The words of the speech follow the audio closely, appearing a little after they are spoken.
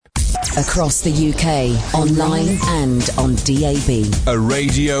Across the UK, online and on DAB. A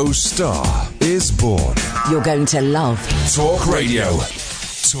radio star is born. You're going to love Talk Radio.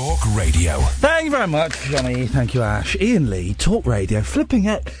 Talk Radio. Thank you very much, Johnny. Thank you, Ash. Ian Lee, Talk Radio. Flipping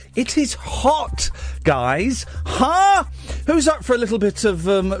it. It is hot, guys. Huh? Who's up for a little bit of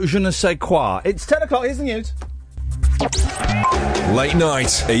je ne sais quoi? It's 10 o'clock. Here's the news. Late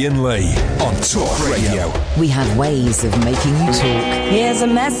night, Iain Lee on Talk Radio. We have ways of making you talk. Here's a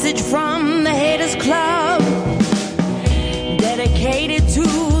message from the Haters Club, dedicated to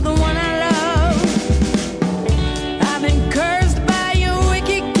the one I love. I've been cursed by your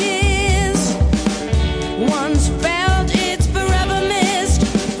wicked kiss. Once felt it's forever missed,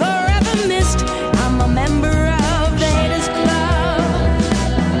 forever missed. I'm a member of the Haters Club,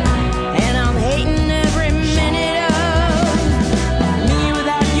 and I'm hating every minute of me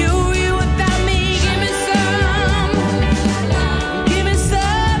without you, you without me. Give me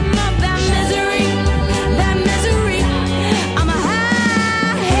some of that misery, that misery. I'm a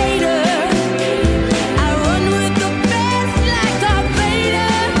high hater. I run with the best like Darth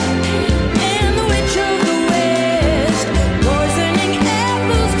Vader and the Witch of the West, poisoning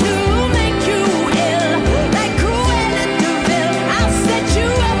apples to make you ill, like Cruella de Vil. I'll set you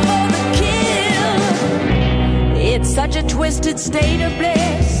up for the kill. It's such a twisted state of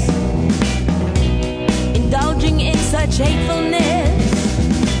bliss, indulging in such hatefulness.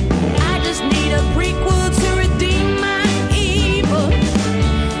 I just need a prequel to redeem my evil,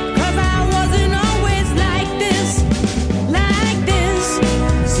 'cause I wasn't always like this, like this.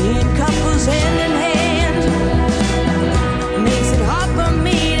 Seeing couples hand in hand makes it hard for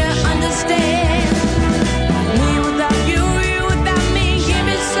me to understand. Me without you, you without me. Give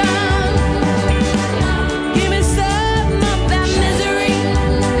me some of that misery,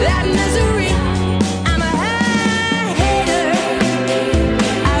 that misery. I'm a high hater.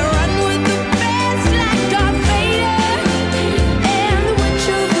 I run with the best like Darth Vader and the Witch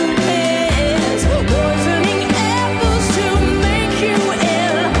of the West, poisoning apples to make you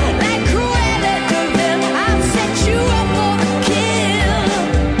ill, like Cruella de Vil. I'll set you up for the kill.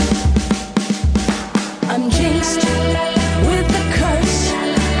 I'm jinxed with the curse.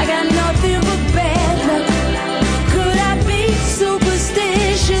 I got nothing but bad luck. Could I be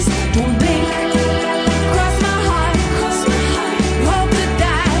superstitious? Don't blink, cross my heart, hope to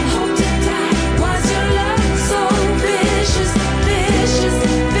die. Why's your love so vicious, vicious,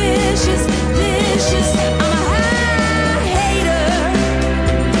 vicious, vicious? I'm a high hater.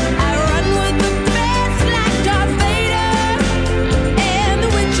 I run with the best like Darth Vader and the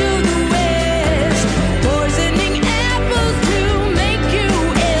Witch of the West, poisoning apples to make you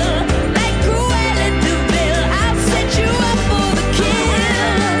ill, like Cruella de Vil. I'll set you up for the kill.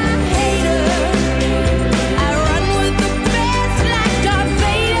 Hater. I run with the best like Darth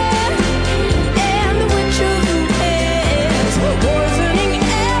Vader and the Witch of the West, poisoning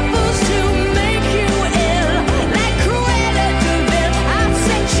apples to make you ill, like Cruella de Vil. I'll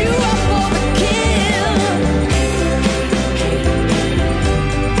set you up for the kill.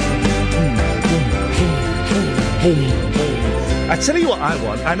 I tell you what I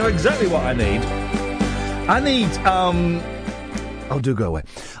want. I know exactly what I need. I need, oh, do go away.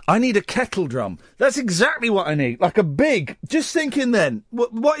 I need a kettle drum. That's exactly what I need. Like a big, just thinking then,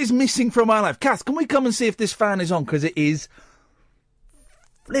 what is missing from my life? Kath, can we come and see if this fan is on? Because it is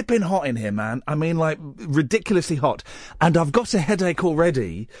flipping hot in here, man. I mean, like, ridiculously hot. And I've got a headache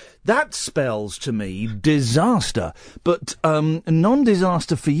already. That spells to me disaster. But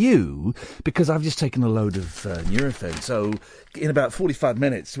non-disaster for you, because I've just taken a load of Nurofen. So in about 45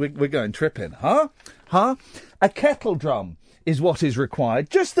 minutes, we're going tripping. Huh? A kettle drum is what is required.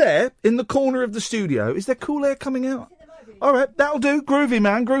 Just there, in the corner of the studio. Is there cool air coming out? All right, that'll do. Groovy,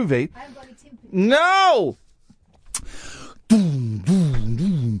 man, groovy. I haven't got any timpani. No! Boom, boom,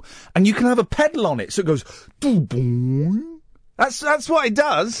 boom. And you can have a pedal on it, so it goes boom, boom. That's what it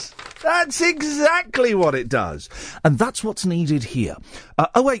does. That's exactly what it does. And that's what's needed here.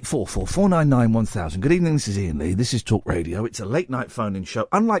 0844 499 1000. Good evening, this is Iain Lee. This is Talk Radio. It's a late-night phone-in show,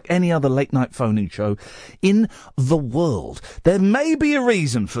 unlike any other late-night phone-in show in the world. There may be a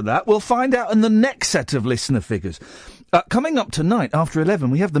reason for that. We'll find out in the next set of listener figures. Coming up tonight, after 11,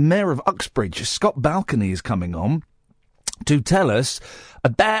 we have the Mayor of Uxbridge, Scott Balcony, is coming on to tell us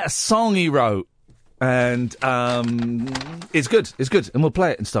about a song he wrote. And it's good, and we'll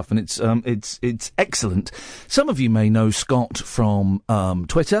play it and stuff, and it's excellent. Some of you may know Scott from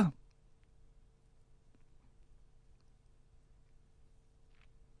Twitter.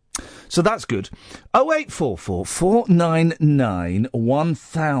 So that's good. 0844 499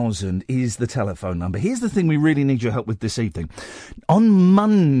 1000 is the telephone number. Here's the thing we really need your help with this evening. On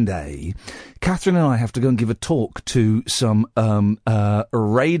Monday, Catherine and I have to go and give a talk to some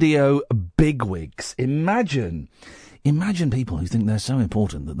radio bigwigs. Imagine people who think they're so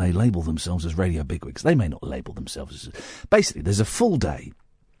important that they label themselves as radio bigwigs. They may not label themselves as... Basically, there's a full day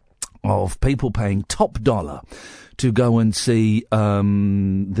of people paying top dollar to go and see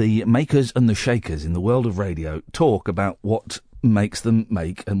the makers and the shakers in the world of radio talk about what makes them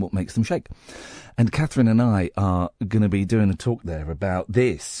make and what makes them shake. And Catherine and I are going to be doing a talk there about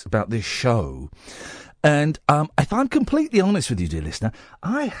this show. And if I'm completely honest with you, dear listener,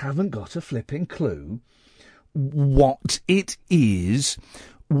 I haven't got a flipping clue what it is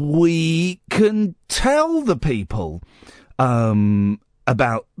we can tell the people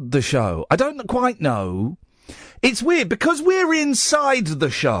about the show. I don't quite know. It's weird, because we're inside the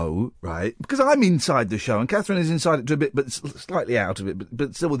show, right? Because I'm inside the show, and Catherine is inside it to a bit, but slightly out of it,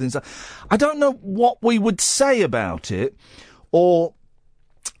 but still within inside. I don't know what we would say about it, or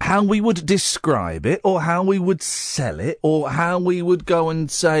how we would describe it, or how we would sell it, or how we would go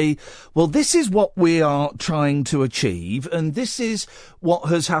and say, well, this is what we are trying to achieve, and this is what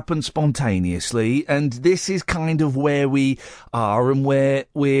has happened spontaneously, and this is kind of where we are and where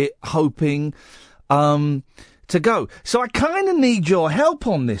we're hoping to go. So I kind of need your help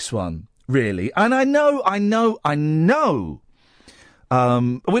on this one, really. And I know,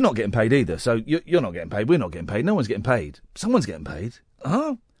 we're not getting paid either. So you're not getting paid. We're not getting paid. No one's getting paid. Someone's getting paid.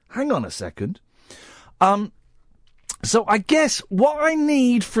 Oh, hang on a second. So I guess what I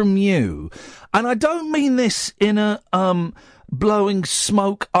need from you, and I don't mean this in a blowing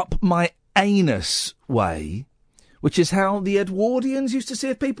smoke up my anus way, which is how the Edwardians used to see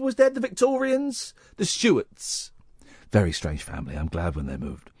if people was dead, the Victorians, the Stuarts. Very strange family. I'm glad when they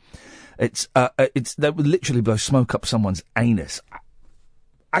moved. They would literally blow smoke up someone's anus.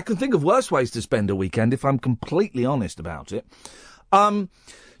 I can think of worse ways to spend a weekend if I'm completely honest about it. But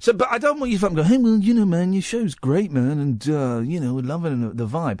I don't want you to go, hey, well, man, your show's great, man, and, we're loving the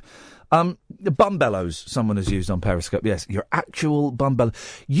vibe. Bum bellows, someone has used on Periscope. Yes, your actual bum bellows.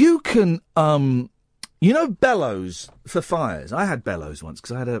 You can, bellows for fires. I had bellows once,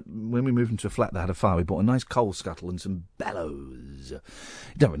 because when we moved into a flat that had a fire, we bought a nice coal scuttle and some bellows. You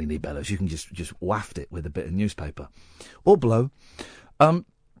don't really need bellows. You can just waft it with a bit of newspaper. Or blow.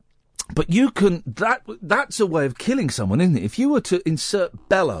 But you can, that's a way of killing someone, isn't it? If you were to insert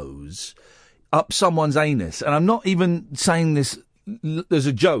bellows up someone's anus, and I'm not even saying this as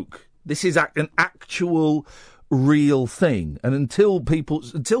a joke, this is an actual real thing. And until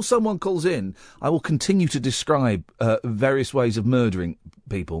someone calls in, I will continue to describe various ways of murdering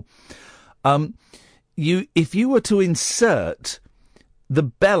people. If you were to insert the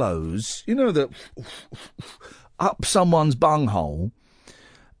bellows, up someone's bunghole,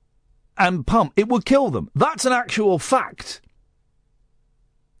 and pump, it would kill them. That's an actual fact.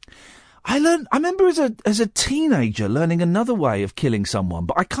 I remember as a teenager learning another way of killing someone,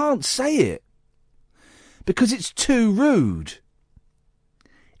 but I can't say it because it's too rude.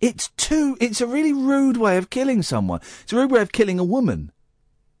 It's a really rude way of killing someone. It's a rude way of killing a woman.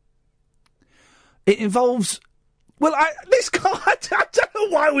 It involves, I don't know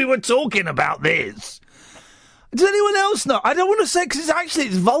why we were talking about this. Does anyone else know? I don't want to say, because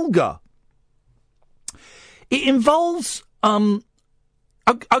it's vulgar. It involves,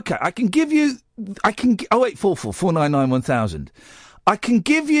 okay, I can give you, 0844 499 1000. I can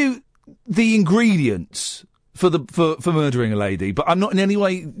give you the ingredients for murdering a lady, but I'm not in any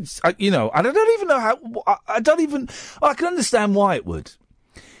way, I don't even know how, I can understand why it would.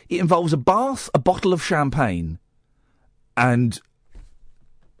 It involves a bath, a bottle of champagne, and,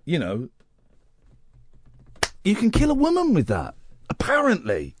 you can kill a woman with that,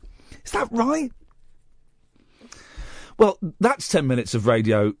 apparently. Is that right? Well, that's 10 minutes of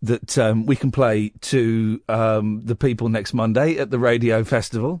radio that we can play to the people next Monday at the radio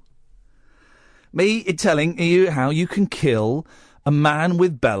festival. Me telling you how you can kill a man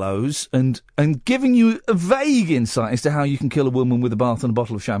with bellows and giving you a vague insight as to how you can kill a woman with a bath and a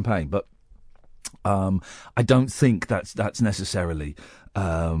bottle of champagne. But I don't think that's necessarily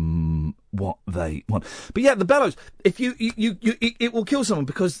what they want. But yeah, the bellows. If it will kill someone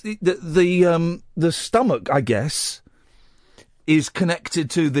because the stomach, I guess, is connected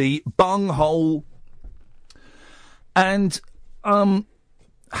to the bunghole. And how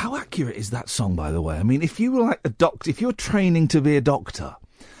accurate is that song, by the way? I mean, if you were like a doctor, if you're training to be a doctor,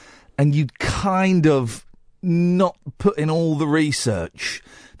 and you'd kind of not put in all the research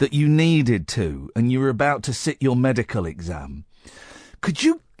that you needed to, and you were about to sit your medical exam, could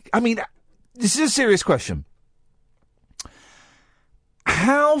you I mean, this is a serious question.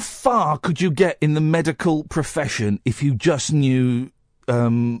 How far could you get in the medical profession if you just knew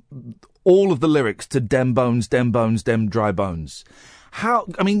all of the lyrics to Dem Bones, Dem Bones, Dem Dry Bones?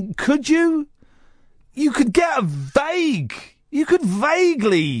 Could you? You could you could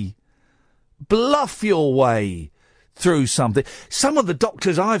vaguely bluff your way through something. Some of the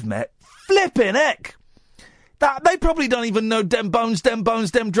doctors I've met, flipping heck, that they probably don't even know Dem Bones, Dem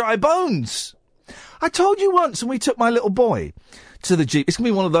Bones, Dem Dry Bones. I told you once when we took my little boy to the GP. It's going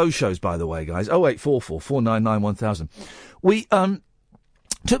to be one of those shows, by the way, guys. 0844 499 1000. We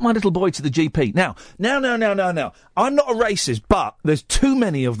took my little boy to the GP. Now. I'm not a racist, but there's too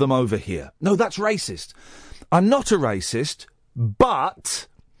many of them over here. No, that's racist. I'm not a racist, but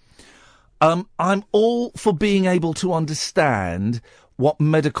I'm all for being able to understand what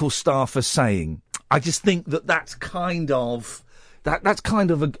medical staff are saying. I just think that's kind of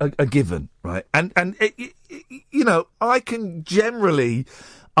a given, right? And I can generally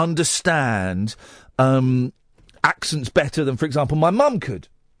understand accents better than, for example, my mum could.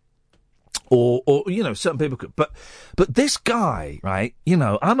 Or certain people could. But this guy, right,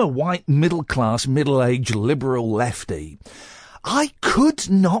 I'm a white, middle-class, middle-aged, liberal lefty. I could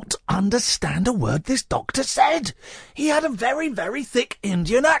not understand a word this doctor said. He had a very, very thick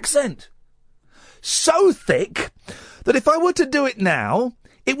Indian accent. So thick that if I were to do it now,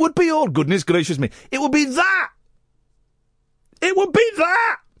 it would be, oh, goodness gracious me, it would be that. It would be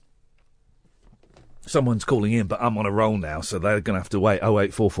that. Someone's calling in, but I'm on a roll now, so they're going to have to wait.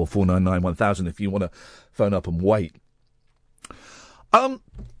 0844 499 1000 if you want to phone up and wait.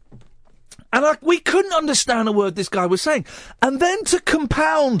 We couldn't understand a word this guy was saying. And then to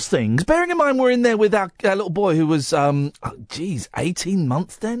compound things, bearing in mind we're in there with our little boy who was, 18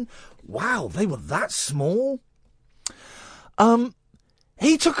 months then? Wow, they were that small?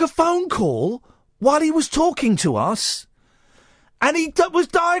 He took a phone call while he was talking to us, and he was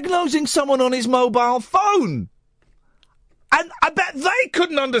diagnosing someone on his mobile phone. And I bet they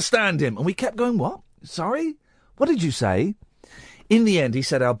couldn't understand him. And we kept going, what? Sorry? What did you say? In the end, he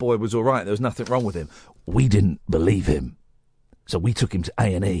said our boy was all right. There was nothing wrong with him. We didn't believe him. So we took him to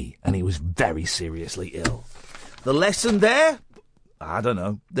A&E, and he was very seriously ill. The lesson there? I don't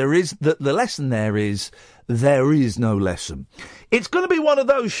know. The lesson there is no lesson. It's going to be one of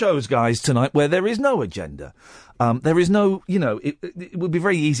those shows, guys, tonight where there is no agenda. There is no, it would be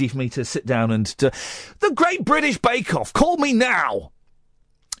very easy for me to sit down and the Great British Bake Off. Call me now.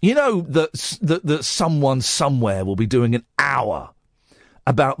 You know that someone somewhere will be doing an hour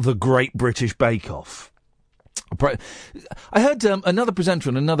about the Great British Bake Off. I heard another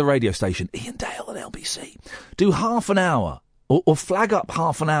presenter on another radio station, Iain Dale on LBC, do half an hour or flag up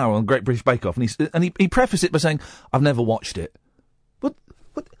half an hour on Great British Bake Off, and he prefaced it by saying, "I've never watched it." But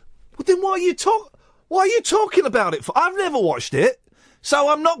then why are you talking about it for? I've never watched it, so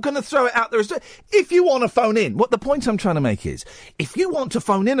I'm not going to throw it out there. If you want to phone in, what the point I'm trying to make is, if you want to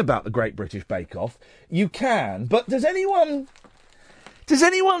phone in about the Great British Bake Off, you can. But does anyone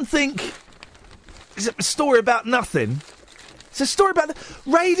think it's a story about nothing? It's a story about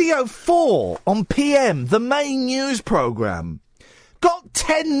Radio 4 on PM, the main news programme, got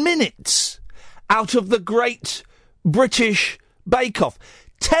 10 minutes out of the Great British Bake Off.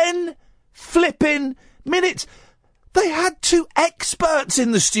 10 flipping minutes. They had two experts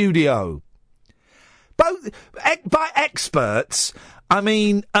in the studio. By experts, I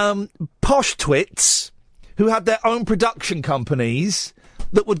mean posh twits who had their own production companies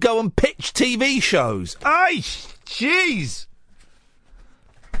that would go and pitch TV shows. Ay, jeez.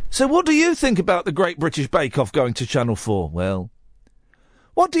 So what do you think about the Great British Bake Off going to Channel 4? Well,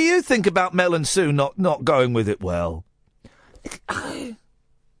 what do you think about Mel and Sue not going with it? Well,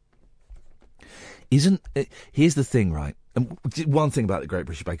 here's the thing, right? And one thing about the Great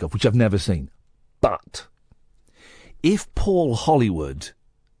British Bake Off, which I've never seen, but if Paul Hollywood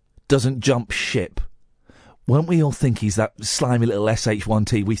doesn't jump ship, won't we all think he's that slimy little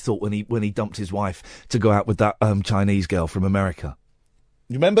SH1T we thought when he dumped his wife to go out with that Chinese girl from America?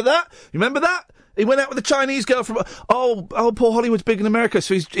 You remember that? He went out with a Chinese girl from... Oh, Paul Hollywood's big in America,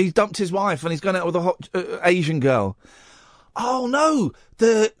 so he's dumped his wife and he's gone out with a hot Asian girl. Oh, no,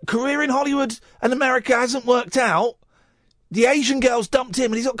 the career in Hollywood and America hasn't worked out. The Asian girl's dumped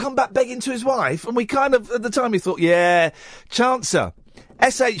him and he's got to come back begging to his wife. And we kind of, at the time, we thought, yeah, chancer.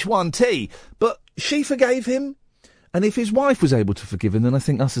 SH1T. But she forgave him. And if his wife was able to forgive him, then I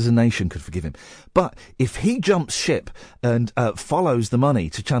think us as a nation could forgive him. But if he jumps ship and follows the money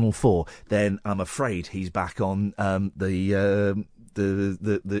to Channel 4, then I'm afraid he's back on I'm going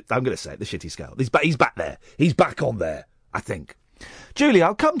to say it, the shitty scale. He's back there. He's back on there, I think. Julie,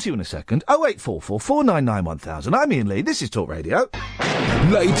 I'll come to you in a second. 0844 499 1000. I'm Iain Lee. This is Talk Radio.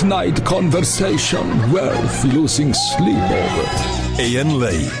 Late night conversation worth losing sleep over. Iain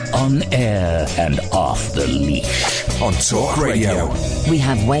Lee. On air and off the leash. On Talk Radio. We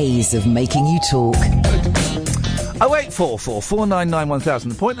have ways of making you talk. 0844 499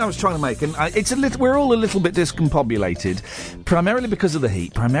 1000. The point I was trying to make, and we're all a little bit discombobulated, primarily because of the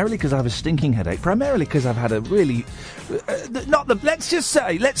heat, primarily because I have a stinking headache, primarily because I've had a really, let's just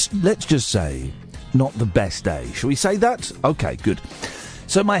say, not the best day. Shall we say that? Okay, good.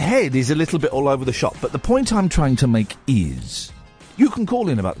 So my head is a little bit all over the shop, but the point I'm trying to make is, you can call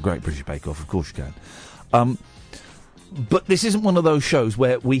in about the Great British Bake Off, of course you can. But this isn't one of those shows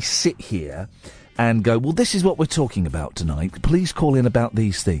where we sit here and go, well, this is what we're talking about tonight. Please call in about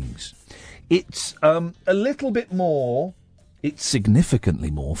these things. It's a little bit more, it's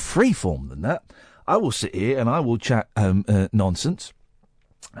significantly more freeform than that. I will sit here and I will chat nonsense,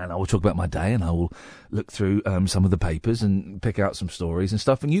 and I will talk about my day, and I will look through some of the papers and pick out some stories and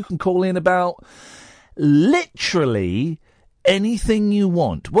stuff, and you can call in about literally anything you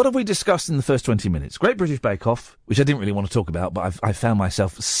want. What have we discussed in the first 20 minutes? Great British Bake Off, which I didn't really want to talk about, but I found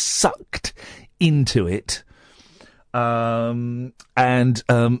myself sucked into it, and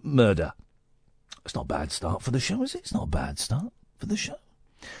murder. It's not a bad start for the show, is it? It's not a bad start for the show.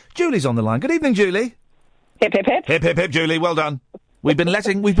 Julie's on the line. Good evening, Julie. Hip, hip, hip. Hip, hip, hip, Julie. Well done. We've been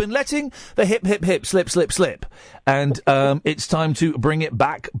letting the hip, hip, hip slip, slip, slip, and it's time to bring it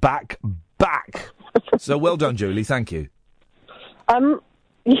back. So well done, Julie. Thank you. You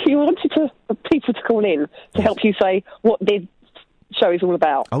wanted people to call in to help you say what the show is all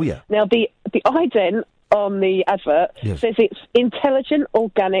about. Oh, yeah. Now, the ident on the advert says it's intelligent,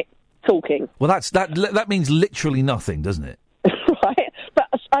 organic talking. Well, that means literally nothing, doesn't it? Right? But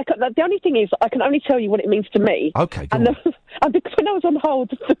the only thing is, I can only tell you what it means to me. Okay, and because when I was on hold,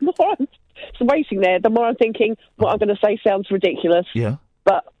 the more I'm waiting there, the more I'm thinking, what I'm going to say sounds ridiculous. Yeah.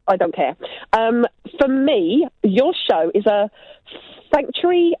 But I don't care. For me, your show is a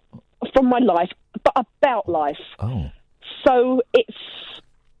sanctuary from my life, but about life. Oh. So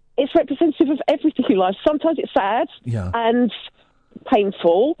it's representative of everything in life. Sometimes it's sad and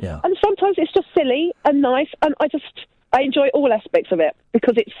painful, and sometimes it's just silly and nice, and I enjoy all aspects of it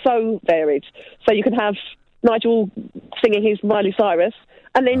because it's so varied. So you can have Nigel singing his Miley Cyrus,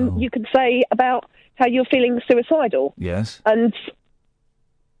 and then you can say about how you're feeling suicidal. Yes. And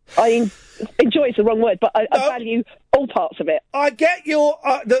I enjoy is the wrong word, but I value all parts of it. I get your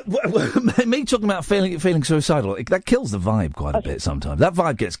me talking about feeling suicidal. That kills the vibe quite a bit sometimes. That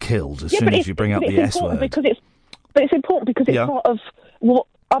vibe gets killed as soon as you bring out the S word. But it's important because it's part of what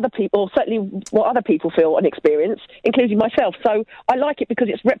other people, certainly what other people feel and experience, including myself. So I like it because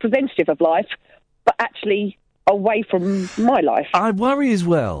it's representative of life, but actually away from my life. I worry as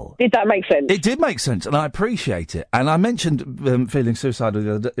well. Did that make sense? It did make sense, and I appreciate it. And I mentioned feeling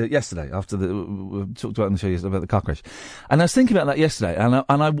suicidal yesterday after we talked about it on the show yesterday about the car crash. And I was thinking about that yesterday, and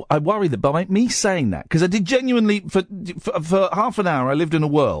I worry that by me saying that, because I did genuinely, for half an hour, I lived in a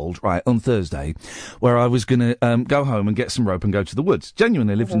world, right, on Thursday, where I was going to go home and get some rope and go to the woods.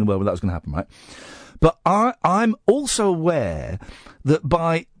 Genuinely lived in a world where that was going to happen, right? But I'm also aware that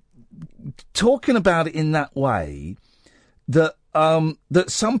by talking about it in that way, that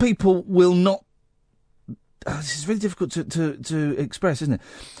some people will not. This is really difficult to express, isn't it?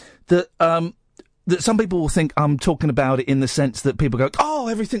 That some people will think I'm talking about it in the sense that people go, "Oh,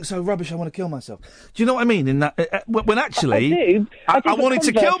 everything's so rubbish, I want to kill myself." Do you know what I mean? In that, when actually, I wanted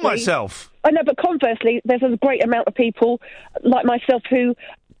to kill myself. I know, but conversely, there's a great amount of people like myself who,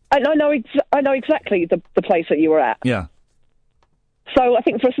 and I know exactly the place that you were at. Yeah. So I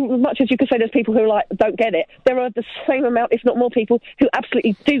think for as much as you could say there's people who don't get it, there are the same amount, if not more people, who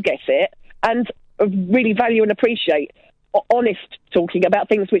absolutely do get it and really value and appreciate honest talking about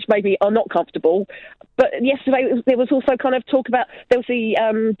things which maybe are not comfortable. But yesterday there was also kind of talk about, there was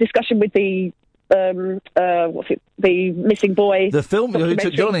the discussion with the missing boy. The film who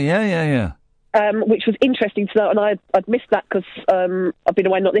took Johnny, yeah. Which was interesting to know, and I'd missed that because I've been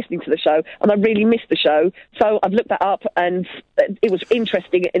away not listening to the show, and I really missed the show. So I've looked that up, and it was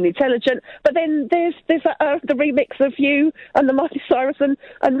interesting and intelligent. But then there's the remix of you and the Miley Cyrus and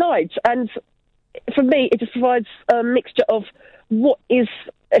Nige, and for me it just provides a mixture of what is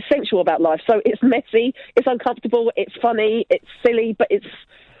essential about life. So it's messy, it's uncomfortable, it's funny, it's silly, but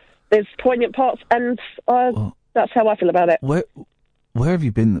there's poignant parts, and that's how I feel about it. Where have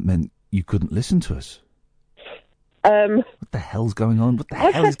you been that meant you couldn't listen to us? What the hell's going on? What the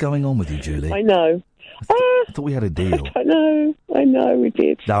hell is going on with you, Julie? I know. I thought we had a deal. I know, we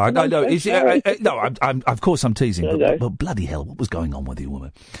did. No, I know. So No, I'm of course I'm teasing, but bloody hell, what was going on with you,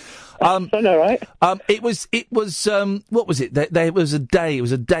 woman? I know, right? It was. What was it? There was a day. It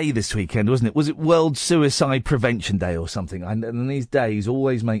was a day this weekend, wasn't it? Was it World Suicide Prevention Day or something? And these days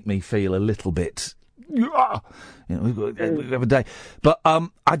always make me feel a little bit. You know, we have a day, but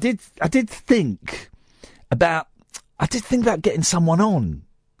I did think about getting someone on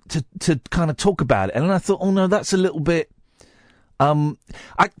to kind of talk about it, and then I thought, oh no, that's a little bit.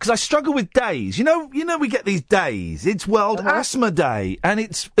 Because I struggle with days. You know, we get these days. It's World Asthma Day, and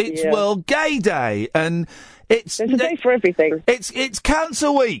it's World Gay Day, and there's a day for everything. It's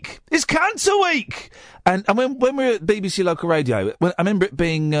Cancer Week. It's Cancer Week, and when we were at BBC Local Radio, I remember it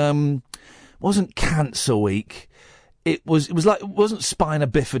being wasn't Cancer Week. It was like, it wasn't Spina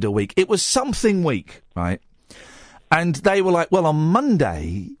Bifida Week. It was something week, right? And they were like, well, on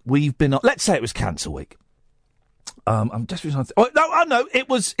Monday we've been on. Let's say it was Cancer Week. I'm just trying to no, it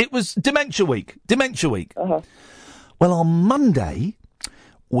was Dementia Week. Dementia Week. Uh-huh. Well, on Monday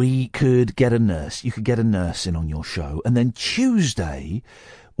we could get a nurse. You could get a nurse in on your show, and then Tuesday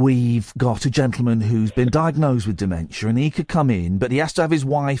we've got a gentleman who's been diagnosed with dementia, and he could come in, but he has to have his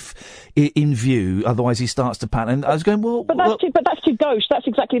wife in view, otherwise he starts to panic. And I was going, well, but that's too gauche. That's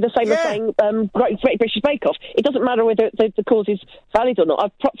exactly the same as saying Great British Bake Off. It doesn't matter whether the cause is valid or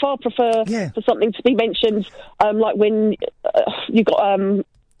not. I far prefer for something to be mentioned, like when you got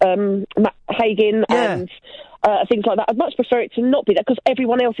Matt Hagen and. Things like that. I'd much prefer it to not be that, because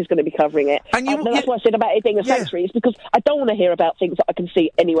everyone else is going to be covering it. And that's what I said about it being a sanctuary, is because I don't want to hear about things that I can see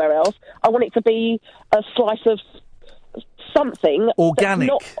anywhere else. I want it to be a slice of something organic,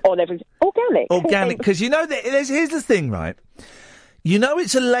 that's not on everything. Organic, because you know here's the thing, right? You know,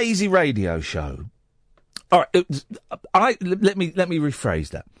 it's a lazy radio show. All right, let me rephrase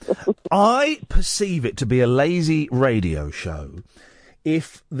that. I perceive it to be a lazy radio show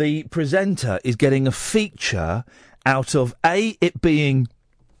if the presenter is getting a feature out of it being,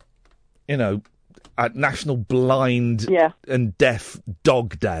 you know, a National Blind and Deaf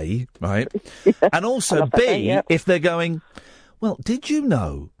Dog Day, right? And also B, if they're going, well, did you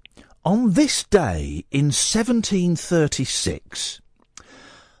know, on this day in 1736,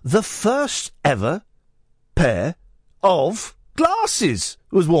 the first ever pair of glasses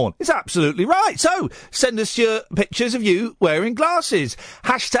was worn. It's absolutely right. So, send us your pictures of you wearing glasses.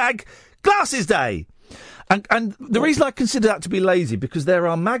 Hashtag Glasses Day. And the reason I consider that to be lazy, because there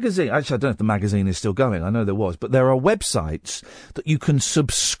are magazines, actually I don't know if the magazine is still going, I know there was, but there are websites that you can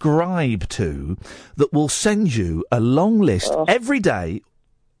subscribe to that will send you a long list every day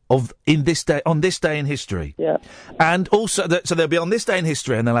on this day in history. Yeah. And also, so they'll be on this day in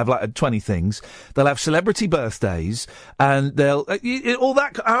history, and they'll have like 20 things. They'll have celebrity birthdays, and they'll all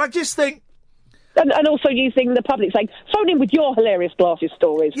that. I just think. And also using the public saying, phone in with your hilarious glasses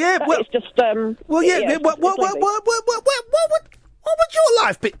stories. Yeah, it's just. What would your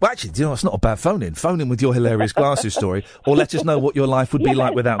life be? Well, actually, you know, it's not a bad phone in. Phone in with your hilarious glasses story, or let us know what your life would be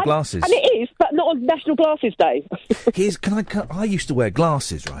like without glasses. And it is, but not on National Glasses Day. I used to wear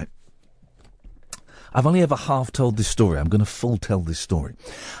glasses, right? I've only ever half told this story. I'm going to full tell this story.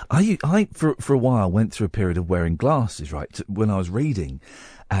 I for a while went through a period of wearing glasses, right, when I was reading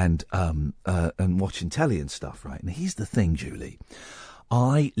and watching telly and stuff, right? And here's the thing, Julie.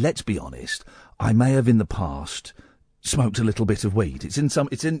 Let's be honest, I may have in the past smoked a little bit of weed.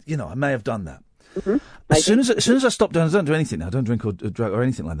 I may have done that. Mm-hmm. As soon as I stopped, I don't do anything now. I don't drink or drug or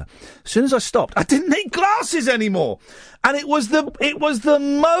anything like that. As soon as I stopped, I didn't need glasses anymore, and it was the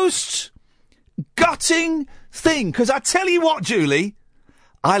most gutting thing. Because I tell you what, Julie,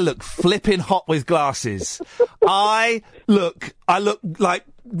 I look flipping hot with glasses. I look like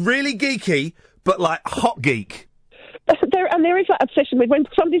really geeky, but like hot geek. There is that obsession with when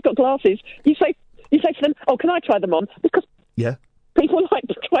somebody's got glasses, you say to them, "Oh, can I try them on?" Because people like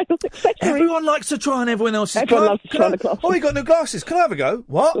to try on accessories. Everyone likes to try on everyone else's. Everyone loves to try on the glasses. Oh, you got new glasses? Can I have a go?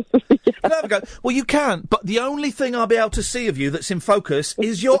 What? Can I have a go? Well, you can, but the only thing I'll be able to see of you that's in focus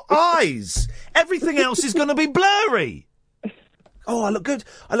is your eyes. Everything else is going to be blurry. Oh, I look good.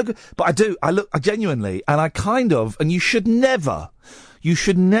 But I do. I genuinely, and I kind of, and you should never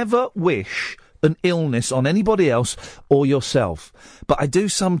wish an illness on anybody else or yourself. But I do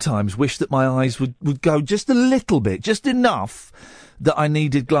sometimes wish that my eyes would go just a little bit, just enough that I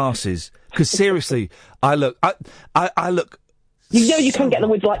needed glasses. Because seriously, I look You know you can get them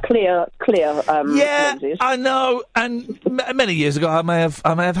with like clear Yeah, lenses. I know. And many years ago, I may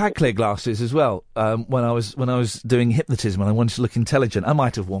have had clear glasses as well. When I was doing hypnotism and I wanted to look intelligent, I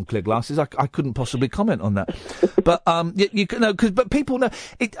might have worn clear glasses. I couldn't possibly comment on that. But you know, but people know.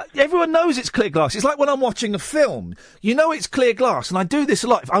 Everyone knows it's clear glass. It's like when I'm watching a film. You know it's clear glass, and I do this a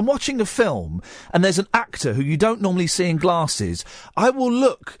lot. If I'm watching a film and there's an actor who you don't normally see in glasses, I will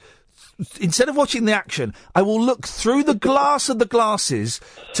look. Instead of watching the action, I will look through the glass of the glasses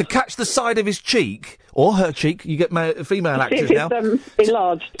to catch the side of his cheek, or her cheek. You get female actors now.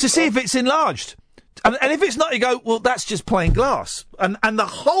 Enlarged. To see if it's enlarged. And if it's not, you go, well, that's just plain glass. And the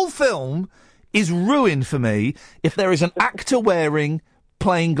whole film is ruined for me if there is an actor wearing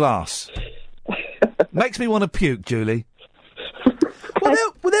plain glass. Makes me want to puke, Julie. Well,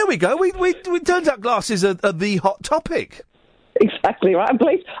 there we go. We turns out glasses are the hot topic. Exactly right. I'm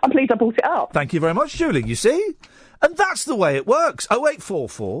pleased I brought it up. Thank you very much, Julie. You see? And that's the way it works.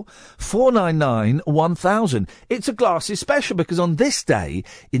 0844 499 1000. It's a glasses special because on this day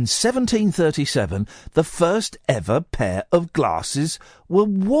in 1737, the first ever pair of glasses were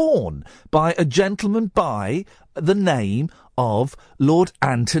worn by a gentleman by the name of Lord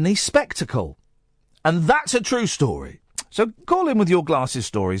Anthony Spectacle. And that's a true story. So call in with your glasses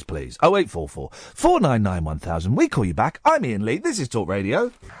stories, please. 0844 499 1000. We call you back. I'm Iain Lee. This is Talk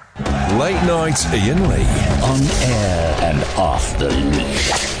Radio. Late night Iain Lee. On air and off the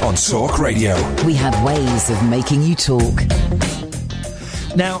leash. On Talk Radio. We have ways of making you talk.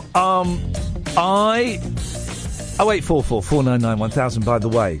 Now, 0844 499 1000, by the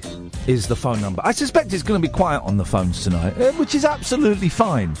way, is the phone number. I suspect it's going to be quiet on the phones tonight, which is absolutely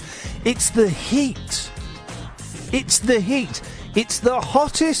fine. It's the heat. It's the heat. It's the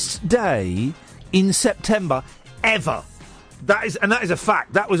hottest day in September ever. That is a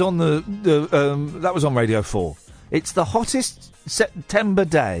fact. That was on that was on Radio 4. It's the hottest September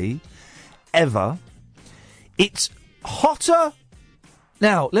day ever. It's hotter.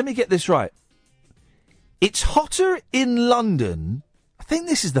 Now, let me get this right. It's hotter in London. I think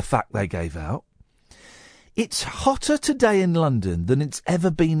this is the fact they gave out. It's hotter today in London than it's ever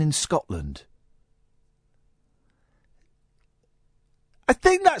been in Scotland. I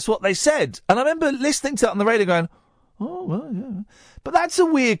think that's what they said. And I remember listening to that on the radio going, oh, well, yeah. But that's a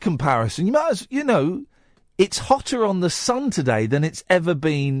weird comparison. You might as, it's hotter on the sun today than it's ever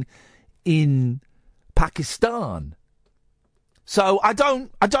been in Pakistan. So I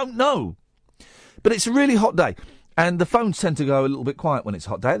don't know. But it's a really hot day. And the phones tend to go a little bit quiet when it's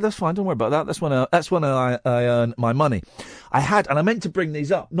a hot day. That's fine, don't worry about that. That's when I earn my money. And I meant to bring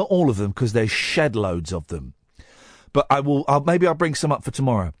these up, not all of them, because there's shed loads of them. But maybe I'll bring some up for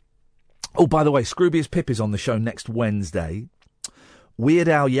tomorrow. Oh, by the way, Scroobius Pip is on the show next Wednesday. Weird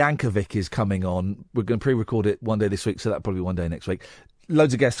Al Yankovic is coming on. We're going to pre-record it one day this week, so that'll probably be one day next week.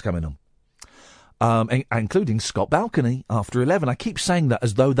 Loads of guests coming on, including Scott Balcony after 11. I keep saying that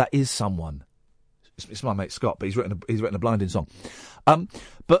as though that is someone. It's my mate Scott, but he's written a blinding song.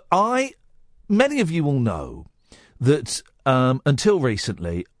 But many of you will know that until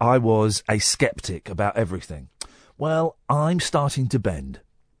recently I was a sceptic about everything. Well, I'm starting to bend.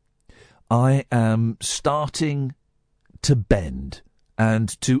 I am starting to bend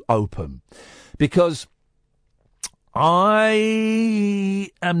and to open because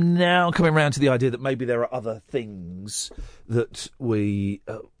I am now coming around to the idea that maybe there are other things that we...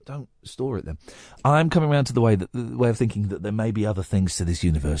 don't store it then. I'm coming around to the way of thinking that there may be other things to this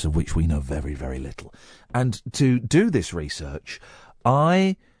universe of which we know very, very little. And to do this research,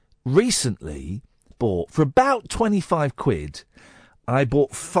 I recently bought, for about 25 quid, I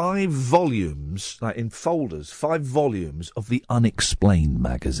bought 5 volumes, like in folders, 5 volumes of the Unexplained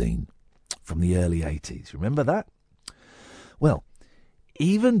magazine from the early 80s. Remember that? Well,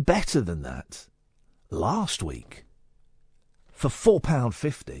 even better than that, last week, for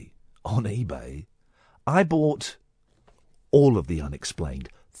 £4.50 on eBay, I bought all of the Unexplained,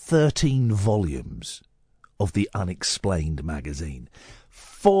 13 volumes of the Unexplained magazine.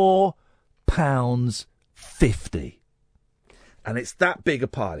 £4.50. And it's that big a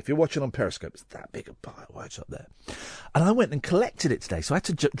pile. If you're watching on Periscope, it's that big a pile right up there. And I went and collected it today, so I had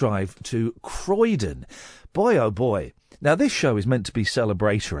to drive to Croydon. Boy, oh boy. Now, this show is meant to be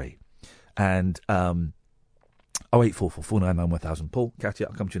celebratory. And 0844 499 1000. Paul, Katia,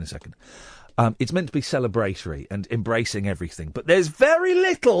 I'll come to you in a second. It's meant to be celebratory and embracing everything. But there's very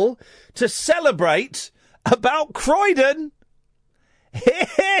little to celebrate about Croydon.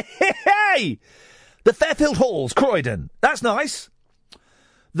 Hey! The Fairfield Halls, Croydon. That's nice.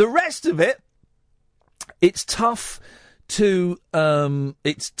 The rest of it, it's tough to find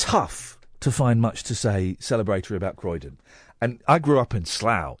much to say celebratory about Croydon. And I grew up in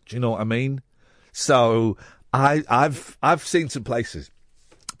Slough. Do you know what I mean? So I've seen some places.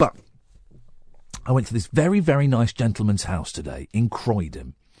 But I went to this very, very nice gentleman's house today in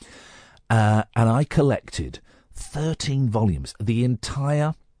Croydon. And I collected 13 volumes, the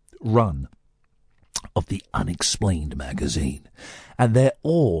entire run of the Unexplained magazine. And they're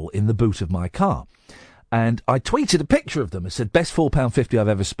all in the boot of my car. And I tweeted a picture of them and said, best £4.50 I've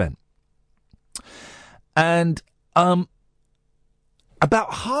ever spent. And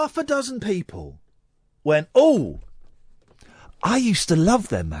about half a dozen people went, oh, I used to love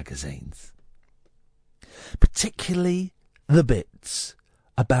their magazines. Particularly the bits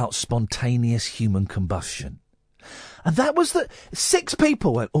about spontaneous human combustion. And that was 6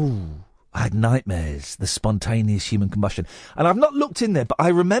 people went, oh, I had nightmares, the spontaneous human combustion. And I've not looked in there, but I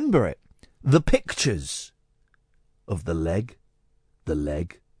remember it. The pictures of the leg,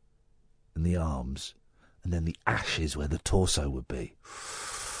 and the arms, and then the ashes where the torso would be.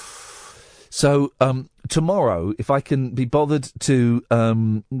 So tomorrow, if I can be bothered to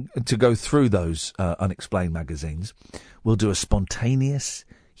go through those Unexplained magazines, we'll do a spontaneous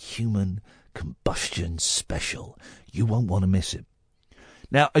human combustion special. You won't want to miss it.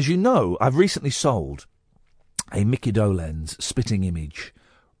 Now, as you know, I've recently sold a Mickey Dolenz spitting image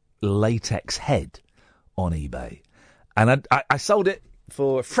latex head on eBay. And I sold it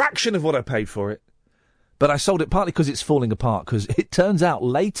for a fraction of what I paid for it. But I sold it partly because it's falling apart, because it turns out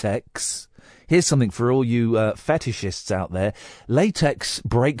latex, here's something for all you fetishists out there, latex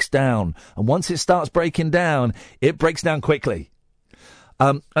breaks down. And once it starts breaking down, it breaks down quickly.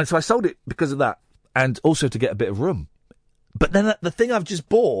 And so I sold it because of that, and also to get a bit of room. But then the thing I've just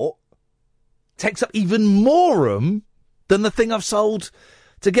bought takes up even more room than the thing I've sold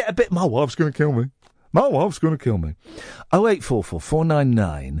to get a bit... My wife's going to kill me. 0844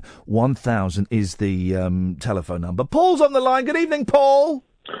 499 1000 is the telephone number. Paul's on the line. Good evening, Paul.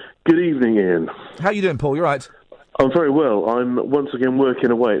 Good evening, Ian. How you doing, Paul? You right? I'm very well. I'm once again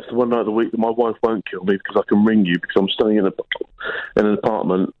working away. It's the one night of the week that my wife won't kill me because I can ring you because I'm staying in an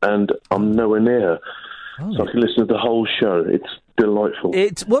apartment and I'm nowhere near her. Oh. So I can listen to the whole show. It's delightful.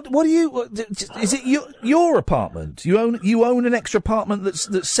 What do you... Is it your apartment? You own an extra apartment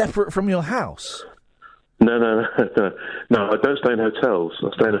that's separate from your house? No, I don't stay in hotels. I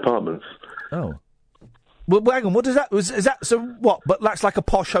stay in apartments. Oh. Well, hang on, what does that... Is that... So what? But that's like a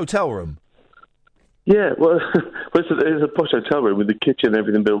posh hotel room? Yeah, well, it's a posh hotel room with the kitchen and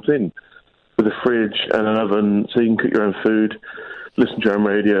everything built in, with a fridge and an oven, so you can cook your own food, listen to your own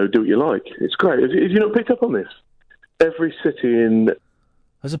radio, do what you like. It's great. Have you not picked up on this? Every city in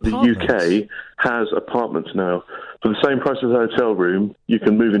the UK has apartments now. For the same price as a hotel room, you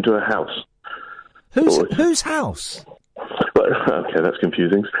can move into a house. Whose house? Okay, that's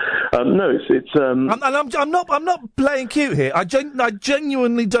confusing. No, it's. I'm not playing cute here. I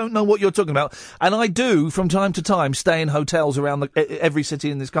genuinely don't know what you're talking about, and I do from time to time stay in hotels around every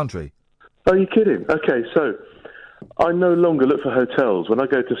city in this country. Are you kidding? Okay, so I no longer look for hotels when I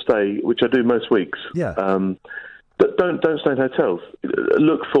go to stay, which I do most weeks. Yeah. But don't stay in hotels.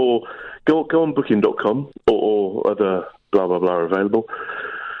 Look for go on Booking.com or other blah blah blah available.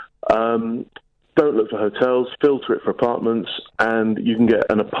 Don't look for hotels, filter it for apartments, and you can get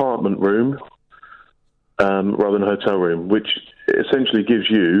an apartment room rather than a hotel room, which essentially gives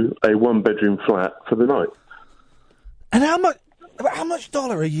you a one-bedroom flat for the night. And how much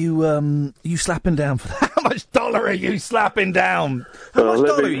dollar are you slapping down for that? How much dollar are you slapping down? How much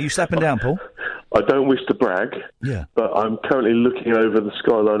dollar are you slapping down, Paul? I don't wish to brag, but I'm currently looking over the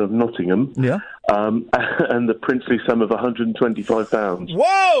skyline of Nottingham, and the princely sum of £125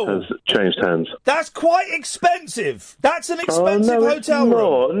 Whoa! has changed hands. That's quite expensive. That's an expensive hotel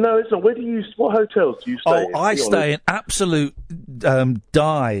room. No, it's not. What hotels do you stay in? I stay in absolute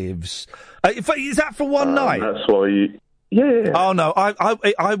dives. Is that for one night? That's why you... Yeah. Oh, no,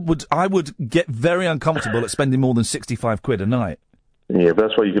 I would get very uncomfortable at spending more than £65 a night. Yeah, but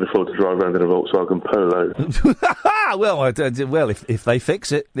that's why you can afford to drive around in a Volkswagen Polo. well, if they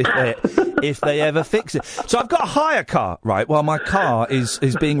fix it, if they ever fix it. So I've got a hire car, right? Well, my car is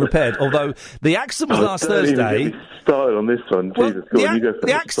being repaired. Although the accident was last Thursday. Even get me started on this one. Jesus,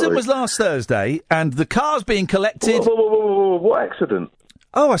 the accident was last Thursday, and the car's being collected. Whoa, what accident?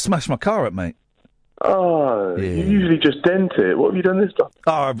 Oh, I smashed my car up, mate. Oh, yeah. You usually just dent it. What have you done this time?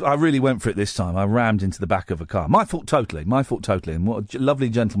 Oh, I really went for it this time. I rammed into the back of a car. My fault totally. And what a lovely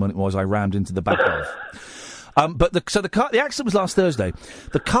gentleman it was I rammed into the back of. But the accident was last Thursday.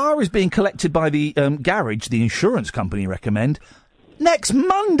 The car is being collected by the garage, the insurance company recommend, next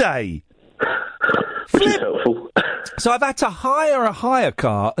Monday. Which is helpful. So I've had to hire a hire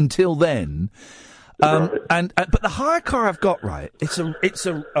car until then. But the hire car I've got, right, it's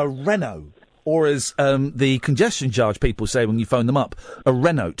a Renault, or as the congestion charge people say when you phone them up, a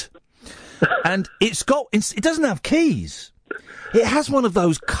Renault. And it doesn't have keys. It has one of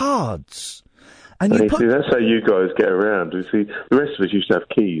those cards. And see, that's how you guys get around. You see, the rest of us used to have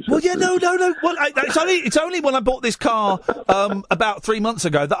keys. Well, yeah, no. Well, it's only when I bought this car about 3 months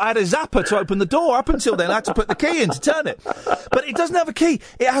ago that I had a zapper to open the door. Up until then, I had to put the key in to turn it. But it doesn't have a key.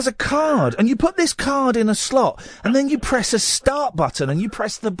 It has a card, and you put this card in a slot, and then you press a start button, and you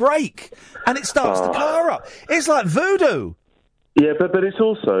press the brake, and it starts the car up. It's like voodoo. Yeah, but it's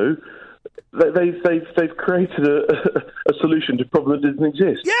also... They've created a solution to a problem that didn't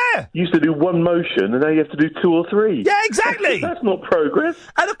exist. Yeah! You used to do one motion, and now you have to do 2 or 3. Yeah, exactly! That's not progress.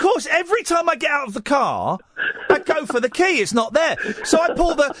 And of course, every time I get out of the car, I go for the key. It's not there. So I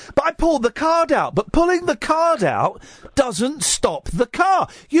pull the card out. But pulling the card out doesn't stop the car.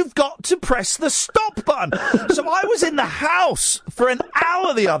 You've got to press the stop button. So I was in the house for an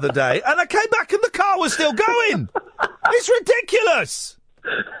hour the other day, and I came back and the car was still going. It's ridiculous.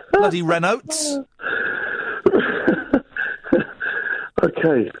 Bloody Renaults.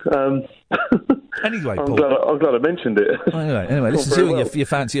 Okay. Anyway, I'm Paul. I'm glad I mentioned it. Anyway, listen to your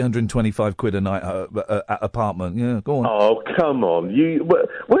fancy 125 quid a night apartment. Yeah, go on. Oh, come on.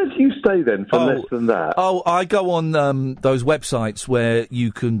 Where do you stay then for less than that? Oh, I go on those websites where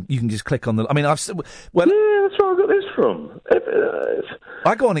you can just click on the... I mean, yeah, that's where I got this from.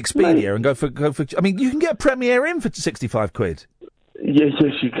 I go on Expedia and go for... I mean, you can get a Premiere in for 65 quid. Yes,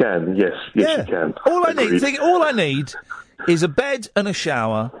 you can. Yes, you can. All I need is a bed and a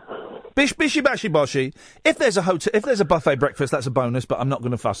shower. Bish, bishy, bashy, boshy. If there's a buffet breakfast, that's a bonus, but I'm not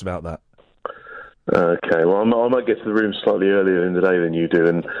going to fuss about that. Okay, well, I might get to the room slightly earlier in the day than you do,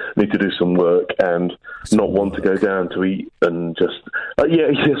 and need to do some work, and not want to go down to eat and just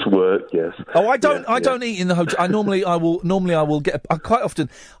work. Yes. Oh, I don't eat in the hotel. I will get. Quite often,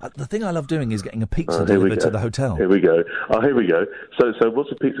 the thing I love doing is getting a pizza delivered to the hotel. Here we go. So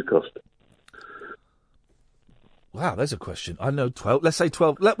what's a pizza cost? Wow, there's a question. I know 12. Let's say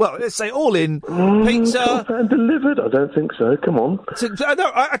 12. Let's say all in pizza and delivered. I don't think so. Come on.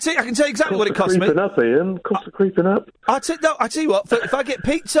 I can tell you exactly what it costs me. Creeping up, Ian. Costs are creeping up. I tell you what. If I get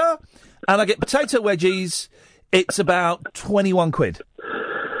pizza and I get potato wedgies, it's about 21 quid.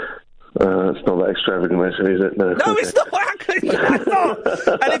 It's not that extravagant, is it? No, it's not. It's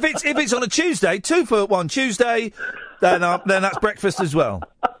not. And if it's on a Tuesday, 2 for 1 Tuesday, then that's breakfast as well.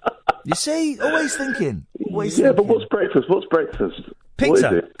 You see, always thinking. But what's breakfast?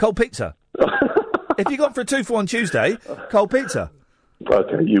 Pizza. Cold pizza. If you've gone for a 2 for 1 Tuesday, cold pizza.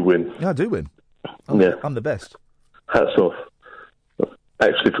 Okay, you win. Yeah, I do win. I'm the best. Hats off.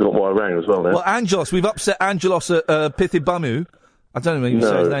 Actually forgot why I rang as well now. Well, Angelos, we've upset Angelos at Pithibamu. I don't know if you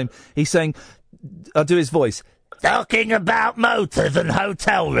say his name. He's saying, I'll do his voice. Talking about motors and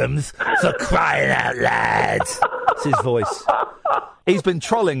hotel rooms, for crying out loud. That's his voice. He's been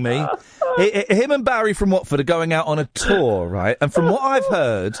trolling me. Him and Barry from Watford are going out on a tour, right? And from what I've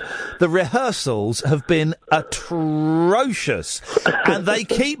heard, the rehearsals have been atrocious. And they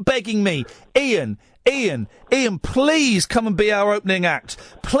keep begging me, Ian, please come and be our opening act.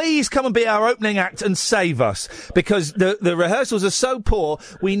 Please come and be our opening act and save us. Because the rehearsals are so poor,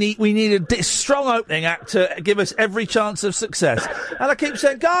 we need a strong opening act to give us every chance of success. And I keep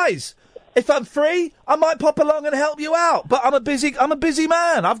saying, guys, if I'm free, I might pop along and help you out. But I'm a busy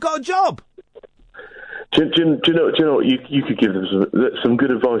man. I've got a job. Do you know what? You could give them some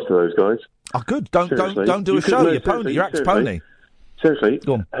good advice to those guys. Oh, good. Don't do a show. You're ex-pony. Seriously,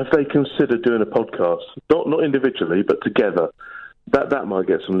 have they considered doing a podcast? Not individually, but together. That might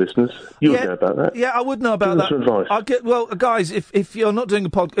get some listeners. You would know about that. Yeah, I would know about that. Give them some advice. Guys, if you're not doing a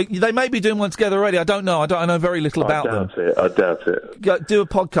podcast, they may be doing one together already. I don't know. I know very little about them. I doubt it. Do a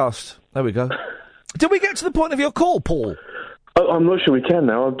podcast. There we go. Did we get to the point of your call, Paul? I'm not sure we can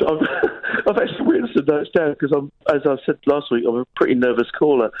now. I've actually written some notes down because as I said last week, I'm a pretty nervous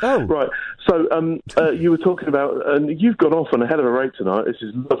caller. Oh, right. So you were talking about, and you've gone off on a hell of a rate tonight. This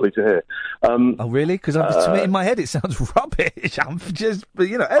is lovely to hear. Oh, really? Because in my head it sounds rubbish. I'm just,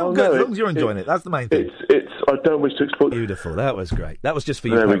 good. As long as you're enjoying it, that's the main thing. I don't wish to exploit. Beautiful. That was great. That was just for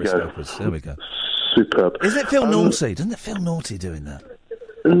you periscopers. There we go. Superb. Doesn't it feel naughty? Doesn't it feel naughty doing that?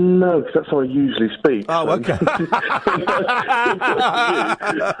 No, because that's how I usually speak. Oh, okay.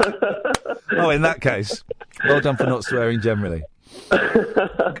 In that case, well done for not swearing generally. So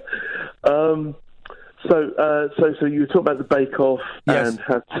you were talking about the Bake Off and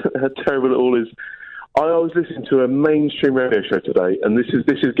how terrible it all is. I was listening to a mainstream radio show today, and this is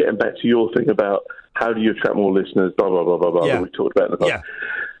getting back to your thing about how do you attract more listeners, blah blah blah blah blah. That we talked about in the past.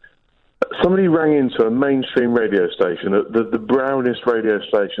 Somebody rang into a mainstream radio station, the brownest radio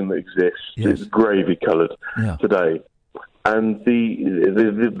station that exists. Yes. It's gravy coloured today. And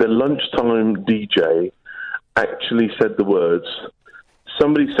the lunchtime DJ actually said the words,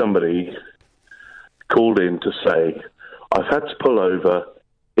 somebody called in to say, I've had to pull over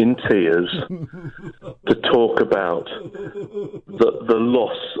in tears to talk about the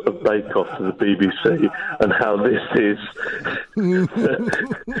loss of Bake Off to the BBC and how this is.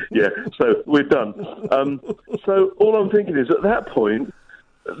 Yeah, so we're done. So all I'm thinking is, at that point,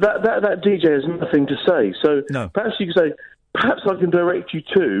 that DJ has nothing to say. So perhaps you could say, perhaps I can direct you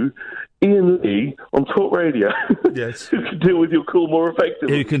to Iain Lee on Talk Radio. Yes. Who can deal with your call more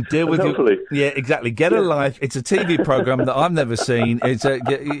effectively. Who can deal with your... Yeah, exactly. Get a life. It's a TV programme that I've never seen.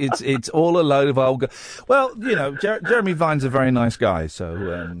 It's all a load of old... Well, you know, Jeremy Vine's a very nice guy,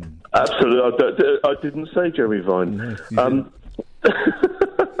 so... Absolutely. I didn't say Jeremy Vine.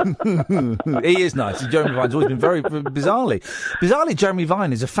 He is nice. Jeremy Vine's always been very bizarrely, Jeremy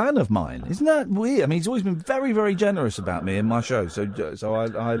Vine is a fan of mine. Isn't that weird? I mean, he's always been very, very generous about me and my show. So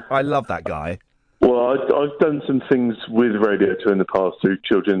I love that guy. Well, I've done some things with Radio 2 in the past through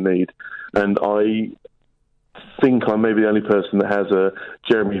Children in Need, and I think I may be the only person that has a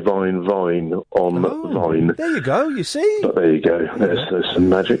Jeremy Vine on Vine. There you go. You see. But there you go. There's some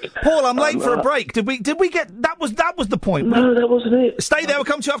magic. Paul, I'm late for a break. Did we get that? Was the point? No, that wasn't it. Stay there. We'll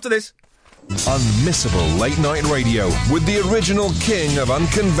come to you after this. Unmissable late night radio with the original king of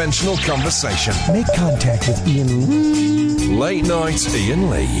unconventional conversation. Make contact with Iain. Late night Iain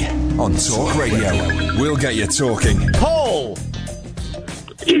Lee on Talk Radio. We'll get you talking. Paul!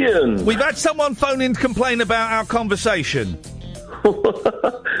 Iain! We've had someone phone in to complain about our conversation. Yeah,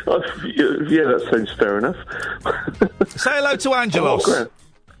 that sounds fair enough. Say hello to Angelos.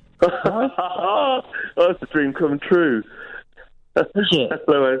 Oh, that's a dream come true. Is it?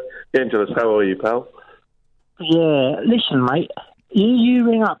 Hello, Angelos. How are you, pal? Yeah, listen, mate. You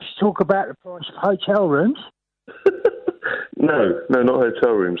ring up to talk about the price of hotel rooms? No, not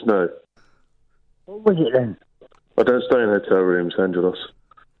hotel rooms, no. What was it then? I don't stay in hotel rooms, Angelos.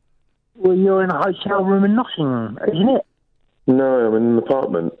 Well, you're in a hotel room in Nottingham, isn't it? No, I'm in an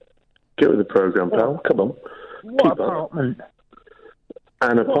apartment. Get with the programme, pal. Come on. What apartment?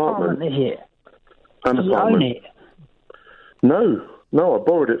 An apartment. What apartment is it? An Do you apartment. own it? No, I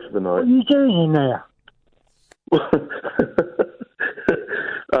borrowed it for the night. What are you doing in there?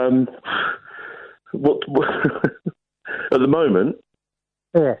 What at the moment?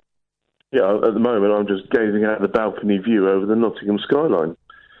 Yeah. Yeah, at the moment I'm just gazing out the balcony view over the Nottingham skyline.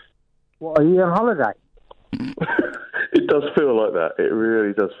 What, are you on holiday? It does feel like that. It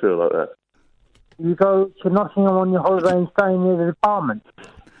really does feel like that. You go to Nottingham on your holiday and stay near the apartment?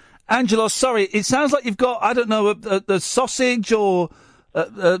 Angelos, sorry, it sounds like you've got, I don't know, a sausage or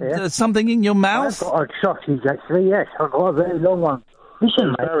something in your mouth. I've got a sausage, actually, yes. I've got a very long one.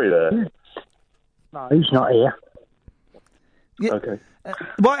 Listen, mate. Harry there? No, he's not here. Yeah. Okay.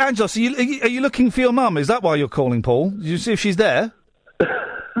 Why, Angelos, are you looking for your mum? Is that why you're calling, Paul? Did you see if she's there?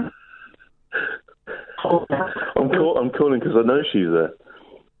 I'm calling because I know she's there.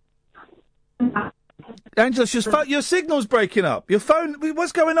 Angelos, your signal's breaking up. Your phone...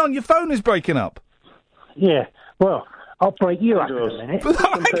 What's going on? Your phone is breaking up. Yeah, well, I'll break you up in a minute. Hang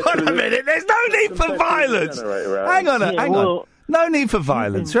on a minute. There's no need for violence. Hang on. No need for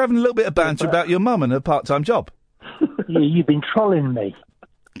violence. We're having a little bit of banter about your mum and her part-time job. Yeah, you've been trolling me.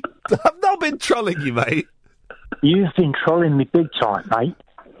 I've not been trolling you, mate. You've been trolling me big time, mate.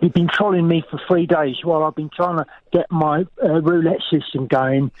 You've been trolling me for 3 days while I've been trying to get my roulette system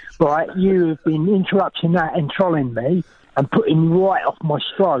going. Right, you have been interrupting that and trolling me and putting me right off my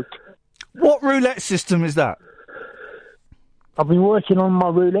stroke. What roulette system is that? I've been working on my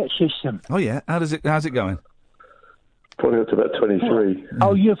roulette system. Oh yeah, how's it going? Probably up to about 23.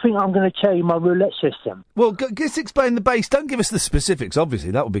 Oh, you think I'm going to tell you my roulette system? Well, just explain the base. Don't give us the specifics.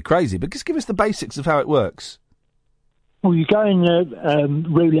 Obviously, that would be crazy. But just give us the basics of how it works. Well, you go in the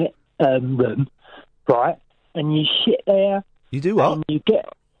roulette room, right, and you sit there. You do what? And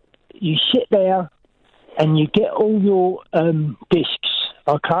you sit there, and you get all your discs,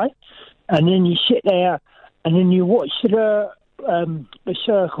 okay, and then you sit there, and then you watch the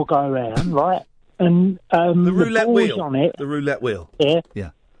circle go around, right, and the roulette wheel on it. The roulette wheel. Yeah.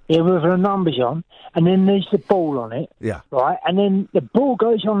 Yeah. Yeah, with the numbers on, and then there's the ball on it. Yeah. Right, and then the ball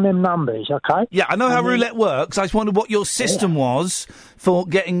goes on them numbers, okay? Yeah, I know how roulette works. I just wondered what your system was for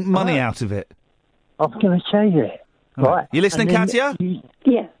getting money out of it. I'm going to tell you it. Right. You listening, Katya?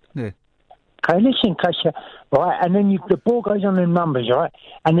 Yeah. Okay, listen, Katya. Right, and then the ball goes on them numbers, right?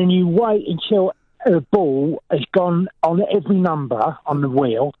 And then you wait until a ball has gone on every number on the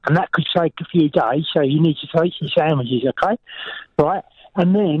wheel, and that could take a few days, so you need to take some sandwiches, okay? Right?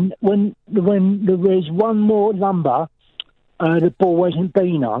 And then when there is one more number the ball hasn't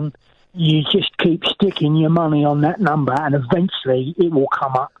been on, you just keep sticking your money on that number, and eventually it will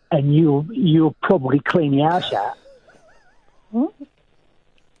come up, and you'll probably clean the house out. What?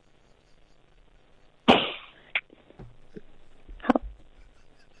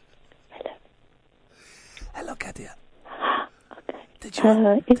 Hello, Katia. Okay. Did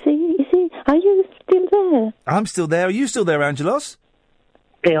you? Is he? Are you still there? I'm still there. Are you still there, Angelos?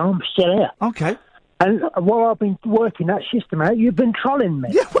 Yeah, I'm still here. Okay. And while I've been working that system out, you've been trolling me.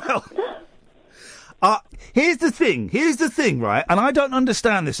 Yeah, well... here's the thing, right? And I don't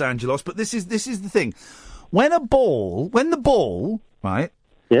understand this, Angelos, but this is the thing. When the ball, right?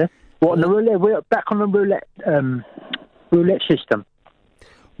 Yeah. What, on the roulette? We're back on the roulette system.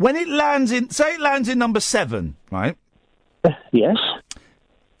 When it lands in number 7, right? Yes.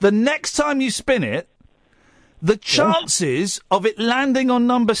 The next time you spin it, the chances of it landing on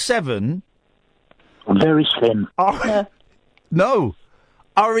number 7... Very slim. Are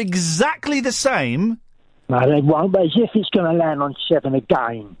exactly the same. No, they won't, but as if it's going to land on 7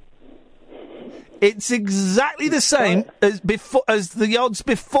 again. It's exactly the same as the odds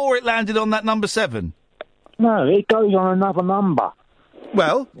before it landed on that number 7. No, it goes on another number.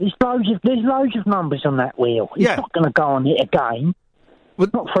 Well, there's loads of numbers on that wheel. It's not going to go on it again. Well,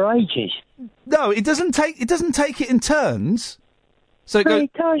 not for ages. No, it doesn't take it in turns. So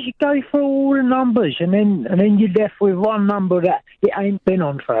it does. You go through all the numbers, and then you're left with one number that it ain't been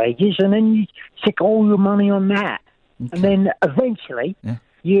on for ages, and then you stick all your money on that, and then eventually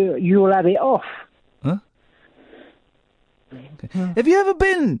you'll have it off. Huh? Okay. Have you ever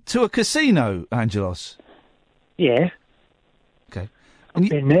been to a casino, Angelos? Yeah. Okay. I've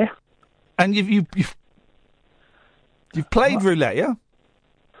been there. And you've played roulette, yeah?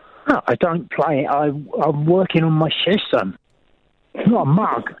 No, I don't play it. I'm working on my system. Not a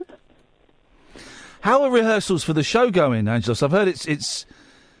mug. How are rehearsals for the show going, Angelos? I've heard it's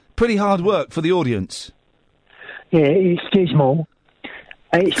pretty hard work for the audience. Yeah, it's dismal.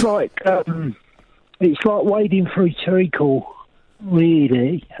 It's like wading through treacle,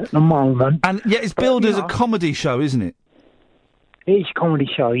 really, at the moment. And yet it's billed as a comedy show, isn't it? It's a comedy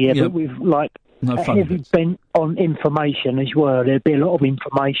show, but with a heavy bent on information as well. There'll be a lot of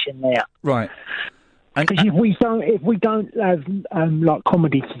information there. Right. Because if we don't have like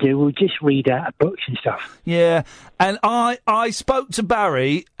comedy to do, we'll just read out of books and stuff. Yeah, and I spoke to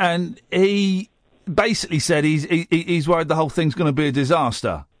Barry, and he basically said he's worried the whole thing's going to be a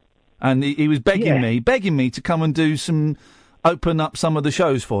disaster, and he was begging me to come and open up some of the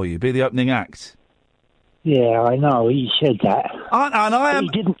shows for you, be the opening act. Yeah, I know. He said that.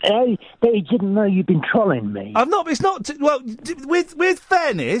 But he didn't know you'd been trolling me. I've not. It's not. With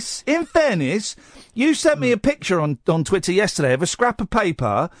fairness, in fairness, you sent me a picture on Twitter yesterday of a scrap of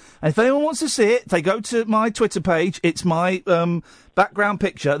paper, and if anyone wants to see it, they go to my Twitter page. It's my background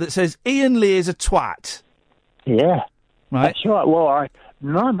picture that says Iain Lee is a twat. Yeah, right. That's right. Well,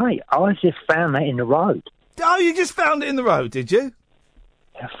 no, mate. I just found that in the road. Oh, you just found it in the road, did you?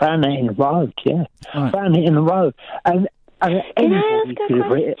 I found it in the road, yeah. Right. I found it in the road. And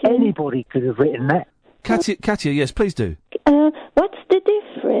anybody could have written that. Katia, yes, please do. What's the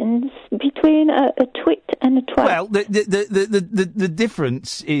difference between a twit and a twat? Well, the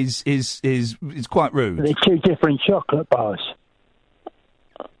difference is quite rude. They're two different chocolate bars.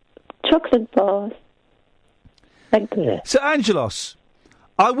 Chocolate bars? So, Angelos,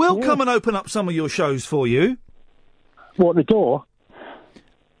 I will come and open up some of your shows for you. What, the door?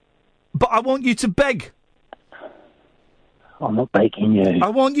 But I want you to beg. I'm not begging you. I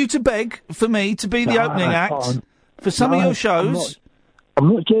want you to beg for me to be the opening act for some of your shows.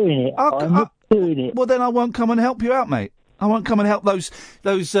 I'm not doing it. I'm not doing it. Well, then I won't come and help you out, mate. I won't come and help those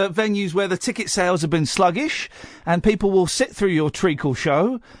venues where the ticket sales have been sluggish, and people will sit through your treacle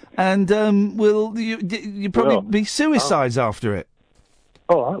show, and you probably be suicides after it.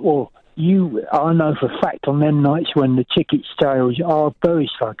 All right. Well, I know for a fact on them nights when the ticket sales are very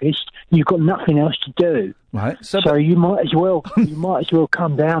sluggish, you've got nothing else to do. Right. So you might as well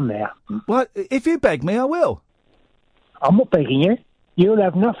come down there. Well, if you beg me, I will. I'm not begging you. You'll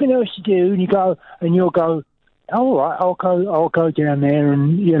have nothing else to do, and you'll go. All right, I'll go down there,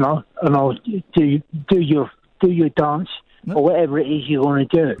 and I'll do your dance or whatever it is you want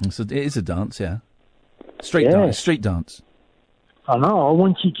to do. So it is a dance, yeah. Street dance. I know. I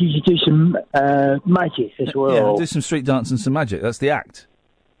want you to do some magic as well. Yeah, do some street dance and some magic. That's the act.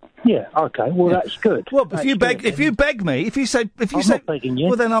 Yeah, okay. Well, that's good. Well, That's if you beg me, if you say, I'm not begging you.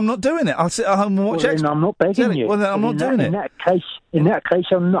 well, then I'm not doing it. I'll sit at home and watch. Well, then I'm not begging telly. you. Well, then I'm not doing it. In that case,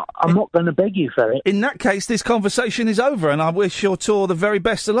 I'm not going to beg you for it. In that case, this conversation is over, and I wish your tour the very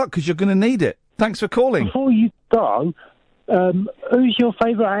best of luck because you're going to need it. Thanks for calling. Before you go, who's your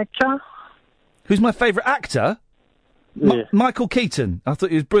favourite actor? Who's my favourite actor? Yeah. Michael Keaton. I thought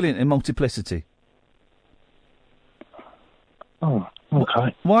he was brilliant in Multiplicity. Oh,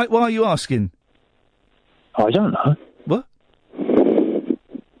 okay. Why are you asking? I don't know. What?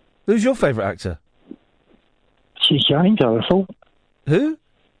 Who's your favourite actor? Sid James, I thought. Who?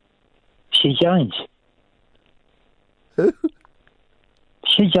 Sid James. Who?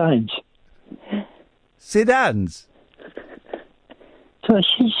 Sid James. Sid Hans? So,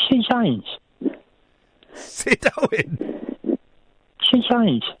 Sid James. Sid Owen? Sid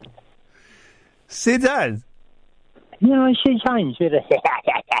James. Sid Hans? No, Sid James with a...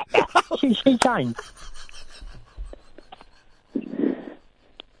 Sid James.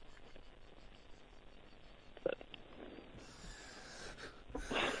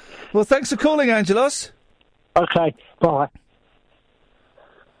 Well, thanks for calling, Angelos. Okay, bye.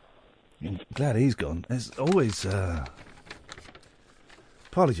 I'm glad he's gone. There's always...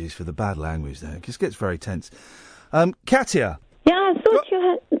 Apologies for the bad language there. It just gets very tense. Katia. Yeah, I thought you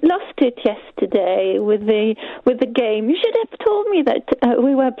had lost it yesterday with the game. You should have told me that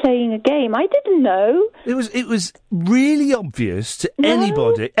we were playing a game. I didn't know. It was really obvious to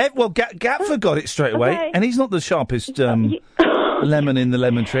anybody. Well, Gatford got it straight away, Okay. and he's not the sharpest lemon in the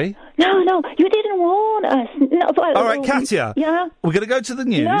lemon tree. No, you didn't warn us. No, All right, Katia. Yeah. We're going to go to the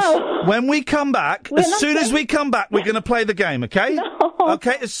news. No. When we come back, as soon as we come back, we're going to play the game, okay? No.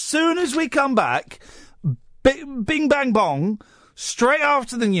 Okay, as soon as we come back, bing, bang, bong, straight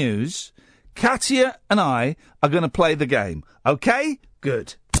after the news, Katia and I are going to play the game, okay?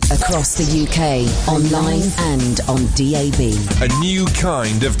 Good. Across the UK, online and on DAB. A new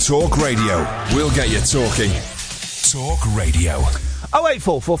kind of talk radio. We'll get you talking. Talk radio.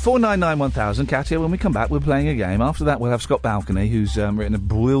 0844 499 1000. Katia, when we come back, we're playing a game. After that, we'll have Scott Balcony, who's written a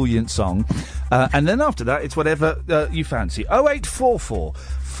brilliant song. And then after that, it's whatever you fancy. 0844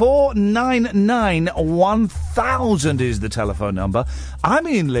 499 1000 is the telephone number. I'm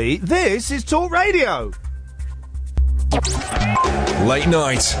Ian Lee. This is Talk Radio. Late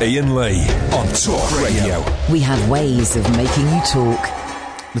night, Ian Lee on Talk Radio. We have ways of making you talk.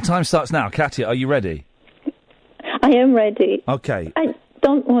 The time starts now. Katia, are you ready? I am ready. Okay. I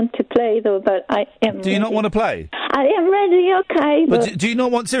don't want to play, though, but I am ready. Do you not want to play? I am ready, okay. But do you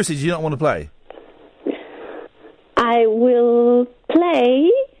not want... Seriously, do you not want to play? I will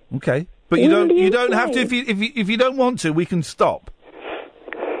play. Okay. But you don't have to... If you don't want to, we can stop.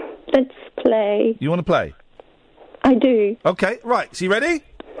 Let's play. You want to play? I do. Okay, right. So you ready?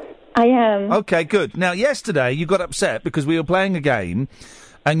 I am. Okay, good. Now, yesterday you got upset because we were playing a game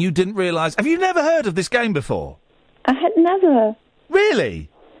and you didn't realise... Have you never heard of this game before? I had never. Really?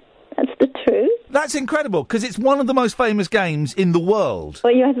 That's the truth. That's incredible, because it's one of the most famous games in the world.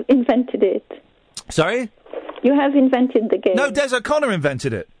 Well, you have invented it. Sorry? You have invented the game. No, Des O'Connor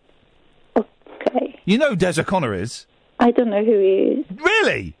invented it. Okay. You know who Des O'Connor is? I don't know who he is.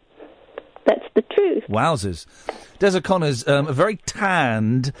 Really? That's the truth. Wowzers. Des O'Connor's a very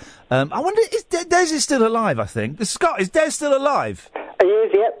tanned... I wonder, Des is still alive, I think. Scott, is Des still alive? He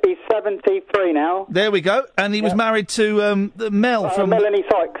is, yep. He's 73 now. There we go. And he was married to Mel from... Melanie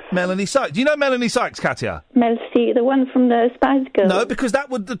Sykes. Melanie Sykes. Do you know Melanie Sykes, Katia? Mel C, the one from the Spice Girls. No,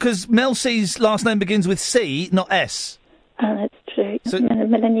 because Mel C's last name begins with C, not S. Oh, that's true. So-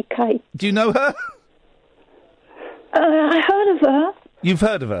 Melanie Kite. Do you know her? I heard of her. You've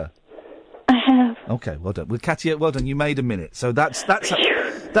heard of her? I have. Okay, well done. With Katia, well done. You made a minute. So that's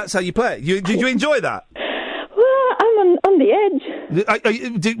how you play it. Did you enjoy that? Well, I'm on the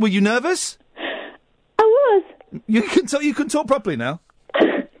edge. Were you nervous? I was. You can talk properly now.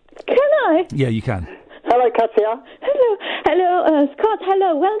 Can I? Yeah, you can. Hello, Katia. Hello, Scott.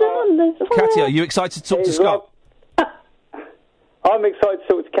 Hello. Well done on this. Katia, are you excited to talk to Scott? I'm excited to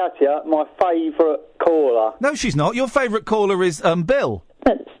talk to Katia, my favourite caller. No, she's not. Your favourite caller is Bill.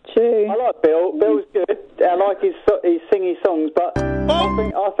 That's true. I like Bill. Bill's good. I like his singing songs, but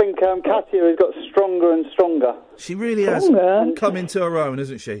I think Katia has got stronger and stronger. She really has come into her own,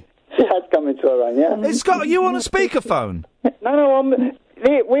 hasn't she? She has come into her own, yeah. Hey, Scott, are you on a speakerphone? No,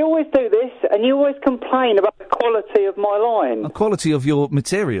 we always do this, and you always complain about the quality of my line. The quality of your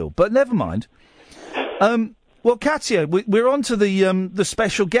material, but never mind. Well, Katia, we're on to the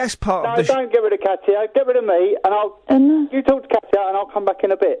special guest part of the don't get rid of Katia. Get rid of me, and you talk to Katia, and I'll come back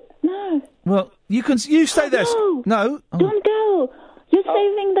in a bit. No. Well, you stay there. No. No. Oh. Don't go. You're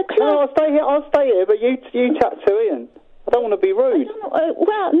saving the club. No, I'll stay here, but you chat to Ian. I don't want to be rude.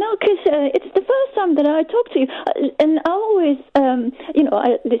 Well, no, because it's the first time that I talk to you, and I always,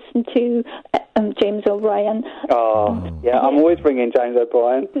 I listen to James O'Brien. Yeah, I'm always ringing James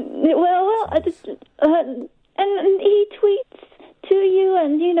O'Brien. And he tweets to you,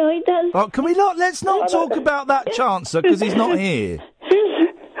 and he does. Oh, can we not? Let's not talk about that chancer because he's not here.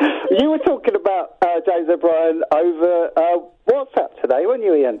 You were talking about James O'Brien over WhatsApp today, weren't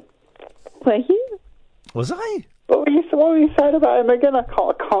you, Ian? Were you? Was I? What were you saying about him again? I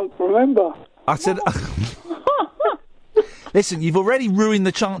can't remember. I said... Listen, you've already ruined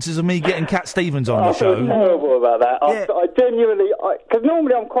the chances of me getting Cat Stevens on the show. I feel terrible about that. Yeah. I genuinely... Because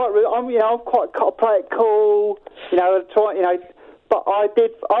normally I'm quite... I'm quite... I play it cool, but I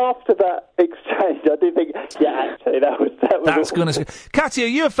did... After that exchange, I did think, yeah, actually, that was... That's going to... Catty, are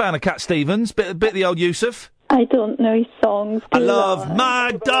you a fan of Cat Stevens? Bit the old Yusuf? I don't know his songs. I love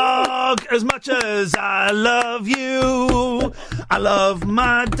my dog as much as I love you. I love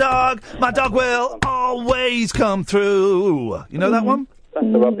my dog. My dog will always come through. You know that one? That's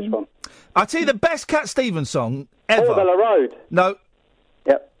the rubbish one. I'll tell you the best Cat Stevens song ever. Portobello Road. No.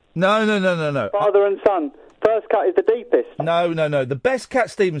 Yep. No. Father and Son. First cut is the deepest. No. The best Cat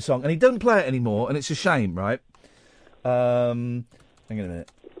Stevens song, and he doesn't play it anymore, and it's a shame, right? Hang on a minute.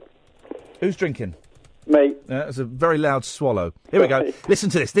 Who's drinking? Me. Yeah, it's a very loud swallow. Here we go. Listen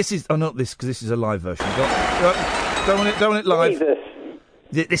to this. This is... Oh, not this, because this is a live version. Go on it live.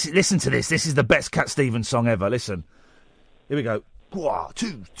 Jesus. Listen to this. This is the best Cat Stevens song ever. Listen. Here we go. 1,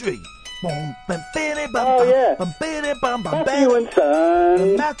 2, 3. Oh, yeah. Matthew and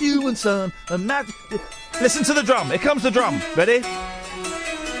Son. Matthew and Son. Listen to the drum. Here comes the drum. Ready?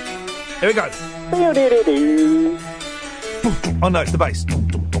 Here we go. Oh, no, it's the bass.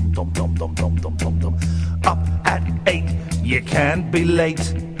 Up at 8, you can't be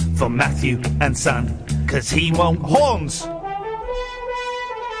late for Matthew and Son, 'cause he won't horns.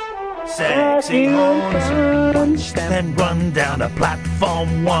 Sexy horns. Watch them run down to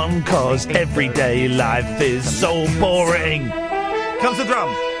platform 1, 'cause everyday life is so boring. Comes the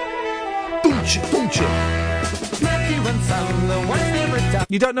drum.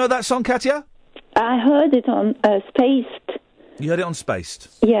 You don't know that song, Katya? I heard it on Spaced. You heard it on Spaced?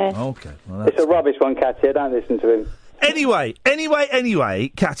 Yes. Okay. Well, It's a rubbish one, Katya. Don't listen to him. Anyway,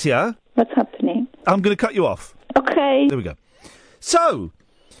 Katya. What's happening? I'm going to cut you off. Okay. There we go. So,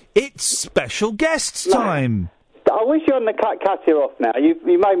 it's special guests time. I wish you hadn't cut Katya off now. You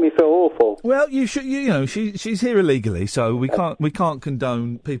made me feel awful. Well, you should. She's here illegally, so we can't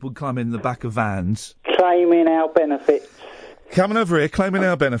condone people climbing in the back of vans, claiming our benefits. Coming over here, claiming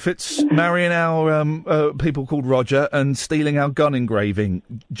our benefits, marrying our people called Roger, and stealing our gun engraving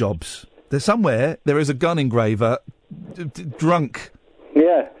jobs. There is a gun engraver, drunk.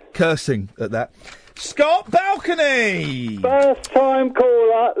 Yeah. Cursing at that. Scott Balcony! First time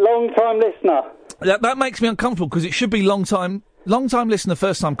caller, long time listener. That makes me uncomfortable, because it should be long time listener,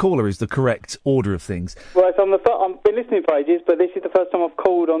 first time caller is the correct order of things. Well, I've been listening for ages, but this is the first time I've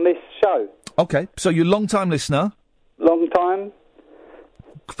called on this show. Okay, so you're long time listener. Long time.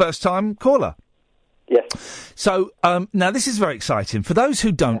 First time caller. Yes. So, now this is very exciting. For those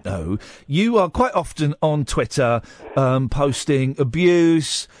who don't know, you are quite often on Twitter, posting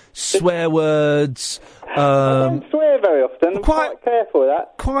abuse, swear words. I don't swear very often. I'm quite careful with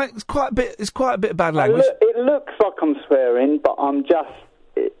that. It's quite a bit of bad language. It looks like I'm swearing, but I'm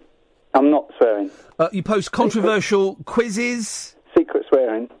not swearing. You post controversial quizzes. Secret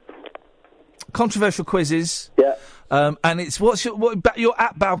swearing. Controversial quizzes. Yeah. And it's you're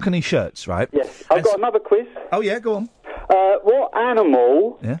at Balcony Shirts, right? Yes. I've got another quiz. Oh yeah, go on. What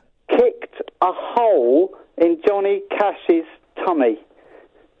animal kicked a hole in Johnny Cash's tummy?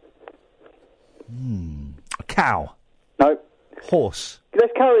 A cow. No. Horse.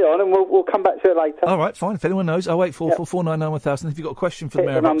 Let's carry on, and we'll come back to it later. All right, fine. If anyone knows, 08444991000. If you've got a question for the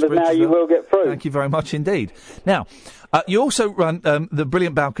Mayor of numbers Uxbridge, now, you will get through. Thank you very much indeed. Now, you also run the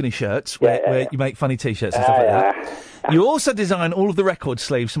brilliant Balcony Shirts, where you make funny T-shirts and stuff like that. You also design all of the record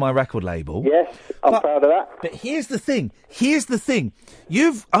sleeves for my record label. Yes, I'm proud of that. But here's the thing.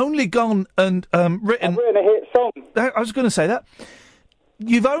 You've only gone and written... I've written a hit song. I was going to say that.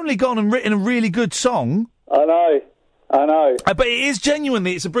 You've only gone and written a really good song. I know. But it is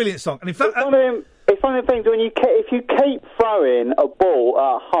genuinely, it's a brilliant song. And in fact, it's one of the things when if you keep throwing a ball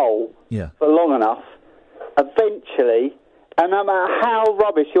at a hole for long enough, eventually, and no matter how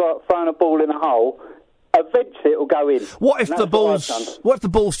rubbish you are at throwing a ball in a hole, eventually it will go in. What if the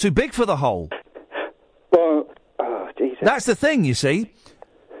ball's too big for the hole? Well, oh Jesus. That's the thing, you see.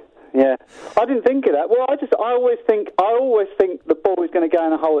 Yeah, I didn't think of that. Well, I always think the ball is going to go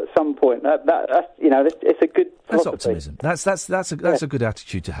in a hole at some point. That's it's a good philosophy. That's optimism. That's a good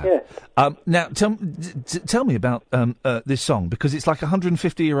attitude to have. Yeah. Now, tell me about this song, because it's like a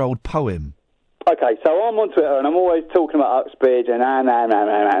 150-year-old poem. Okay, so I'm on Twitter and I'm always talking about Uxbridge and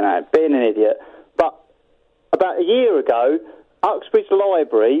being an idiot. But about a year ago, Uxbridge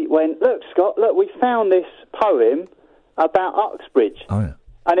Library went, look, Scott, we found this poem about Uxbridge. Oh, yeah.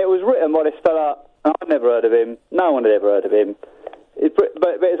 And it was written by this fella, and I'd never heard of him. No one had ever heard of him. But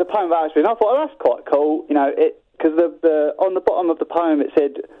it's a poem about Uxbridge. And I thought, that's quite cool, because on the bottom of the poem it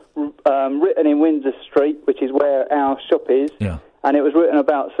said, written in Windsor Street, which is where our shop is. Yeah. And it was written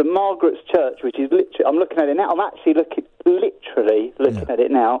about St Margaret's Church, which is literally, I'm looking at it now, I'm actually literally looking at it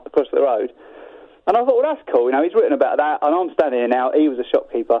now, across the road. And I thought, well, that's cool, he's written about that, and I'm standing here now, he was a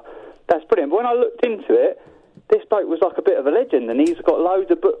shopkeeper. That's brilliant. But when I looked into it, this bloke was like a bit of a legend, and he's got loads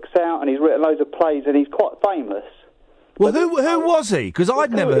of books out, and he's written loads of plays, and he's quite famous. Well, who was he? Because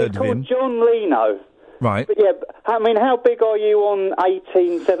I'd never heard of him. John Leno. Right. But yeah, I mean, how big are you on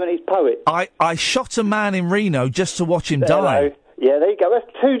 1870s poets? I shot a man in Reno just to watch him die. Yeah, there you go. That's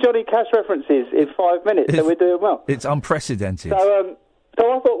 2 Johnny Cash references in 5 minutes, so we're doing well. It's unprecedented. So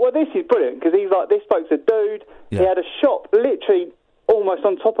I thought, well, this is brilliant, because he's like, this bloke's a dude. Yeah. He had a shop literally almost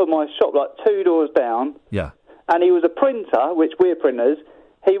on top of my shop, like 2 doors down. Yeah. And he was a printer, which we're printers.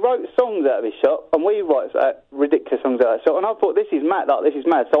 He wrote songs out of his shop, and we write ridiculous songs out of his shop. And I thought, this is mad,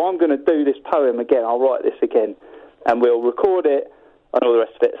 so I'm going to do this poem again. I'll write this again, and we'll record it and all the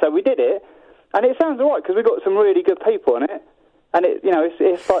rest of it. So we did it, and it sounds all right, because we've got some really good people on it. And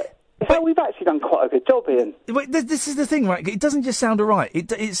it's like we've actually done quite a good job, Ian. But this is the thing, right? It doesn't just sound all right.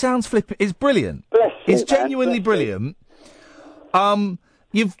 It sounds flippant. It's brilliant. Bless you, it's genuinely brilliant.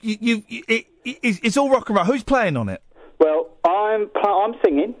 It's all rock and roll. Who's playing on it? Well, I'm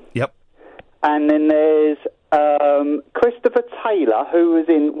singing. Yep. And then there's Christopher Taylor, who was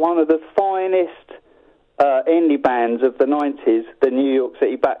in one of the finest indie bands of the 90s, the New York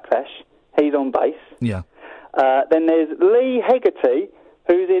City Backlash. He's on bass. Yeah. Then there's Lee Hegarty,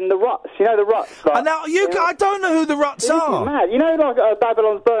 who's in the Ruts. You know the Ruts? Like, I don't know who the Ruts are. Mad. You know, like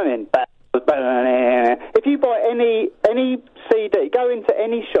Babylon's Burning. If you buy any CD, go into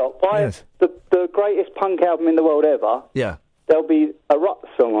any shop, buy the greatest punk album in the world ever. Yeah. There'll be a Ruts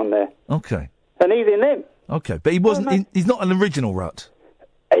song on there. Okay. And he's in them. Okay, but he wasn't. He's not an original Rut.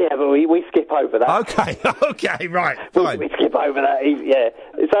 Yeah, but we skip over that. Okay, right, fine. We skip over that.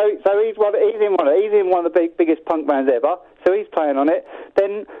 So he's in one of the biggest punk bands ever. So he's playing on it.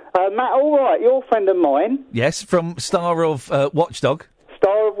 Then Matt Allwright, your friend of mine. Yes, from star of Watchdog.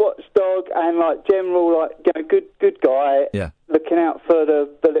 Star of Watchdog, and like general, good guy. Yeah. Looking out for the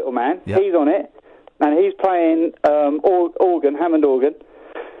little man. Yep. He's on it, and he's playing organ, Hammond organ.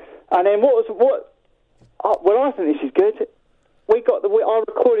 And then I think this is good. I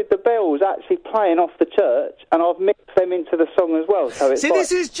recorded the bells actually playing off the church, and I've mixed them into the song as well. So it's this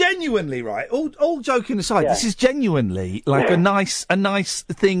is genuinely right. All joking aside, this is genuinely like a nice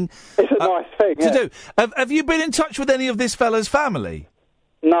thing. It's a nice thing to do. Have you been in touch with any of this fella's family?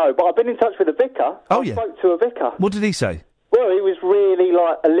 No, but I've been in touch with a vicar. Oh, I spoke to a vicar. What did he say? Well, he was really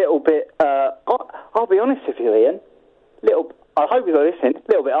like a little bit. I'll be honest with you, Ian. I hope he's listening. A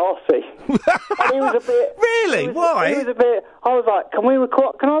little bit arsey. And he was a bit. Really? Why? He was a bit. I was like,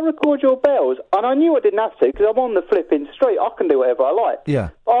 Can I record your bells? And I knew I didn't have to, because I'm on the flipping street. I can do whatever I like.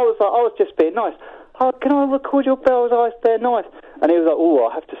 Yeah. But I was just being nice. Oh, can I record your bells? They're nice. And he was like, oh,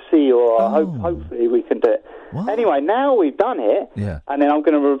 I have to see you, or hopefully we can do it. What? Anyway, now we've done it, and then I'm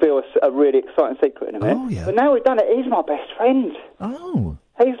going to reveal a really exciting secret in a minute. Oh, yeah. But now we've done it, he's my best friend. Oh.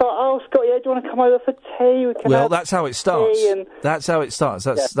 He's like, oh, Scott, do you want to come over for tea? We can that's how it starts. That's how it starts.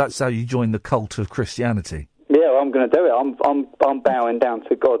 That's how you join the cult of Christianity. Yeah, well, I'm going to do it. I'm bowing down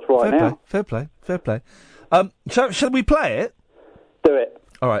to God now. Fair play. Shall we play it? Do it.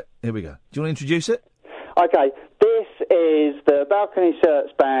 All right, here we go. Do you want to introduce it? Okay, this is the Balcony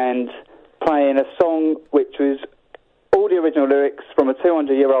Shirts Band playing a song which was all the original lyrics from a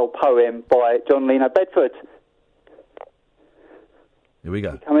 200-year-old poem by John Leno Bedford. Here we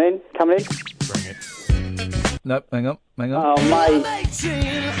go. Coming in. Bring it. No, hang on. Oh, mate.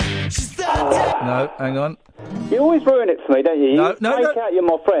 No, hang on. You always ruin it for me, don't you? No. Make out you're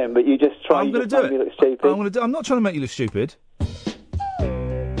my friend, but you just try I'm to do make me look stupid. I'm not trying to make you look stupid.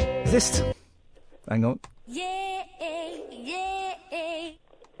 Hang on. Yeah.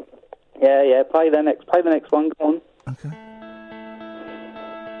 Play the next one. Go on. Okay.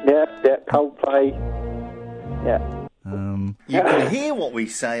 Yeah. Coldplay. Yeah. You can hear what we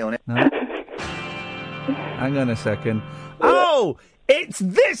say on it. No. Hang on a second. Oh, It's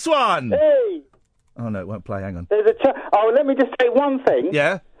this one! Hey! Oh, no, it won't play. Hang on. There's let me just say one thing.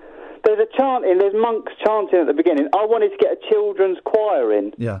 Yeah? There's there's monks chanting at the beginning. I wanted to get a children's choir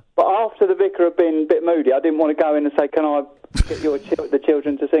in. Yeah. But after the vicar had been a bit moody, I didn't want to go in and say, can I get the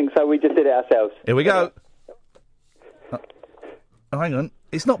children to sing? So we just did it ourselves. Here we go. Oh, hang on.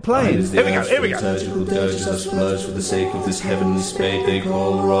 It's not playing. Here we go. Surgical dirges that splurge for the sake of this heavenly spade they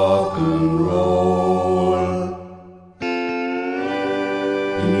call rock and roll.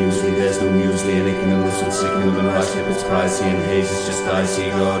 In muesli, there's no muesli, anything else with signal and rice if it's pricey and haze is just icy.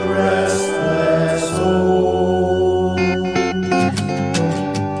 God rest their soul.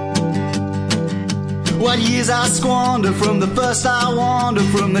 What years I squander from the first I wander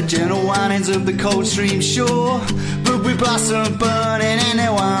from the gentle windings of the Coldstream shore. But we blossom burning and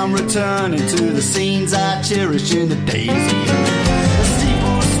now I'm returning to the scenes I cherished in the days of yore. The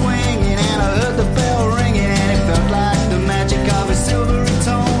steeple swinging and I heard the bell ringing and it felt like the magic of a silvery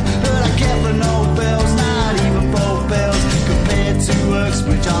tone. But I can't for no bells, not even both bells, compared to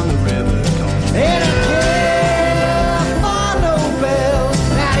Uxbridge on the river Cone. And I can't find no bells,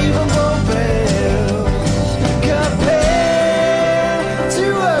 not even both bells, compared to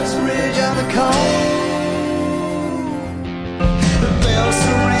Uxbridge on the Cone. The bells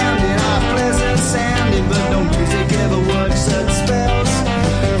surrounding our pleasant sounding, but no music ever works such spells.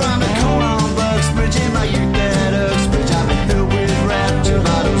 From the Cone on Uxbridge in my youth at Uxbridge, I've been filled with rapture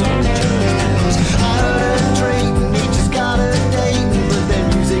by those old church bells. I heard a drink and each has got a date, but their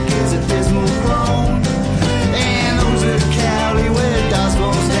music is a dismal groan. And those are Cowley where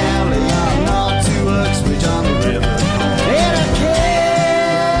Doswell's Dowley, I'm not to Uxbridge on the river. And I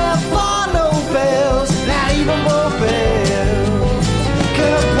can't find no bells, not even both bells,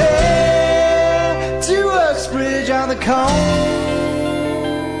 compared to Uxbridge on the Cone.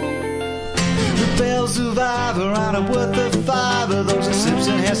 The bells of Ivor aren't worth a fiver. Those are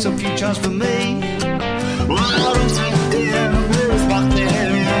Simpson has so few charms for me. Well, I don't think there, where is rock there?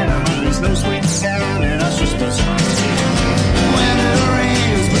 And there's no sweet sound, and I just don't see. When it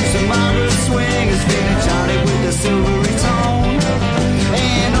rains, Bruce and Margaret swing is feeling Johnny with the silvery tone.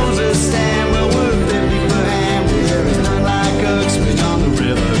 And those that stand well worth 50 per hand. Well, there is none like Uxbridge on the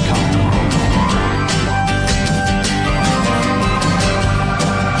river Cone.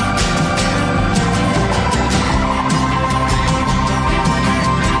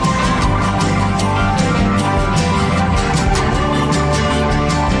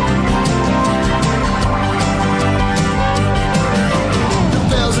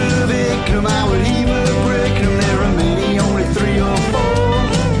 I would heave a brick, and there are many, only 3 or 4.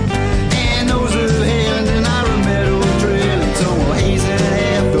 And those are Highland and Ira metal drill, and so haze and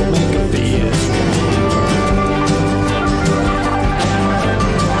half will make a fierce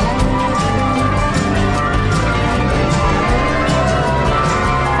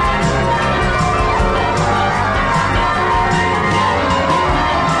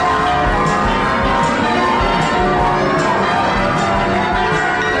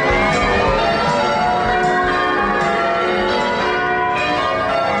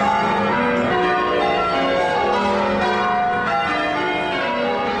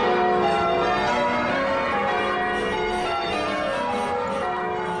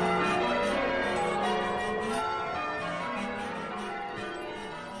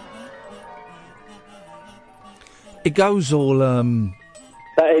It goes all, That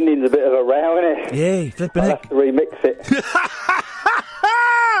ending's a bit of a row, isn't it? Yeah, flipping I'll it. have to remix it.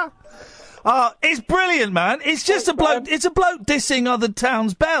 Oh, it's brilliant, man. It's just a bloke. It's a bloke dissing other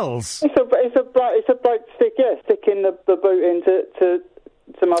towns' bells. It's a bloke sticking the boot into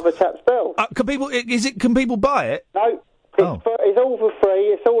some other chap's bell. Can people buy it? No, it's all for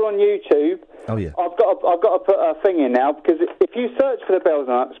free. It's all on YouTube. Oh yeah. I've got to put a thing in now because if you search for the bells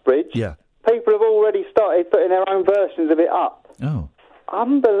on Uxbridge, yeah, people have already started putting their own versions of it up. Oh,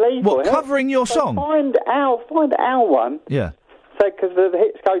 unbelievable! What, covering your song? Find our one. Yeah. So because the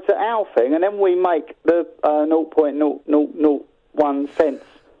hits go to our thing, and then we make the 0.0001 cents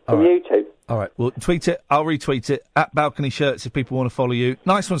from YouTube. All right, well, tweet it. I'll retweet it at Balcony Shirts if people want to follow you.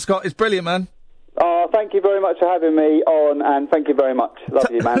 Nice one, Scott. It's brilliant, man. Oh, thank you very much for having me on, and thank you very much. Love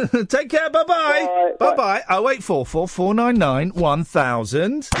you, man. Take care. Bye-bye. Bye-bye. 0844 499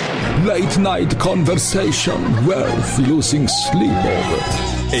 1000. Late night conversation worth losing sleep over.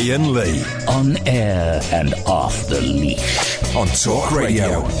 Iain Lee. On air and off the leash. On Talk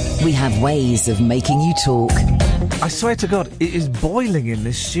Radio. We have ways of making you talk. I swear to God, it is boiling in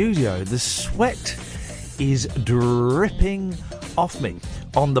this studio. The sweat is dripping off me.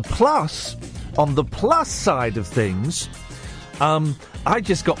 On the plus side of things, I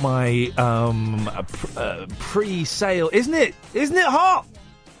just got my pre-sale. Isn't it hot?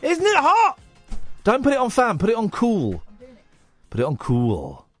 Isn't it hot? Don't put it on fan. Put it on cool. Put it on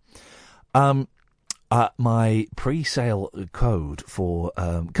cool. My pre-sale code for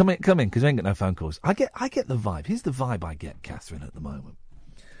come in, because I ain't got no phone calls. I get the vibe. Here's the vibe I get, Catherine, at the moment.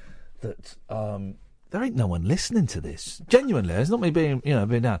 That there ain't no one listening to this. Genuinely, it's not me being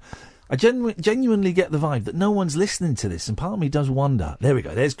down. I genuinely get the vibe that no one's listening to this, and part of me does wonder. There we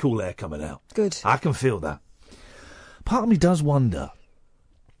go. There's cool air coming out. Good. I can feel that. Part of me does wonder.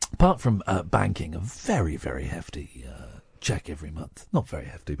 Apart from banking a very, very hefty cheque every month. Not very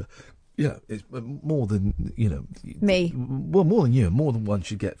hefty, but it's more than me. Well, more than you, more than one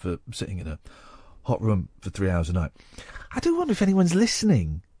should get for sitting in a hot room for 3 hours a night. I do wonder if anyone's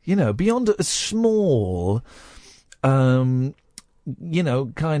listening. Beyond a small, kind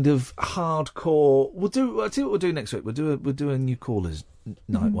of hardcore. I'll tell you what we'll do next week. We'll do a new callers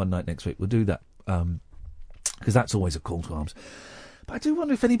night, one night next week. We'll do that because that's always a call to arms. But I do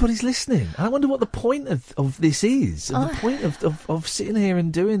wonder if anybody's listening. I wonder what the point of this is. And the point of sitting here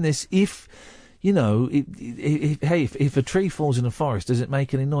and doing this. If if a tree falls in a forest, does it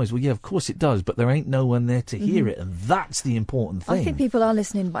make any noise? Well, yeah, of course it does. But there ain't no one there to hear it, and that's the important thing. I think people are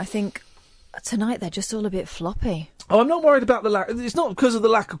listening, but I think tonight they're just all a bit floppy. Oh, I'm not worried about the lack. It's not because of the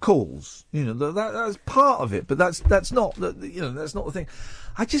lack of calls. That's part of it, but that's not that's not the thing.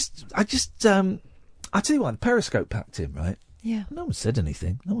 I tell you what, the Periscope packed in, right? Yeah. No one said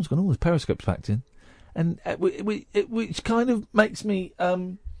anything. No one's gone. All the Periscope's packed in, and which kind of makes me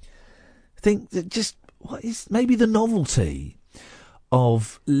think that just what is maybe the novelty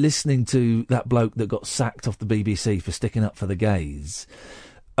of listening to that bloke that got sacked off the BBC for sticking up for the gays.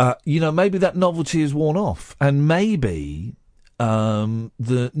 Maybe that novelty is worn off, and maybe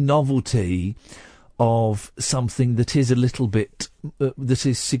the novelty of something that is a little bit, that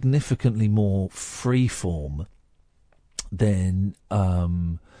is significantly more freeform than,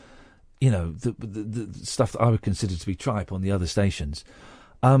 the stuff that I would consider to be tripe on the other stations.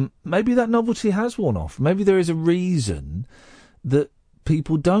 Maybe that novelty has worn off. Maybe there is a reason that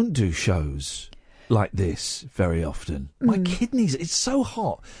people don't do shows like this very often. My kidneys, it's so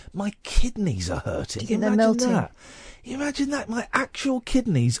hot. My kidneys are hurting. Do you think they're melting? That. Imagine that. My actual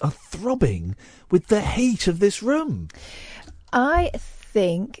kidneys are throbbing with the heat of this room. I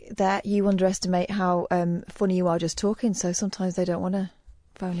think that you underestimate how funny you are just talking, so sometimes they don't want to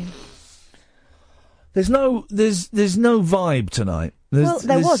phone in. There's no vibe tonight.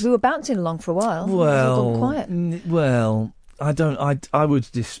 There was. We were bouncing along for a while. Well, it was all quiet. I would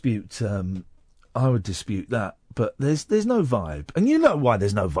dispute. I would dispute that. But there's no vibe, and you know why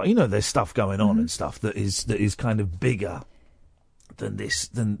there's no vibe. There's stuff going on and stuff that is kind of bigger than these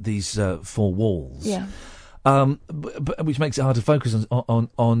four walls. Yeah. But which makes it hard to focus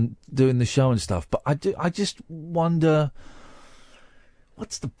on doing the show and stuff. But I just wonder.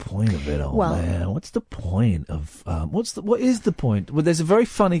 What's the point of it all, man? What's the point of what is the point? Well, there's a very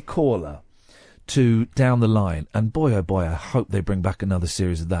funny caller to Down the Line, and boy oh boy, I hope they bring back another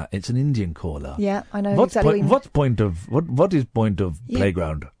series of that. It's an Indian caller. Yeah, I know What is point of Yeah.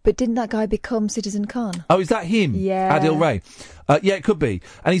 Playground? But didn't that guy become Citizen Khan? Oh, is that him? Yeah. Adil Ray. Yeah, it could be.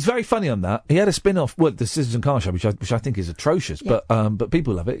 And he's very funny on that. He had a spin-off, the Citizen Khan show, which I think is atrocious, Yeah. but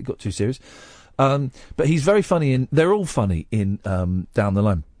people love it. It got 2 series. But he's very funny they're all funny in Down the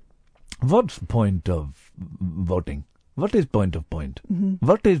Line. What's the point of voting? What is point of point? Mm-hmm.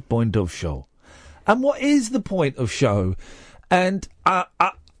 What is point of show? And what is the point of show? And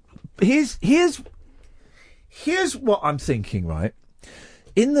here's what I'm thinking, right?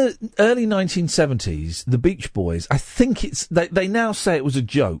 In the early 1970s, the Beach Boys, I think they now say it was a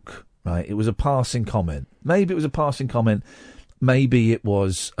joke, right? It was a passing comment. Maybe it was a passing comment. Maybe it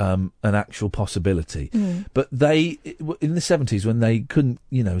was an actual possibility. But in the 70s, when they couldn't,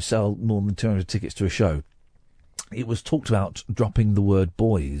 sell more than 200 tickets to a show, it was talked about dropping the word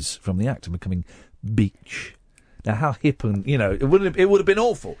boys from the act and becoming beach. Now, how hip and, it would have been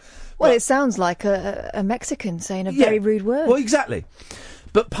awful. Well, it sounds like a Mexican saying a very rude word. Well, exactly.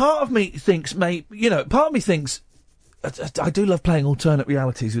 But part of me thinks, I do love playing alternate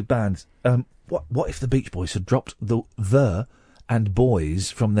realities with bands. What if the Beach Boys had dropped the and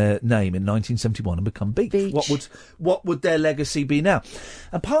boys from their name in 1971 and become Beach? What would their legacy be now?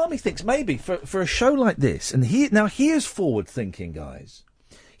 And part of me thinks maybe for a show like this, and here's forward thinking, guys.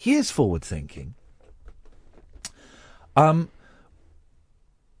 Here's forward thinking.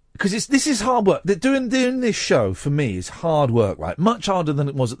 because this is hard work. Doing this show for me is hard work, right? Much harder than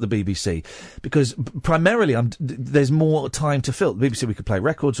it was at the BBC, because primarily there's more time to fill. The BBC, we could play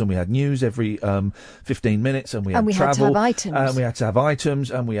records, and we had news every 15 minutes, and we had travel, had to have items, and we had to have items,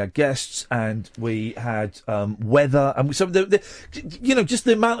 and we had guests, and we had weather, and so just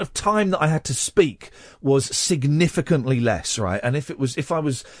the amount of time that I had to speak was significantly less, right? And if I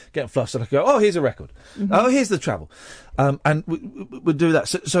was getting flustered, I'd go, oh, here's a record, oh, here's the travel. And we'd do that.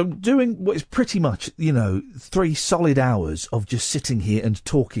 So doing what is pretty much, 3 solid hours of just sitting here and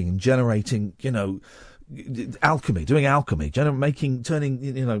talking and generating, doing alchemy,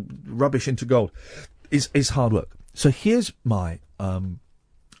 turning, rubbish into gold is hard work. So here's my, and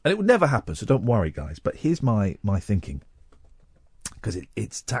it would never happen, so don't worry, guys, but here's my thinking, because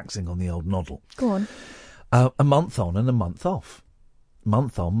it's taxing on the old noddle. Go on. A month on and a month off.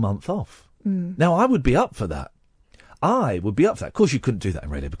 Month on, month off. Now, I would be up for that. Of course, you couldn't do that in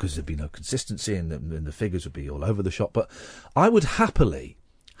radio because there'd be no consistency and the figures would be all over the shop. But I would happily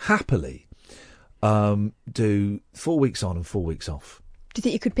do 4 weeks on and 4 weeks off. Do you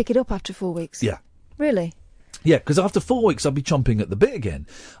think you could pick it up after 4 weeks? Yeah. Really? Yeah, because after 4 weeks, I'd be chomping at the bit again.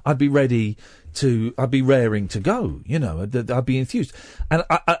 I'd be raring to go. I'd be enthused. And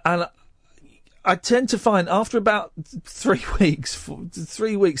I tend to find after about 3 weeks,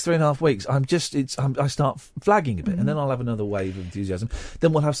 3.5 weeks, I start flagging a bit, and then I'll have another wave of enthusiasm.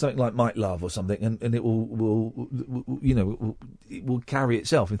 Then we'll have something like Might Love or something, and it will carry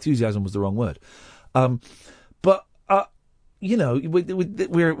itself. Enthusiasm was the wrong word, but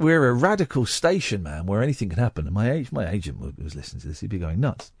we're a radical station, man, where anything can happen. And my agent was listening to this; he'd be going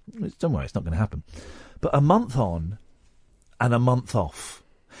nuts. Don't worry, it's not going to happen. But a month on and a month off.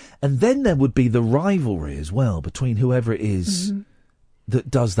 And then there would be the rivalry as well between whoever it is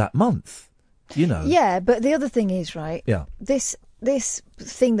that does that month, Yeah, but the other thing is, right? Yeah. This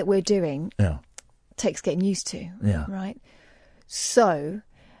thing that we're doing takes getting used to, right? So,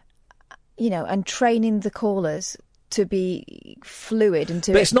 and training the callers to be fluid and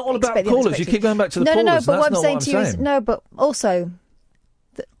to. But it's not all about callers. You keep going back to the callers. No. But what I'm saying to you is but also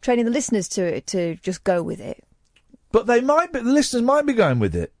training the listeners to just go with it. But the listeners might be going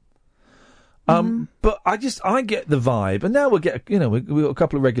with it. But I get the vibe, and now we'll get, we've got a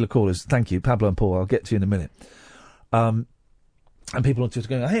couple of regular callers. Thank you, Pablo and Paul. I'll get to you in a minute. And people on Twitter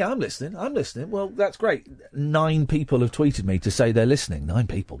going, hey, I'm listening. Well, that's great. 9 people have tweeted me to say they're listening. 9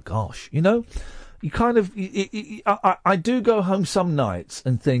 people, gosh. You kind of, I do go home some nights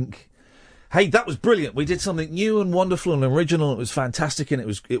and think, hey, that was brilliant. We did something new and wonderful and original. It was fantastic, and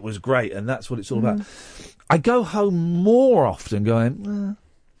it was great, and that's what it's all about. I go home more often going,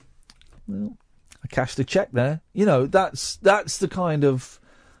 well, I cashed a check there. That's the kind of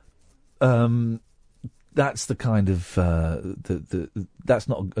that's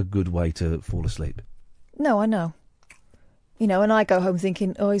not a good way to fall asleep. No, I know. And I go home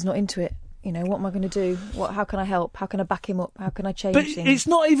thinking, oh, he's not into it. What am I going to do? How can I help? How can I back him up? How can I change things? It's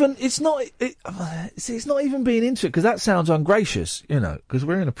not even being into it, because that sounds ungracious, because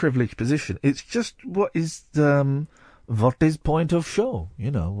we're in a privileged position. It's just what is point of show?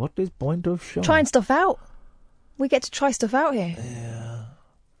 What is point of show? Trying stuff out. We get to try stuff out here. Yeah.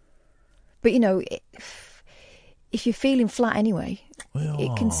 But if you're feeling flat anyway,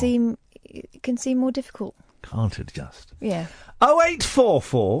 it can seem more difficult. Can't it just? Yeah.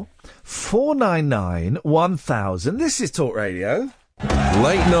 0844 499 1000. This is Talk Radio.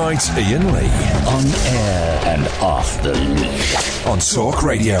 Late night Iain Lee. On air and off the leash. On Talk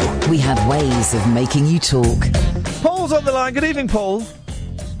Radio. We have ways of making you talk. Paul's on the line. Good evening, Paul.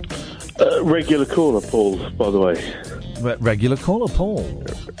 Regular caller, Paul, by the way. Regular caller, Paul.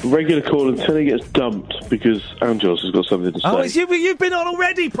 Regular caller until he gets dumped because Angelos has got something to say. Oh, you've been on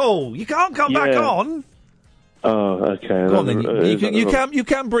already, Paul. You can't come back on. Oh, okay. Go on, then. You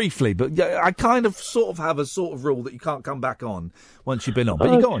can briefly, but I kind of sort of have a sort of rule that you can't come back on once you've been on.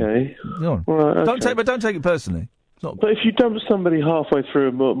 But you go on. Go on. Right, don't take it personally. But if you dump somebody halfway through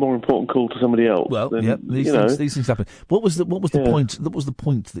a more important call to somebody else, well, then, these things happen. What was the point? What was the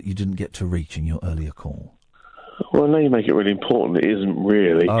point that you didn't get to reach in your earlier call? Well, now you make it really important. It isn't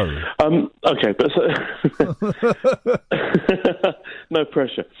really. Oh. Okay, but no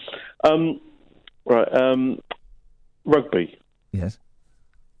pressure. Right. Rugby. Yes.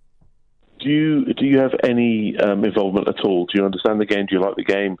 Do you have any involvement at all? Do you understand the game? Do you like the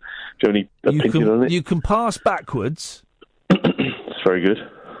game? Do you have any opinion on it? You can pass backwards. That's very good.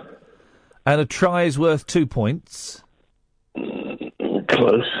 And a try is worth 2 points.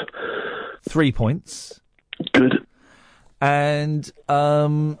 Close. 3 points. Good. And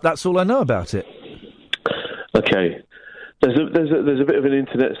that's all I know about it. Okay. There's a bit of an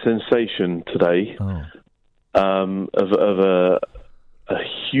internet sensation today of a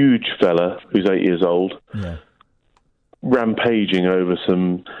huge fella who's 8 years old rampaging over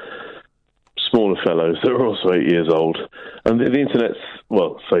some smaller fellows that are also 8 years old, and the internet's,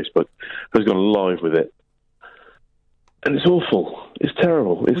 Facebook has gone live with it, and it's awful. It's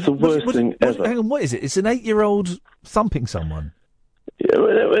terrible. It's the worst thing ever. Hang on, what is it? It's an 8-year-old thumping someone. Yeah,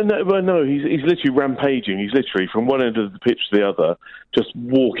 well, no, he's literally rampaging. He's literally from one end of the pitch to the other, just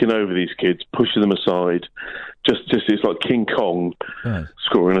walking over these kids, pushing them aside. Just it's like King Kong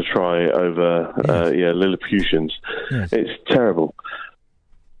scoring a try over Lilliputians. Yes. It's terrible.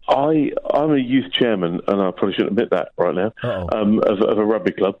 I'm a youth chairman, and I probably shouldn't admit that right now, of a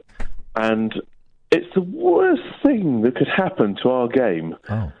rugby club, and it's the worst thing that could happen to our game.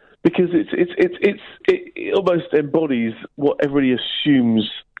 Oh. Because it almost embodies what everybody assumes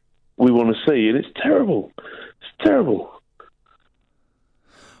we want to see, and it's terrible. It's terrible.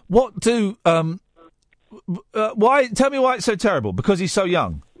 What do why? Tell me why it's so terrible. Because he's so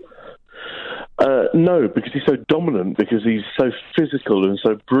young. No, because he's so dominant. Because he's so physical and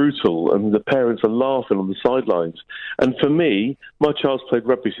so brutal, and the parents are laughing on the sidelines. And for me, my child's played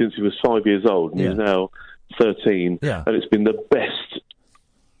rugby since he was 5 years old, and he's now 13, and it's been the best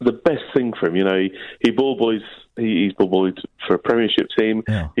thing for him. You know, he ball boys. He's ball boyed for a premiership team.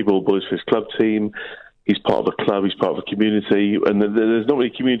 Yeah. He ball boys for his club team. He's part of a club. He's part of a community, and there's not many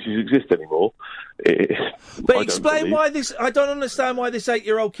communities exist anymore. But explain why this. I don't understand why this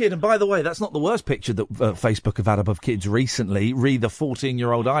 8-year-old kid. And by the way, that's not the worst picture that Facebook have had up of kids recently. Re the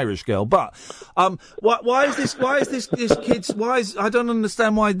 14-year-old Irish girl. But why is this? Why is this kid's? Why is? I don't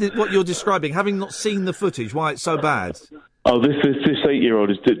understand why what you're describing. Having not seen the footage, why it's so bad. Oh, this 8-year-old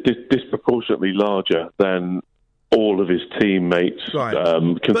is disproportionately larger than all of his teammates,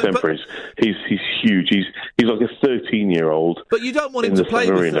 contemporaries. He's huge. He's like a 13-year-old. But you don't want him to play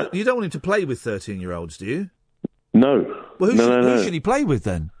with. You don't want him to play with 13-year-olds, do you? No. Well, who should he play with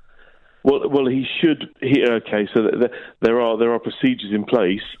then? Well, he should. Okay, so there are procedures in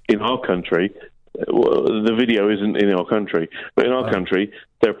place in our country. The video isn't in our country, but in our country,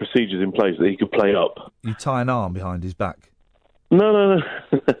 there are procedures in place that he could play up. You tie an arm behind his back. No.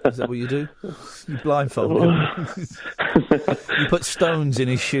 Is that what you do? You blindfold him. You put stones in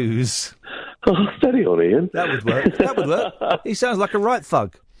his shoes. Oh, steady on, Ian. That would work. He sounds like a right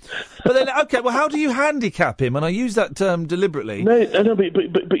thug. But then, okay, well, how do you handicap him? And I use that term deliberately. No,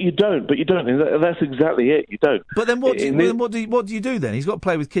 but you don't. But you don't. And that's exactly it. You don't. But then what do you do then? He's got to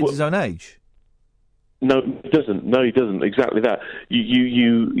play with kids his own age. No, he doesn't. No, he doesn't. Exactly that.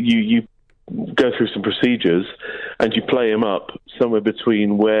 You go through some procedures, and you play him up somewhere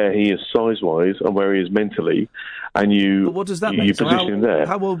between where he is size-wise and where he is mentally, and you. But what does that mean? You position him there.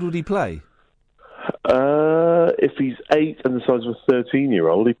 How old would he play? If he's 8 and the size of a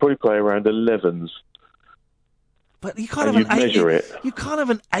 13-year-old, he'd probably play around 11s. But you can't have You can't have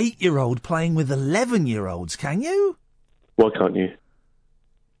an 8-year-old playing with 11-year-olds, can you? Why can't you?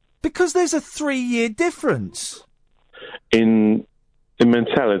 Because there's a 3-year difference. In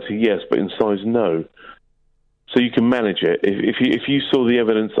mentality, yes, but in size, no. So you can manage it. If you saw the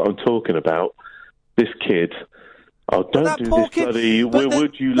evidence that I'm talking about, this kid. Oh, don't do this, bloody...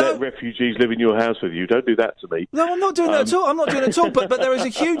 Would you let refugees live in your house with you? Don't do that to me. No, I'm not doing that at all. I'm not doing it at all. But there is a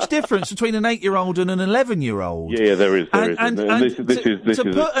huge difference between an 8-year-old and an 11-year-old. Yeah, there is. And this is to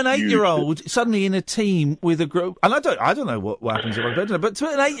put an 8-year-old suddenly in a team with a group, and I don't know what happens if I don't know, but to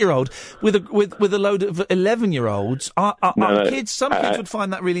put an 8-year-old with a load of 11-year-olds, some kids would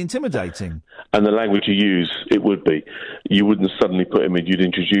find that really intimidating. And the language you use, it would be. You wouldn't suddenly put him in, you'd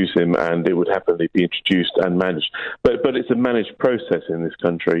introduce him, and it would happily be introduced and managed. But it's a managed process in this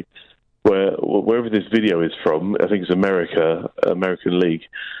country, wherever this video is from, I think it's American League.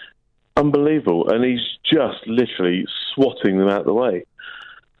 Unbelievable. And he's just literally swatting them out of the way.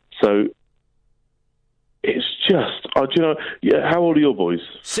 So it's just, how old are your boys?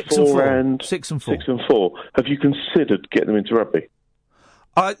 6 and 4. 6 and 4. 6 and 4. Have you considered getting them into rugby?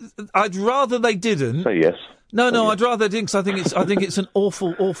 I'd rather they didn't. Say yes. No, I'd rather they didn't, because I think it's an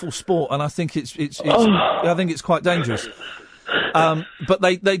awful sport, and I think I think it's quite dangerous. But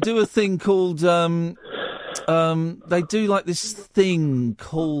they do a thing called they do like this thing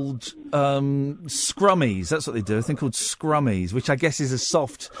called scrummies. That's what they do. A thing called scrummies, which I guess is a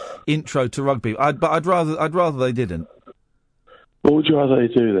soft intro to rugby. But I'd rather they didn't. What would you rather they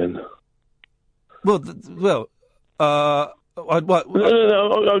do then? I'm not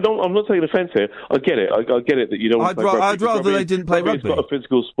taking offence here. I get it. I get it that you don't want to play rugby. I'd rather they didn't play rugby. It's not a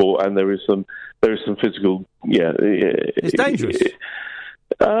physical sport, and there is some physical. Yeah, it's dangerous.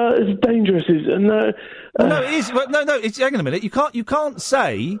 It's dangerous. No, no, it is. Well, no. Hang on a minute. You can't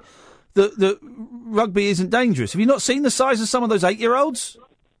say that rugby isn't dangerous. Have you not seen the size of some of those 8-year-olds?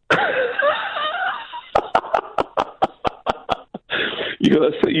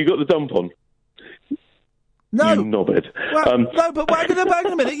 You got the dump on. No, you knobhead. Well, no, but wait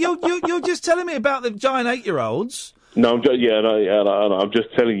a minute. You're just telling me about the giant 8-year-olds. No, I'm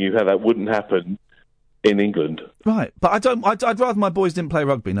just telling you how that wouldn't happen in England. Right, but I'd rather my boys didn't play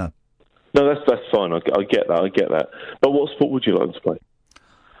rugby. No, that's fine. I get that. But what sport would you like them to play?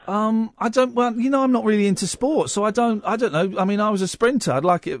 I don't. Well, I'm not really into sport, so I don't know. I mean, I was a sprinter. I'd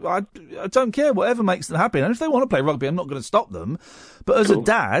like it. I don't care. Whatever makes them happy. And if they want to play rugby, I'm not going to stop them. But as a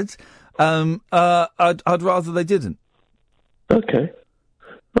dad, I'd rather they didn't. Okay,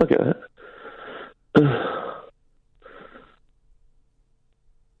 I get that.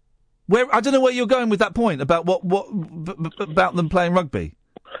 I don't know where you're going with that point about what about them playing rugby.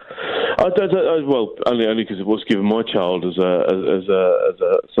 Well, only because it was given my child as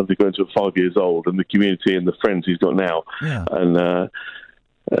something going to 5 years old, and the community and the friends he's got now, and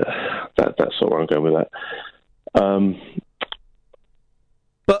that's sort of where I'm going with that.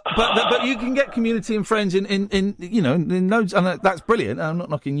 But you can get community and friends in loads, and that's brilliant. I'm not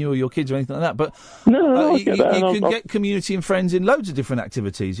knocking you or your kids or anything like that, but you can get community and friends in loads of different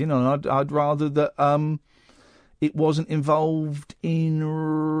activities. And I'd rather that it wasn't involved in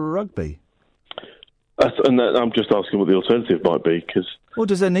rugby. I'm just asking what the alternative might be, because. Well,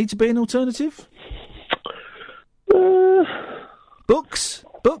 does there need to be an alternative? Books.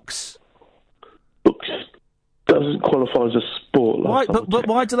 Doesn't qualify as a sport. Why? But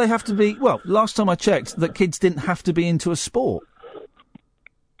why do they have to be? Well, last time I checked, that kids didn't have to be into a sport.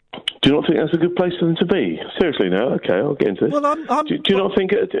 Do you not think that's a good place for them to be? Seriously, now, okay, I'll get into this. Well, do you not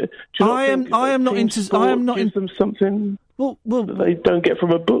think? I am not into them something. Well, that they don't get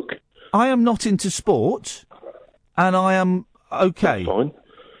from a book. I am not into sport, and I am okay.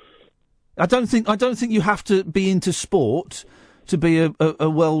 That's fine. I don't think you have to be into sport to be a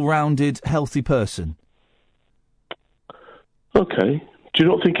well-rounded, healthy person. Okay. Do you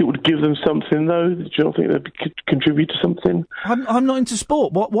not think it would give them something, though? Do you not think they could contribute to something? I'm not into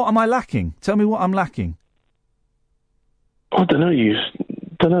sport. What am I lacking? Tell me what I'm lacking. I don't know. You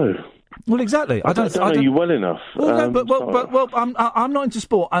don't know. Well, exactly. I don't know you well enough. Well, no, I'm not into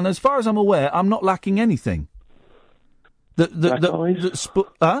sport, and as far as I'm aware, I'm not lacking anything. Black eyes.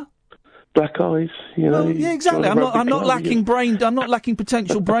 Black eyes. Yeah, exactly. I'm not lacking I'm not lacking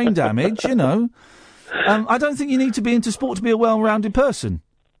potential brain damage. I don't think you need to be into sport to be a well-rounded person.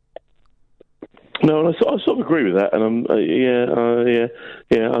 No, I sort of agree with that, and I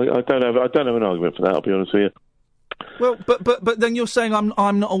don't have an argument for that. I'll be honest with you. Well, but then you're saying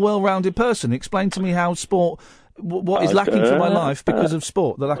I'm not a well-rounded person. Explain to me how sport. What is lacking from my life because of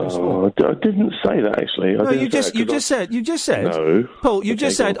sport? The lack of sport. I didn't say that actually. You just said. No, Paul. You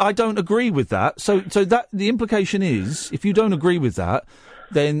just said I don't agree with that. So that the implication is, if you don't agree with that,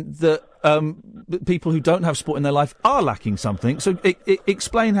 then the people who don't have sport in their life are lacking something. So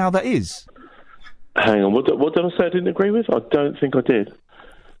explain how that is. Hang on. What did I say I didn't agree with? I don't think I did.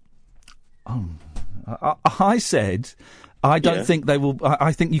 I said I don't think they will.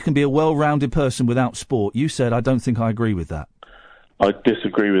 I think you can be a well-rounded person without sport. You said I don't think I agree with that. I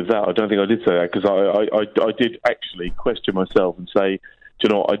disagree with that. I don't think I did say that, because I did actually question myself and say, do you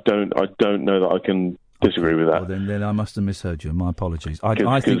know what? I don't know that I can disagree with that. Well, then I must have misheard you. My apologies. I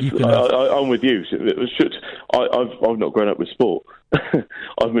think you can. I'm with you. I've not grown up with sport.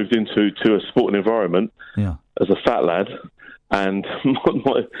 I've moved into a sporting environment as a fat lad, and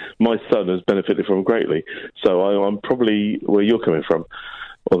my son has benefited from it greatly. So I'm probably where you're coming from,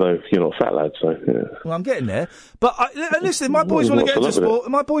 although you're not a fat lad. So yeah. Well, I'm getting there. But listen, my boys want to get into sport.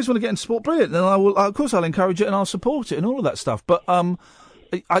 My boys want to get into sport. Brilliant. And I will. Of course, I'll encourage it and I'll support it and all of that stuff. But I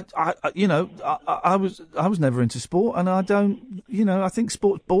was never into sport, and I don't. I think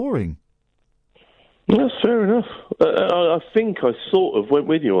sport's boring. That's fair enough. I think I sort of went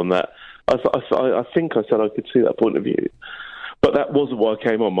with you on that. I think I said I could see that point of view. But that wasn't why I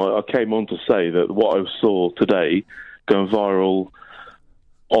came on. I came on to say that what I saw today going viral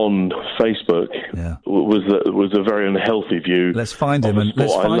on Facebook was a very unhealthy view. Let's find him and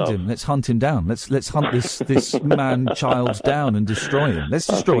let's find him. Let's hunt him down. Let's hunt this child down and destroy him. Let's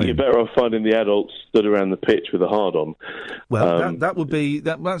destroy him. You're better off finding the adults stood around the pitch with a hard on. Well, that would be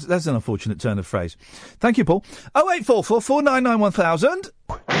that's an unfortunate turn of phrase. Thank you, Paul. 0844 499 1000.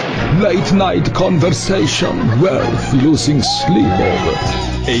 Late night conversation worth losing sleep over.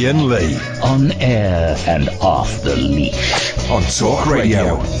 Iain Lee. On air and off the leash. On Talk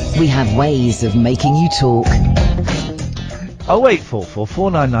Radio. We have ways of making you talk. 0844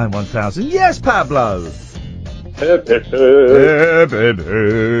 499 1000. Yes, Pablo.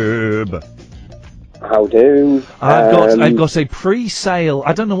 How do? I've got a pre-sale.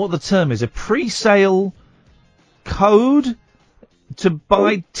 I don't know what the term is. A pre-sale code to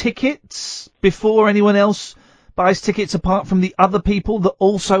buy tickets before anyone else buys tickets, apart from the other people that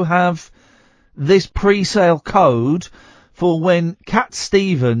also have this pre-sale code for when Cat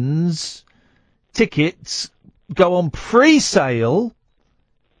Stevens tickets go on pre-sale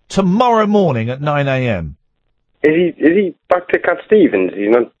tomorrow morning at 9 a.m. Is he back to Cat Stevens? He's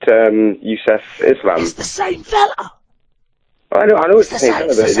not Yusuf Islam. It's the same fella. I know it's the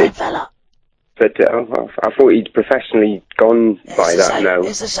same fella. But I thought he'd professionally gone by that now.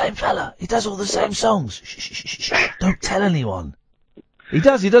 It's the same fella. He does all the same songs. Shh. Don't tell anyone. He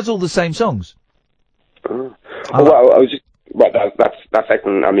does all the same songs. Well, I was just... Well, that's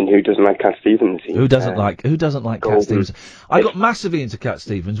excellent. I mean, who doesn't like Cat Stevens? Who doesn't like Cat Stevens? I got massively into Cat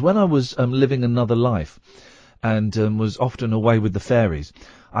Stevens when I was living another life and was often away with the fairies.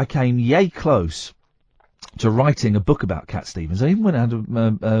 I came yay close to writing a book about Cat Stevens. I even went out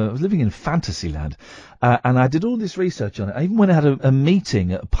I was living in Fantasyland, and I did all this research on it. I even went out a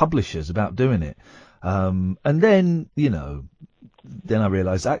meeting at publishers about doing it. And then, then I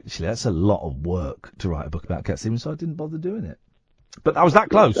realised actually that's a lot of work to write a book about Cat Stevens, so I didn't bother doing it. But I was that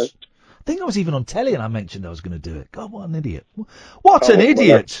close. I think I was even on telly and I mentioned I was going to do it. God, what an idiot. What an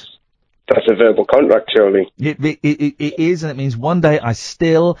idiot! That's a verbal contract, surely. It is, and it means one day I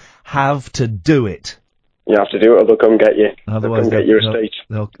still have to do it. You have to do it or they'll come get you. Otherwise, they'll come get your estate.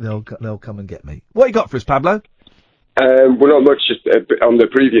 They'll come and get me. What you got for us, Pablo? Well, not much. Just on the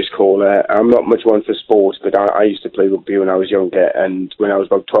previous call, I'm not much one for sports, but I used to play rugby when I was younger, and when I was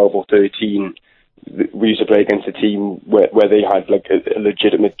about 12 or 13, we used to play against a team where they had like a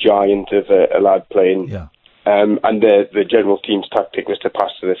legitimate giant of a lad playing. Yeah. And the general team's tactic was to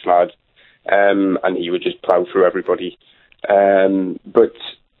pass to this lad, and he would just plough through everybody. But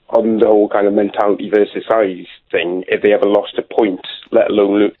on the whole kind of mentality versus size thing, if they ever lost a point, let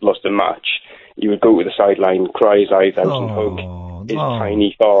alone lost a match, he would go to the sideline, cry his eyes out and hug his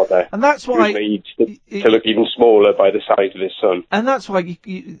tiny father. And that's why... Who's made to look even smaller by the size of his son. And that's why,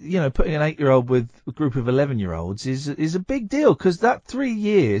 putting an 8-year-old with a group of 11-year-olds is a big deal, because that 3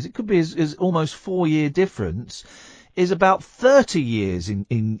 years, it could be as almost 4-year difference, is about 30 years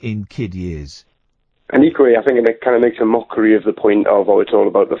in kid years. And equally, I think it kind of makes a mockery of the point of, it's all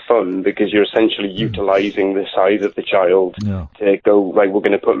about the fun, because you're essentially utilising the size of the child to go, right, we're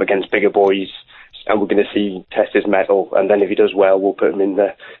going to put him against bigger boys, and we're going to test his mettle, and then if he does well, we'll put him in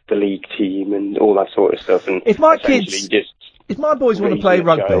the league team and all that sort of stuff. And if my boys want to play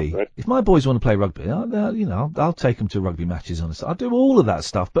rugby, I'll take them to rugby matches. Honestly, I'll do all of that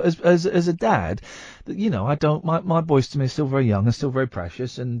stuff. But as a dad, I don't. My boys to me are still very young and still very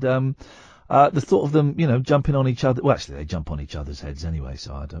precious, and the thought of them, jumping on each other. Well, actually, they jump on each other's heads anyway.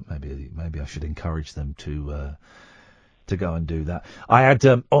 So I don't. Maybe I should encourage them to go and do that. I had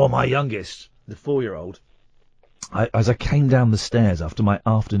my youngest, the 4-year-old. As I came down the stairs after my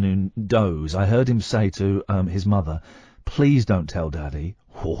afternoon doze, I heard him say to his mother, "Please don't tell Daddy."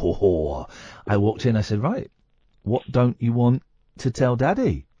 I walked in. I said, "Right, what don't you want to tell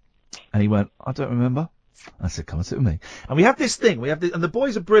Daddy?" And he went, "I don't remember." I said, "Come and sit with me." And we have this thing. And the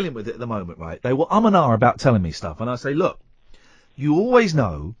boys are brilliant with it at the moment, right? They will and ah about telling me stuff. And I say, "Look, you always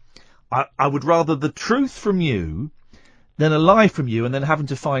know. I would rather the truth from you than a lie from you, and then having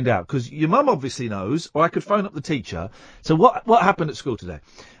to find out, because your mum obviously knows, or I could phone up the teacher." So what happened at school today?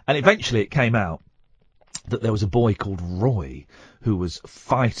 And eventually it came out that there was a boy called Roy who was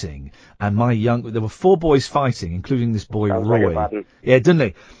fighting, and there were 4 boys fighting, including this boy Roy. Yeah, didn't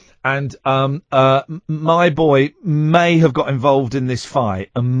he? And my boy may have got involved in this fight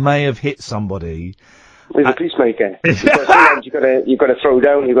and may have hit somebody. He's a peacemaker. Sometimes you've got to throw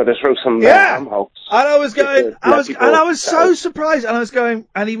down. You've got to throw some hopes. And I was going, I was so surprised, and I was going,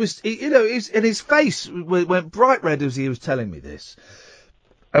 and and his face went bright red as he was telling me this.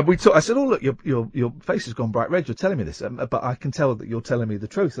 And I said, "Oh look, your face has gone bright red. You're telling me this, but I can tell that you're telling me the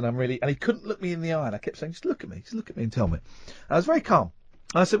truth." And and he couldn't look me in the eye, and I kept saying, just look at me and tell me." And I was very calm.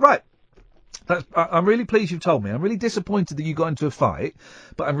 And I said, "Right. I'm really pleased you've told me. I'm really disappointed that you got into a fight,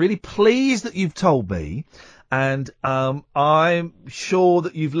 but I'm really pleased that you've told me, and I'm sure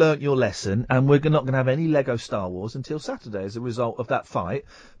that you've learnt your lesson, and we're not going to have any Lego Star Wars until Saturday as a result of that fight,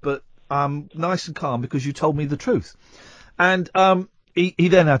 but I'm nice and calm because you told me the truth." And he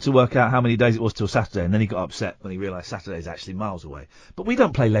then had to work out how many days it was till Saturday, and then he got upset when he realised Saturday is actually miles away. But we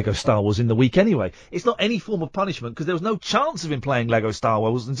don't play Lego Star Wars in the week anyway. It's not any form of punishment, because there was no chance of him playing Lego Star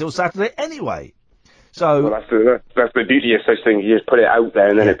Wars until Saturday anyway. So that's the beauty of such things. You just put it out there,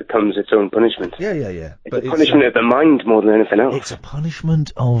 and then it becomes its own punishment. Yeah. It's a punishment of the mind more than anything else. It's a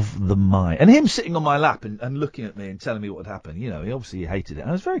punishment of the mind. And him sitting on my lap and looking at me and telling me what had happened, he obviously hated it. And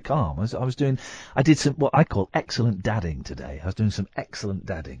I was very calm. I did some, what I call excellent dadding today. I was doing some excellent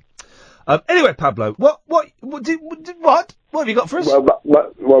dadding. Anyway, Pablo, what have you got for us?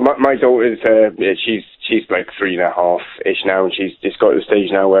 Well, my daughter's, she's like 3.5-ish now, and she's just got to the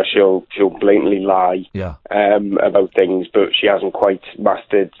stage now where she'll blatantly lie, about things, but she hasn't quite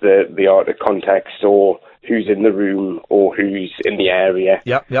mastered the art of context, or who's in the room, or who's in the area.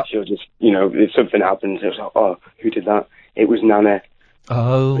 Yep. She'll just, if something happens, it's like, oh, who did that? It was Nana.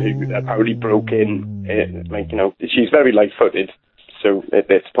 Oh. Who apparently broke in. She's very light-footed. So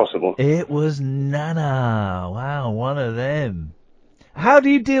it's possible. It was Nana. Wow, one of them. How do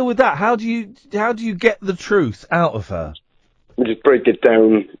you deal with that? How do you get the truth out of her? We just break it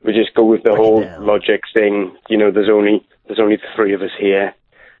down. We just go with the whole logic thing. There's only the three of us here.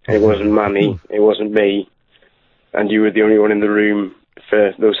 It wasn't Mammy. It wasn't me. And you were the only one in the room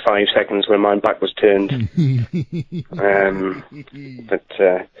for those 5 seconds when my back was turned. It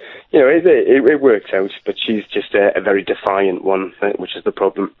works out, but she's just a very defiant one, which is the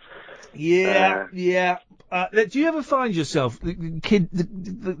problem. Yeah. Do you ever find yourself, when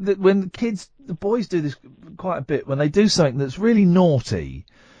the boys do this quite a bit, when they do something that's really naughty,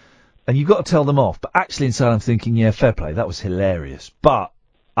 and you've got to tell them off, but actually inside I'm thinking, yeah, fair play, that was hilarious, but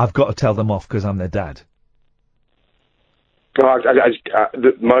I've got to tell them off because I'm their dad.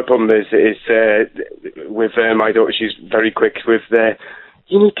 My problem is with my daughter. She's very quick with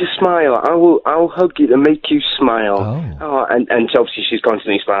you need to smile. I'll hug you to make you smile. Oh, and obviously she's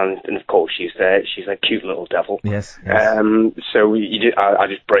constantly smiling, and of course she's a cute little devil. Yes. So I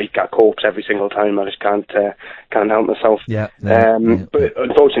just break that corpse every single time. I just can't help myself. But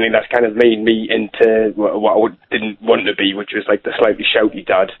unfortunately, that's kind of made me into what I didn't want to be, which was like the slightly shouty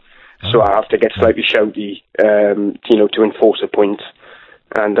dad. So I have to get slightly shouty, to enforce a point.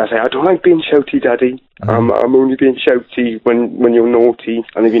 And I say, I don't like being shouty, Daddy. I'm only being shouty when you're naughty,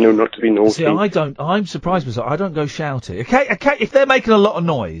 and if you know not to be naughty. See, I'm surprised myself. I don't go shouty. Okay, if they're making a lot of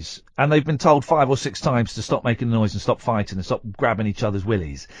noise, and they've been told 5 or 6 times to stop making noise and stop fighting and stop grabbing each other's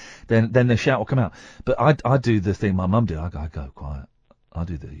willies, then the shout will come out. But I do the thing my mum did. I go quiet. I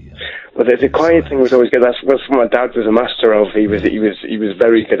do the. Well, the quiet thing was always good. That's what my dad was a master of. He was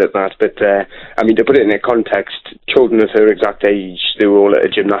very good at that. But to put it in a context, children of her exact age, they were all at a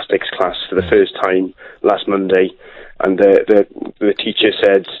gymnastics class for the first time last Monday, and the teacher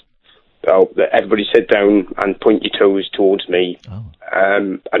said, everybody sit down and point your toes towards me.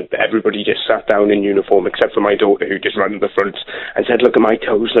 And everybody just sat down in uniform, except for my daughter, who just ran to the front and said, look at my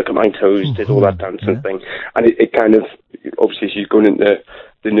toes, did all that dancing thing. And it kind of, obviously she's going into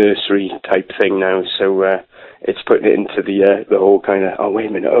the nursery type thing now, so it's putting it into the whole kind of, oh, wait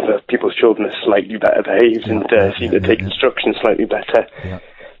a minute, other people's children are slightly better behaved and seem to take instructions slightly better.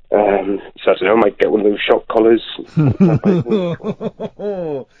 So I don't know, I might get one of those shock collars.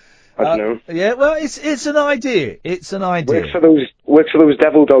 I don't know. Yeah, well, it's an idea. It's an idea. Works for those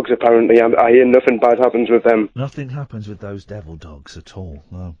devil dogs, apparently. I hear nothing bad happens with them. Nothing happens with those devil dogs at all,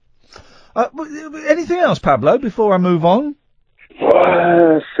 no. Anything else, Pablo, before I move on?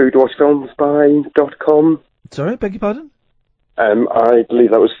 Foodwatchfilmsby.com. Sorry, beg your pardon? I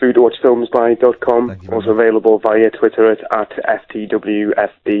believe that was foodwatchfilmsby.com. Also available via Twitter at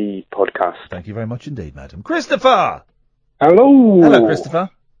FTWFB Podcast. Thank you very much indeed, madam. Christopher! Hello! Hello, Christopher.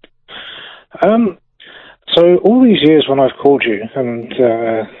 So all these years when I've called you and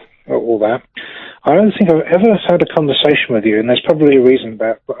all that, I don't think I've ever had a conversation with you, and there's probably a reason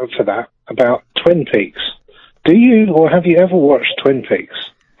for that, about Twin Peaks. Do you, or have you ever watched Twin Peaks?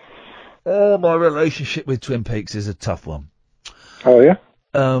 Oh, my relationship with Twin Peaks is a tough one. Oh, yeah?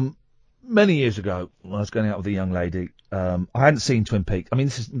 Many years ago, when I was going out with a young lady, I hadn't seen Twin Peaks. I mean,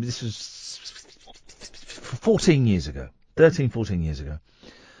 this was 14 years ago. 13, 14 years ago.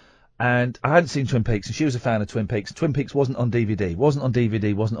 And I hadn't seen Twin Peaks, and she was a fan of Twin Peaks. Twin Peaks wasn't on DVD.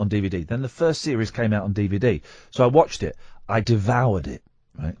 Then the first series came out on DVD. So I watched it. I devoured it,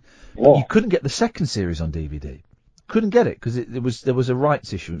 right? But you couldn't get the second series on DVD. Couldn't get it, because there was a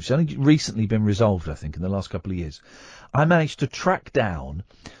rights issue, which has only recently been resolved, I think, in the last couple of years. I managed to track down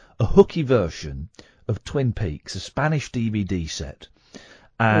a hooky version of Twin Peaks, a Spanish DVD set.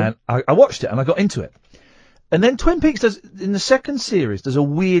 And I watched it, and I got into it. And then Twin Peaks in the second series, does a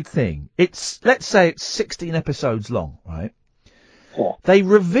weird thing. Let's say it's 16 episodes long, right? Yeah. They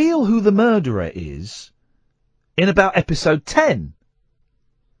reveal who the murderer is in about episode 10.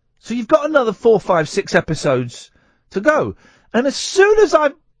 So you've got another 4, 5, 6 episodes to go. And as soon as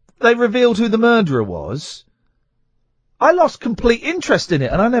I they revealed who the murderer was, I lost complete interest in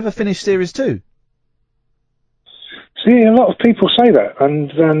it, and I never finished series 2. See, a lot of people say that,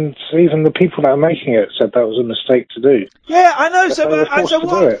 and even the people that are making it said that was a mistake to do. Yeah, I know. But So, they were forced to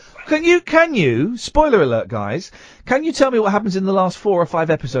do it. Can you, spoiler alert, guys, can you tell me what happens in the last 4 or 5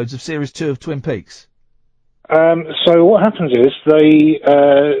 episodes of series 2 of Twin Peaks? So what happens is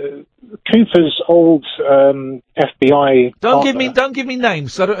Cooper's old FBI. Don't give me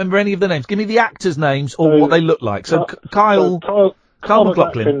names. So I don't remember any of the names. Give me the actors' names or what they look like. So Kyle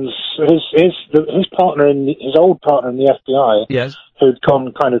MacLachlan. His partner his old partner in the FBI. Yes. Who'd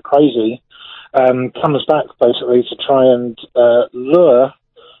gone kind of crazy, comes back basically to try and lure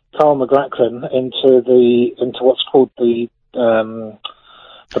Carl MacLachlan into what's called the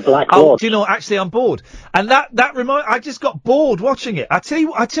Black Lodge. Oh, do you know what? Actually, I'm bored, and that I just got bored watching it. I tell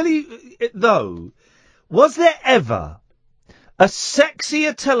you though, was there ever a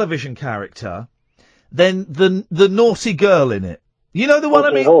sexier television character than the naughty girl in it? You know the one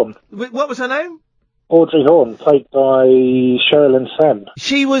Audrey I mean. Horne. What was her name? Audrey Horne, played by Sherilyn Fenn.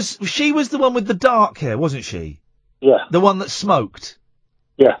 She was the one with the dark hair, wasn't she? Yeah. The one that smoked.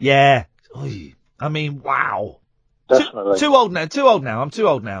 Yeah. Yeah. Oy. I mean, wow. Definitely. Too old now. I'm too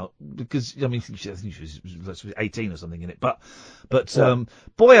old now because I think she was 18 or something in it. But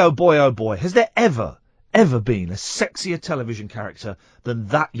boy, oh boy, has there ever been a sexier television character than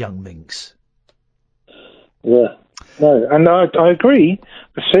that young minx? Yeah. No, and I agree.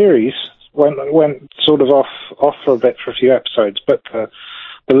 The series went sort of off for a bit for a few episodes, but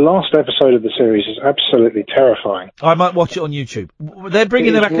the last episode of the series is absolutely terrifying. I might watch it on YouTube. They're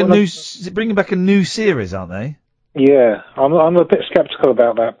bringing back a new series, aren't they? Yeah, I'm a bit sceptical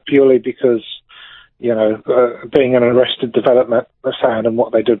about that purely because, being an Arrested Development fan and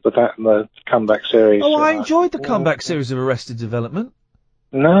what they did with that in the comeback series. Oh, I enjoyed the comeback series of Arrested Development.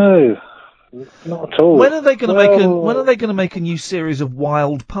 No, not at all. When are they going to make a new series of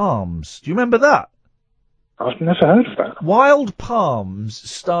Wild Palms? Do you remember that? I've never heard of that. Wild Palms,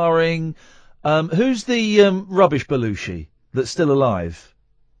 starring who's the rubbish Belushi that's still alive?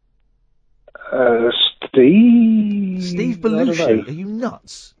 Steve Belushi? Are you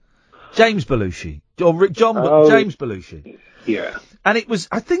nuts? James Belushi. Or James Belushi. Yeah. And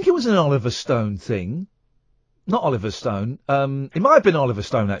I think it was an Oliver Stone thing. Not Oliver Stone. It might have been Oliver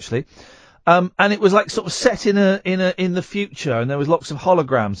Stone, actually. And it was like sort of set in the future, and there was lots of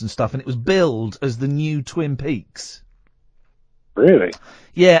holograms and stuff, and it was billed as the new Twin Peaks. Really?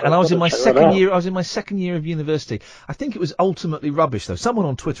 Yeah, and I was in my second year. I was in my second year of university. I think it was ultimately rubbish, though. Someone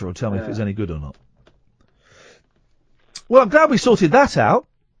on Twitter will tell me if it's any good or not. Well, I'm glad we sorted that out.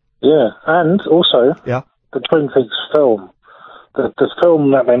 Yeah, and also the Twin Peaks film, the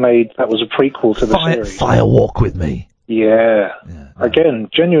film that they made that was a prequel to the series. Fire Walk with Me. Yeah. Again,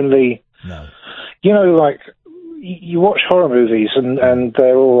 genuinely. No. You watch horror movies and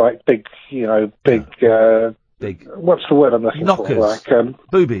they're all like big. Big. What's the word I'm looking knockers. for? Like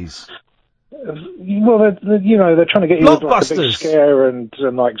boobies. Well, they're trying to get you with like a big scare and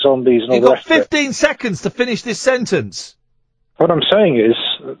like zombies and all You've the got rest of it. 15 seconds to finish this sentence. What I'm saying is,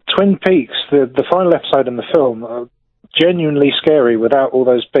 Twin Peaks, the final episode in the film, are genuinely scary without all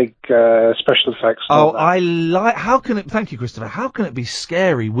those big special effects. Oh, thank you, Christopher. How can it be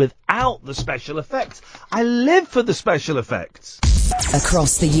scary without the special effects? I live for the special effects.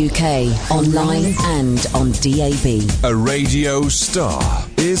 Across the UK, online and on DAB. A radio star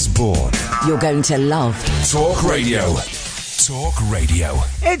is born. You're going to love Talk Radio. Talk Radio.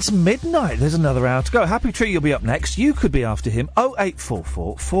 It's midnight. There's another hour to go. Happy Tree, you'll be up next. You could be after him.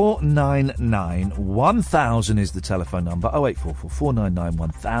 0844 499 1000 is the telephone number. 0844 499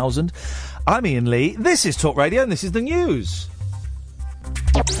 1000. I'm Iain Lee. This is Talk Radio and this is the news.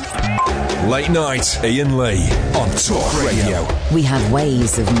 Late night, Iain Lee on Talk Radio. We have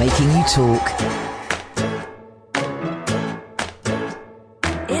ways of making you talk.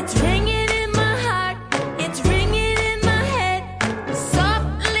 It's ringing in my heart, it's ringing in my head. Soft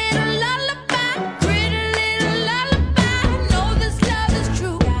little lullaby, pretty little lullaby. I know this love is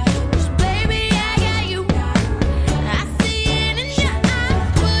true, 'cause baby I got you. I see it in your eyes,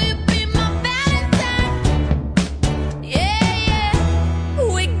 will you be my Valentine? Yeah,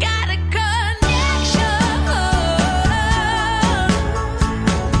 we got a connection.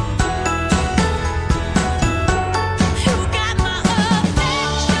 You got my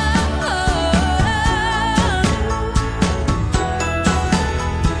affection.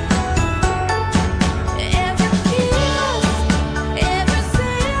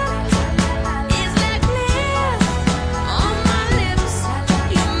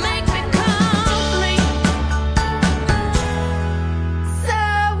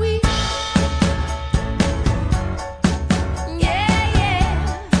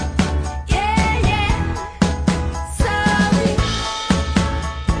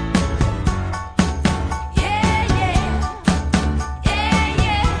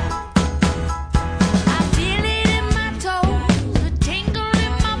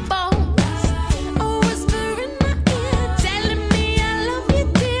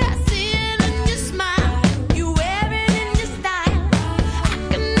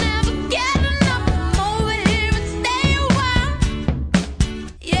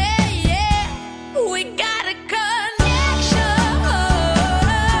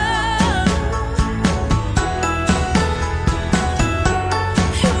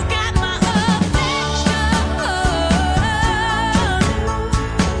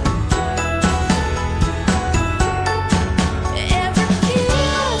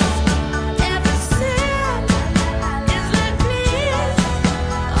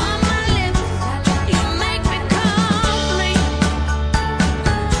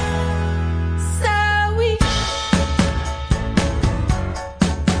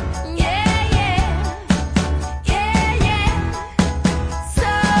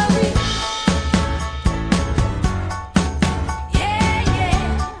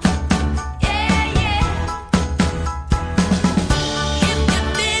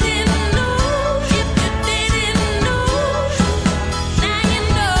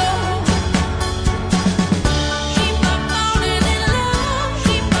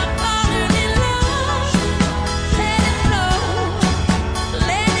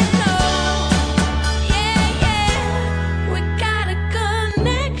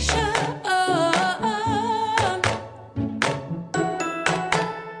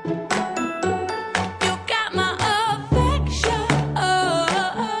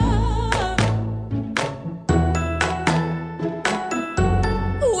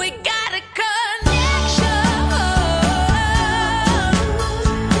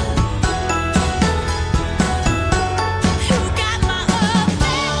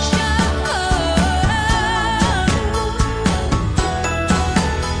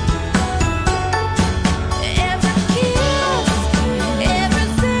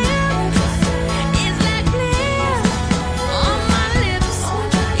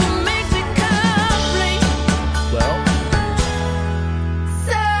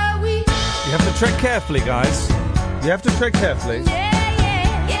 tread carefully, guys. You have to tread carefully.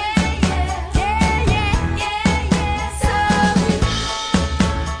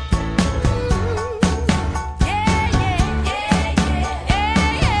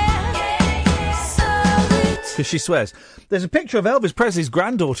 Because she swears. There's a picture of Elvis Presley's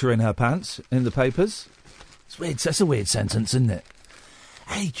granddaughter in her pants in the papers. It's weird. That's a weird sentence, isn't it?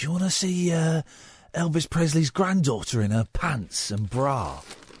 Hey, do you want to see Elvis Presley's granddaughter in her pants and bra?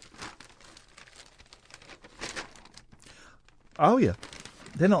 Oh, yeah.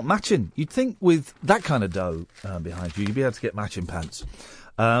 They're not matching. You'd think with that kind of dough behind you, you'd be able to get matching pants.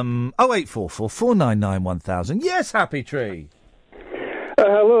 0844 499 1000. Yes, Happy Tree.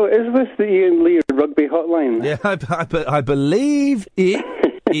 Hello, is this the Iain Lee rugby hotline? Yeah, I believe it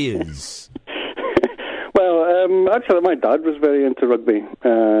is. Well, actually, my dad was very into rugby.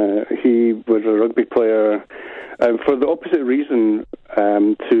 He was a rugby player for the opposite reason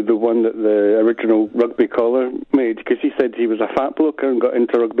to the one that the original rugby caller made, because he said he was a fat bloke and got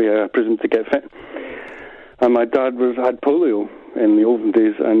into rugby prison to get fit. And my dad had polio in the olden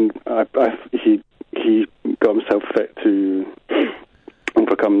days, and he got himself fit to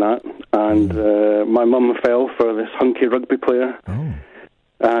overcome that. And my mum fell for this hunky rugby player. Oh.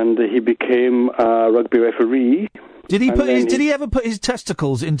 And he became a rugby referee. Did he ever put his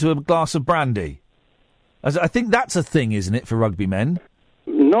testicles into a glass of brandy? I think that's a thing, isn't it, for rugby men?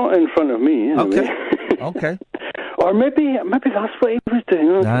 Not in front of me. Okay. Anyway. Okay. Or maybe that's what he was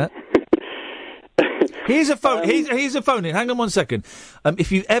doing. Here's a phone. Here's a phone in. Hang on 1 second.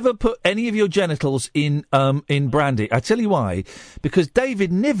 If you ever put any of your genitals in brandy, I tell you why. Because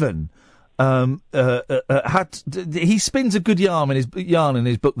David Niven he spins a good yarn in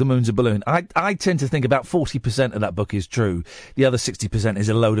his book The Moon's a Balloon. I tend to think about 40% of that book is true. The other 60% is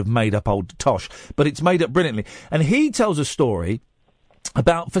a load of made up old tosh, but it's made up brilliantly. And he tells a story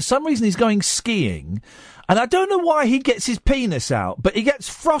about, for some reason, he's going skiing, and I don't know why he gets his penis out, but he gets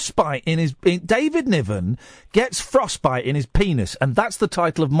frostbite David Niven gets frostbite in his penis, and that's the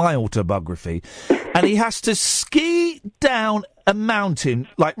title of my autobiography. And he has to ski down a mountain,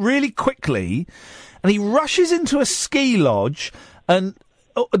 like, really quickly, and he rushes into a ski lodge and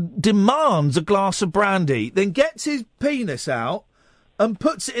demands a glass of brandy, then gets his penis out and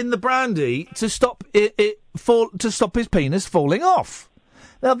puts it in the brandy to stop stop his penis falling off.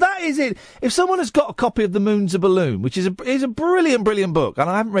 Now, that is it. If someone has got a copy of The Moon's a Balloon, which is a brilliant, brilliant book, and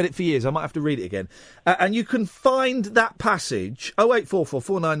I haven't read it for years, I might have to read it again, and you can find that passage, 0844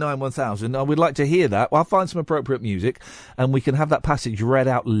 499 1000, I would like to hear that. I'll find some appropriate music, and we can have that passage read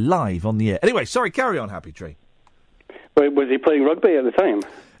out live on the air. Anyway, sorry, carry on, Happy Tree. Wait, was he playing rugby at the time?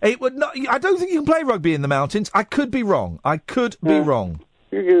 I don't think you can play rugby in the mountains. I could be wrong. Be wrong.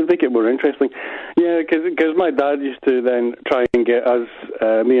 You make it more interesting. Yeah, because my dad used to then try and get us,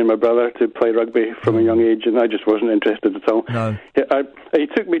 me and my brother, to play rugby from a young age, and I just wasn't interested at all. No. He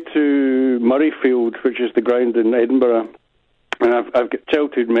took me to Murrayfield, which is the ground in Edinburgh, and I've got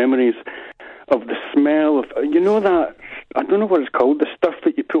childhood memories of the smell of, that, I don't know what it's called, the stuff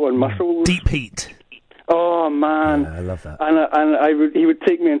that you put on muscles. Deep heat. Oh, man. Yeah, I love that. And he would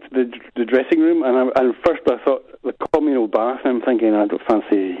take me into the dressing room, and first I thought, the communal bath, I'm thinking, I don't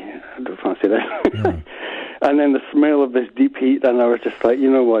fancy this. No. And then the smell of this deep heat, and I was just like, you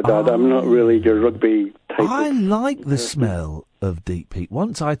know what, Dad, I'm not really your rugby type. I like the smell of deep heat.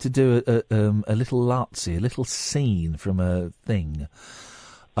 Once I had to do a little lartsy, a little scene from a thing,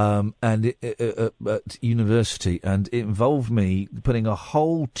 and at university, and it involved me putting a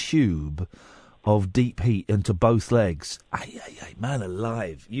whole tube of deep heat into both legs. Man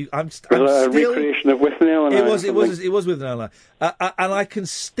alive! I'm still a recreation of Withnail and It was Withnail and and I can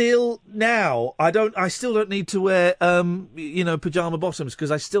still now. I still don't need to wear pajama bottoms,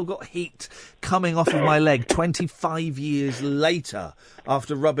 because I still got heat coming off of my leg 25 years later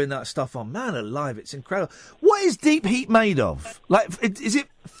after rubbing that stuff on. Man alive! It's incredible. What is deep heat made of? Like, is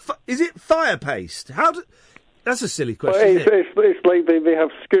it fire paste? That's a silly question. Well, it's like they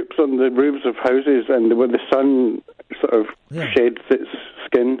have scoops on the roofs of houses, and when the sun sort of shades its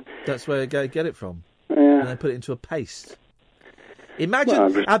skin. That's where they get it from. Yeah. And they put it into a paste.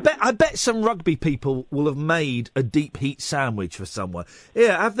 Imagine, I bet some rugby people will have made a deep heat sandwich for someone.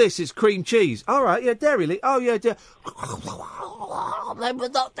 Yeah, have this, it's cream cheese. All right, yeah, Dairy Lee. Oh, yeah,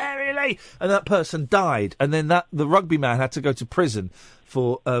 not Dairy Lee. And that person died, and then the rugby man had to go to prison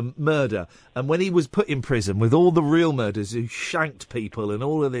for murder. And when he was put in prison with all the real murders who shanked people and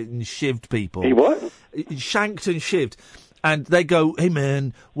all of it and shivved people. He what? Shanked and shivved. And they go, hey,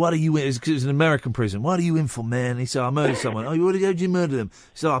 man, what are you in? Because it was an American prison. What are you in for, man? He said, I murdered someone. Oh, how did you murder them?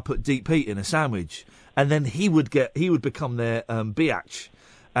 So I put deep heat in a sandwich. And then he would become their biatch.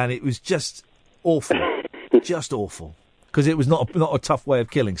 And it was just awful, just awful, because it was not a tough way of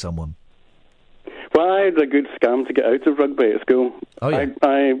killing someone. Well, I had a good scam to get out of rugby at school. Oh, yeah.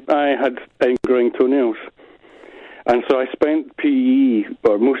 I had growing toenails. And so I spent PE,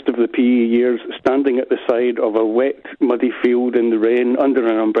 or most of the PE years, standing at the side of a wet, muddy field in the rain, under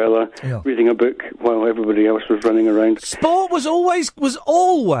an umbrella, reading a book while everybody else was running around. Sport was always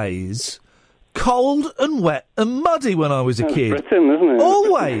cold and wet and muddy when I was a kid. Britain, isn't it?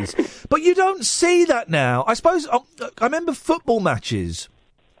 Always. But you don't see that now. I suppose, I remember football matches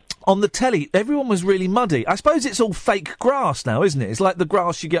on the telly, everyone was really muddy. I suppose it's all fake grass now, isn't it? It's like the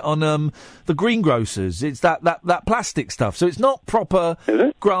grass you get on the greengrocers. It's that plastic stuff. So it's not proper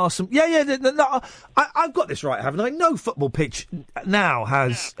grass. No, I've got this right, haven't I? No football pitch now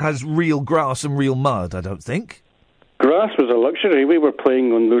has real grass and real mud, I don't think. Grass was a luxury. We were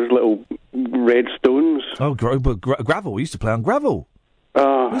playing on those little red stones. Oh, gravel. We used to play on gravel.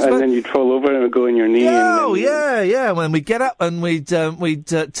 And then you'd fall over and it would go in your knee. Oh, yeah. When we'd get up and we'd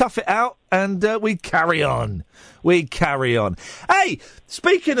tough it out and we'd carry on. Hey,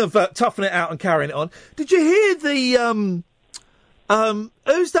 speaking of toughing it out and carrying it on, did you hear the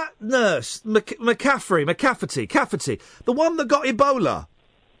who's that nurse? McCafferty, the one that got Ebola?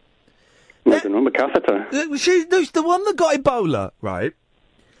 I don't know, McCafferty. She's the one that got Ebola, right?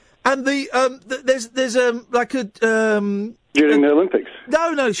 And there's like a during the Olympics?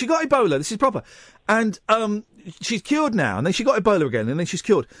 No, she got Ebola. This is proper. And she's cured now, and then she got Ebola again, and then she's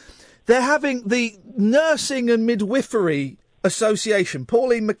cured. They're having the Nursing and Midwifery Association,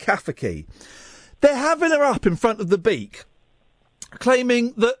 Pauline McCafferty, they're having her up in front of the Beak,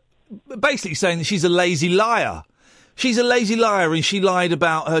 claiming that, basically saying that she's a lazy liar. She's a lazy liar, and she lied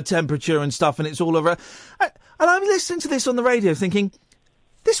about her temperature and stuff, and it's all over. And I'm listening to this on the radio thinking,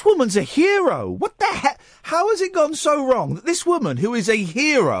 this woman's a hero. What the heck? How has it gone so wrong that this woman, who is a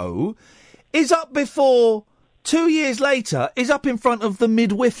hero, is up before, 2 years later, is up in front of the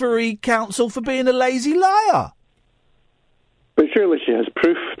Midwifery Council for being a lazy liar? But surely she has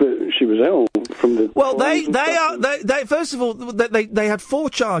proof that she was ill from the... Well, they first of all, they had 4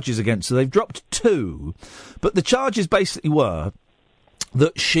 charges against her. They've dropped 2. But the charges basically were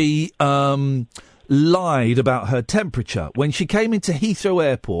that she lied about her temperature when she came into Heathrow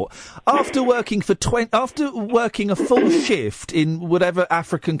Airport after working a full shift in whatever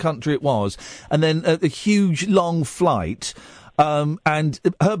African country it was, and then a huge long flight, and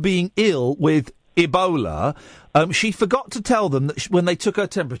her being ill with Ebola. She forgot to tell them that when they took her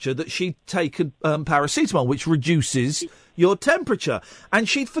temperature that she'd taken paracetamol, which reduces your temperature, and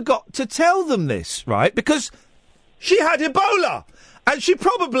she'd forgot to tell them this, right? Because she had Ebola, and she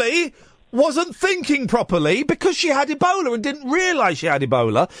probably wasn't thinking properly because she had Ebola and didn't realise she had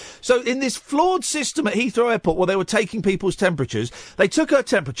Ebola. So in this flawed system at Heathrow Airport where they were taking people's temperatures, they took her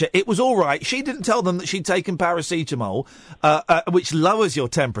temperature. It was all right. She didn't tell them that she'd taken paracetamol, which lowers your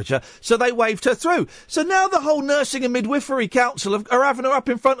temperature. So they waved her through. So now the whole Nursing and Midwifery Council are having her up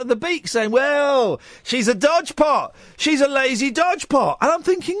in front of the Beak saying, well, she's a dodgepot. She's a lazy dodgepot. And I'm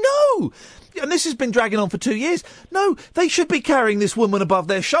thinking, no. And this has been dragging on for 2 years. No, they should be carrying this woman above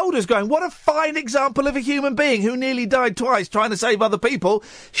their shoulders going, what a fine example of a human being who nearly died twice trying to save other people.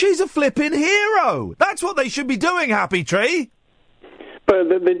 She's a flipping hero. That's what they should be doing, Happy Tree. But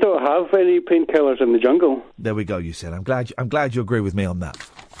they don't have any painkillers in the jungle. There we go, you said. I'm glad you agree with me on that.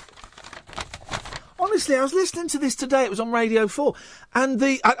 Honestly, I was listening to this today. It was on Radio 4. And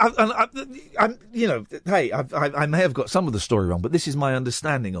I may have got some of the story wrong, but this is my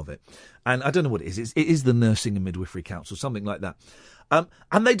understanding of it. And I don't know what it is. It is the Nursing and Midwifery Council, something like that.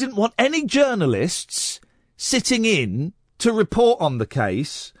 And they didn't want any journalists sitting in to report on the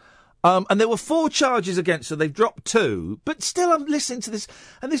case. And there were 4 charges against her. They've dropped 2. But still, I'm listening to this.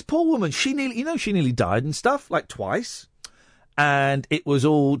 And this poor woman, she nearly died and stuff, like twice. And it was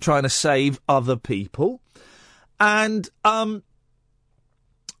all trying to save other people. And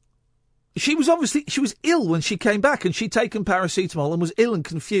she was ill when she came back, and she'd taken paracetamol and was ill and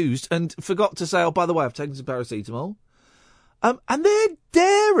confused and forgot to say, oh, by the way, I've taken some paracetamol. And they're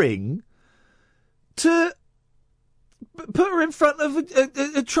daring to put her in front of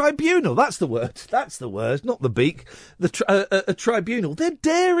a tribunal. That's the word, not the Beak. A tribunal. They're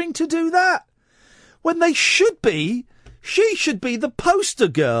daring to do that when they should be. She should be the poster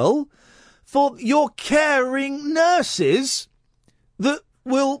girl for your caring nurses that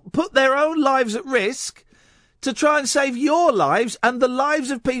will put their own lives at risk to try and save your lives and the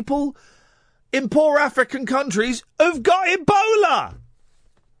lives of people in poor African countries who've got Ebola.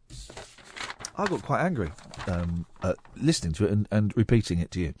 I got quite angry listening to it and repeating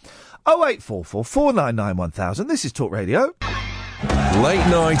it to you. 0844 499 1000. This is Talk Radio. Late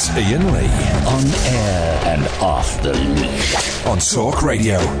Night Iain Lee. On air and off the leash. On Talk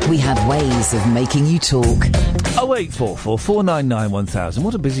Radio. We have ways of making you talk. 0844 499 1000.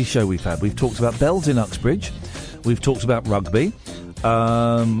 What a busy show we've had. We've talked about bells in Uxbridge. We've talked about rugby.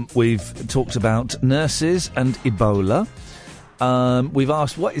 We've talked about nurses and Ebola. We've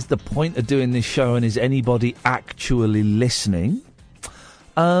asked, what is the point of doing this show, and is anybody actually listening?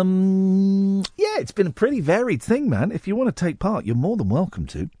 Yeah, it's been a pretty varied thing, man. If you want to take part, you're more than welcome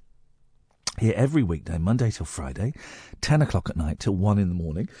to. Here every weekday, Monday till Friday, 10 o'clock at night till 1 in the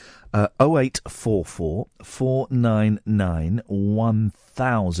morning. 0844 499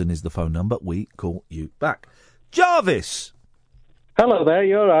 1000 is the phone number. We call you back. Jarvis! Hello there,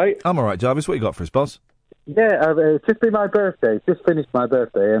 you all right? I'm all right, Jarvis. What you got for us, boss? Yeah, it's just been my birthday. It's just finished my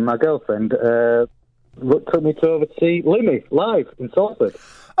birthday, and my girlfriend took me over to see Limmy live in Salford.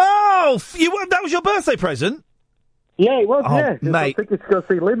 Oh, that was your birthday present? Yeah, it was, yeah. Mate, I tickets to go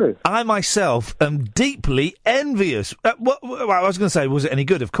see Limmy. I myself am deeply envious. What I was going to say, was it any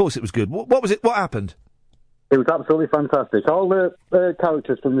good? Of course it was good. What was it? What happened? It was absolutely fantastic. All the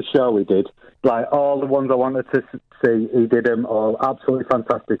characters from the show he did, like all the ones I wanted to see, he did them all absolutely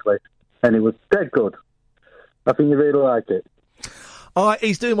fantastically. And it was dead good. I think you really like it.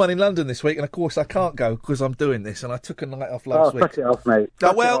 He's doing one in London this week, and of course I can't go because I'm doing this, and I took a night off last week. Take it off, mate.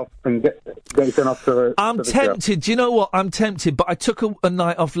 Take it off and get it done off to I'm tempted. Do you know what? I'm tempted, but I took a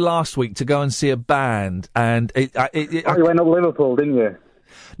night off last week to go and see a band, and you went up Liverpool, didn't you?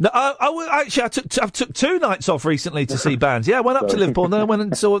 No, I took 2 nights off recently to see bands. Yeah, I went up to Liverpoole and then I went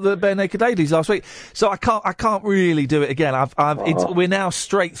and saw the Bare Naked Ladies last week. So I can't really do it again. We're now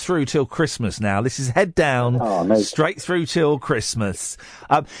straight through till Christmas now. This is head down, straight through till Christmas.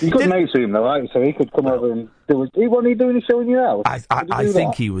 You could make to him though, right? So he could come over and do it. Wasn't he doing a show in your house? I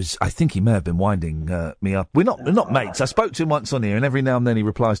think he was. I think he may have been winding me up. We're not mates. I spoke to him once on here, and every now and then he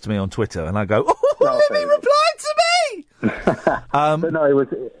replies to me on Twitter, and I go, "Oh, Limmy replied to me." But no, it was.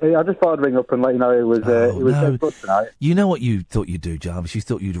 I just thought I'd ring up and let you know it was dead good tonight. You know what you thought you'd do, Jarvis? You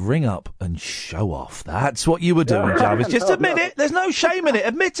thought you'd ring up and show off. That's what you were doing, Jarvis. Just admit it. There's no shame in it.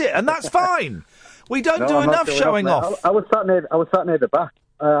 Admit it, and that's fine. We don't do enough showing off. I was sat near the back.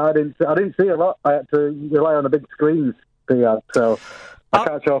 I didn't see a lot. I had to rely on the big screens they had, so I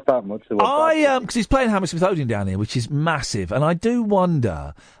can't show off that much. Because he's playing Hammersmith Odeon down here, which is massive, and I do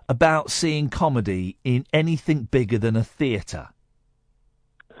wonder about seeing comedy in anything bigger than a theatre.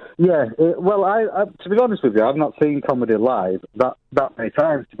 Yeah, to be honest with you, I've not seen comedy live that many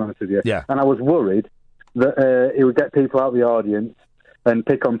times, to be honest with you. Yeah. And I was worried that it would get people out of the audience and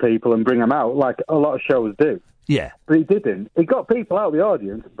pick on people and bring them out, like a lot of shows do. Yeah. But he didn't. He got people out of the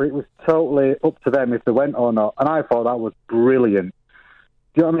audience, but it was totally up to them if they went or not. And I thought that was brilliant.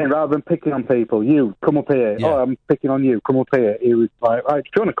 Do you know what I mean? Rather than picking on people, you, come up here. Yeah. Oh, I'm picking on you, come up here. He was like, right, if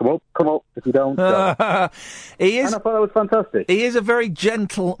you want to come up. If you don't, He is, and I thought that was fantastic. He is a very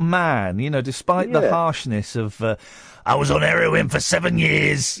gentle man, despite the harshness of, I was on heroin for 7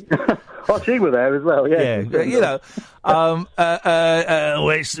 years. Oh, she was there as well, yeah. It's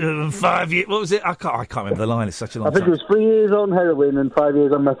 5 years. What was it? I can't remember the line. It's such a long time. I think it was 3 years on heroin and 5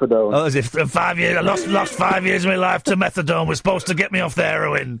 years on methadone. Oh, as if 5 years. I lost 5 years of my life to methadone. Was supposed to get me off the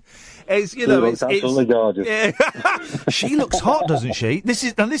heroin. It's absolutely gorgeous. Yeah. She looks hot, doesn't she? This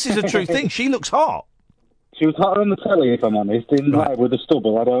is a true thing. She looks hot. She was hotter on the telly, if I'm honest. With the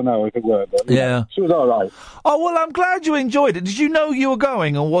stubble, I don't know if it were, but yeah, she was all right. Oh, well, I'm glad you enjoyed it. Did you know you were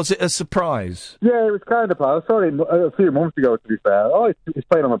going, or was it a surprise? Yeah, it was kind of. I saw him a few months ago, to be fair. Oh, he's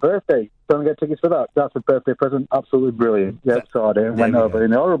playing on my birthday. Don't get tickets for that. That's a birthday present. Absolutely brilliant. Yeah, saw it and went over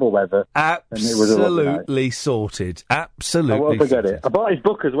in the horrible weather. Absolutely sorted. Absolutely. I won't forget it. I bought his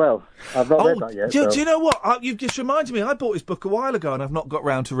book as well. I've not read that yet. Do you know what? You've just reminded me. I bought his book a while ago, and I've not got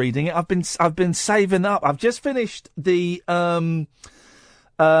round to reading it. I've been saving up. I've just finished the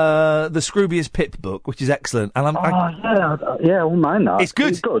Scroobius Pip book, which is excellent. And I won't mind that. It's good.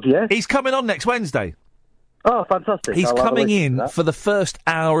 It's good, yeah. He's coming on next Wednesday. Oh, fantastic! He's coming in for the first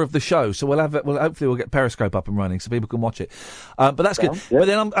hour of the show, so hopefully we'll get Periscope up and running so people can watch it. But that's good. Yeah. But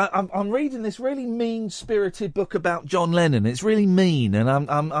then I'm reading this really mean-spirited book about John Lennon. It's really mean, and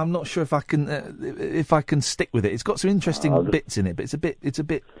I'm not sure if I can stick with it. It's got some interesting bits in it, but it's a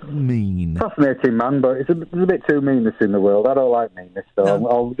bit mean. Fascinating man, but it's a bit too meanness in the world. I don't like meanness, so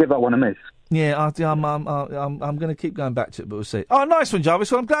I'll give that one a miss. Yeah, I'm going to keep going back to it, but we'll see. Oh, nice one,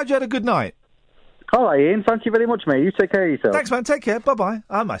 Jarvis. Well, I'm glad you had a good night. All right, Ian. Thank you very much, mate. You take care of yourself. Thanks, man. Take care. Bye-bye.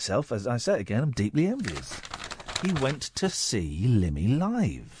 I myself, as I say again, I'm deeply envious. He went to see Limmy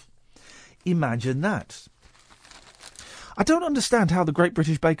live. Imagine that. I don't understand how the Great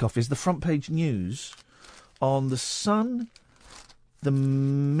British Bake Off is the front page news on The Sun, the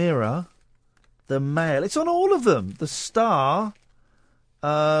Mirror, the Mail. It's on all of them. The Star.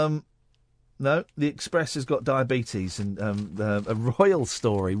 No, the Express has got diabetes, and a Royal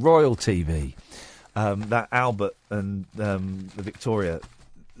Story, Royal TV. That Albert and the Victoria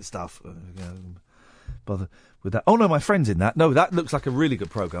stuff. Bother with that. Oh no, my friend's in that. No, that looks like a really good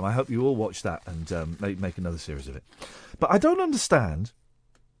programme. I hope you all watch that and make another series of it. But I don't understand.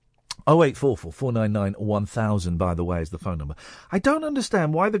 0844 499 1000, by the way, is the phone number. I don't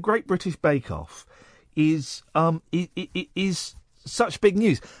understand why the Great British Bake Off is such big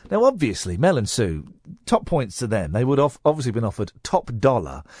news. Now, obviously, Mel and Sue, top points to them. They would have obviously been offered top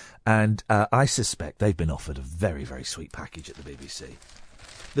dollar, and I suspect they've been offered a very, very sweet package at the BBC.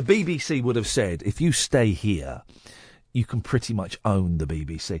 The BBC would have said, if you stay here, you can pretty much own the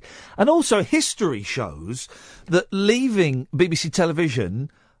BBC. And also, history shows that leaving BBC television,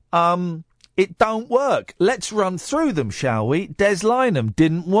 it don't work. Let's run through them, shall we? Des Lynam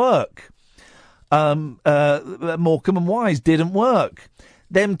didn't work. Morecambe and Wise didn't work.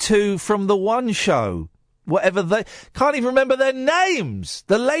 Them two from the One Show, whatever they... Can't even remember their names.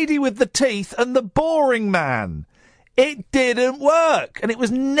 The lady with the teeth and the boring man. It didn't work, and it was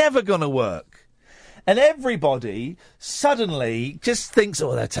never going to work. And everybody suddenly just thinks,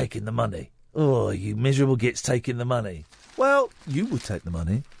 oh, they're taking the money. Oh, you miserable gits taking the money. Well, you would take the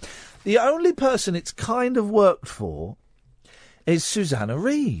money. The only person it's kind of worked for is Susanna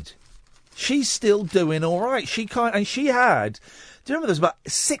Reid. She's still doing all right. Do you remember there was about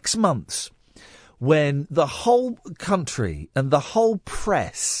 6 months when the whole country and the whole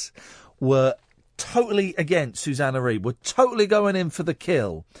press were totally against Susanna Reid, were totally going in for the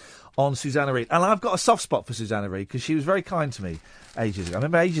kill on Susanna Reid. And I've got a soft spot for Susanna Reid because she was very kind to me ages ago. I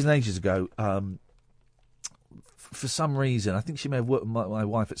remember ages and ages ago, for some reason, I think she may have worked with my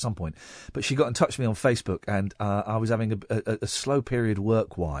wife at some point, but she got in touch with me on Facebook, and I was having a slow period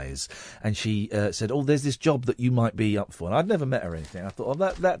work-wise, and she said, oh, there's this job that you might be up for. And I'd never met her or anything. I thought,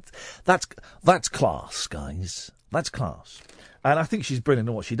 oh, that's class, guys. That's class. And I think she's brilliant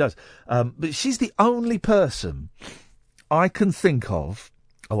at what she does. But she's the only person I can think of,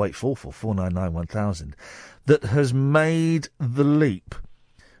 0844 499 1000, that has made the leap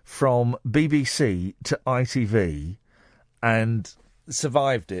from BBC to ITV and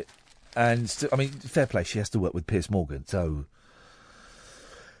survived it. And, fair play, she has to work with Piers Morgan, so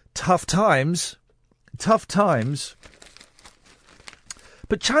tough times.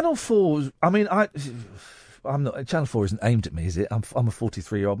 But Channel 4, I'm not. Channel 4 isn't aimed at me, is it? I'm a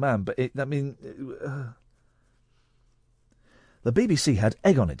 43-year-old man, but the BBC had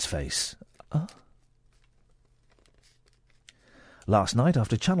egg on its face. Last night,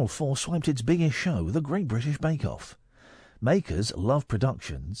 after Channel 4 swiped its biggest show, The Great British Bake Off. Makers, Love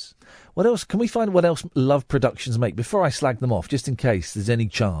Productions. What else? Can we find what else Love Productions make before I slag them off, just in case there's any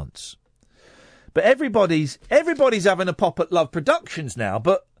chance? But everybody's having a pop at Love Productions now,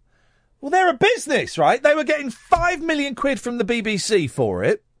 but... Well, they're a business, right? They were getting £5 million from the BBC for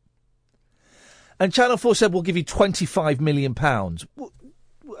it. And Channel 4 said, we'll give you £25 million. Of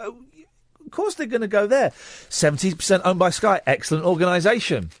course they're going to go there. 70% owned by Sky. Excellent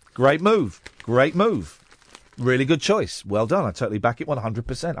organisation. Great move. Really good choice. Well done. I totally back it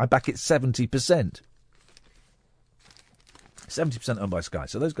 100%. I back it 70%. 70% owned by Sky.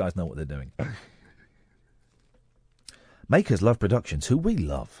 So those guys know what they're doing. Makers Love Productions, who we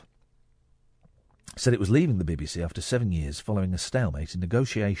love, said it was leaving the BBC after 7 years following a stalemate in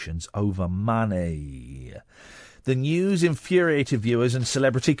negotiations over money. The news infuriated viewers and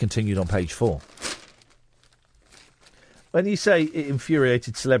celebrity continued on page 4. When you say it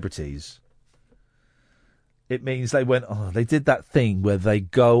infuriated celebrities, it means they did that thing where they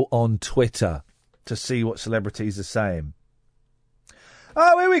go on Twitter to see what celebrities are saying.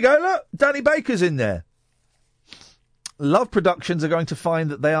 Oh, here we go, look, Danny Baker's in there. Love Productions are going to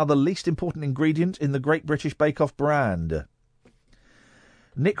find that they are the least important ingredient in the Great British Bake Off brand.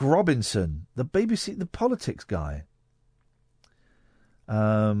 Nick Robinson, the BBC, the politics guy.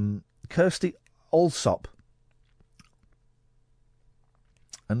 Kirsty Allsop.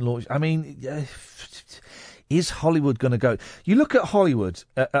 And Lord, is Hollywood going to go? You look at Hollywood,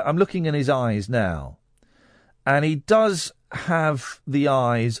 I'm looking in his eyes now, and he does have the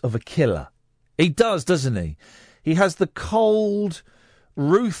eyes of a killer. He does, doesn't he? He has the cold,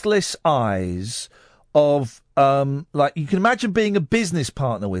 ruthless eyes of, you can imagine being a business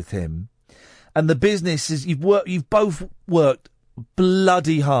partner with him, and the business is, you've both worked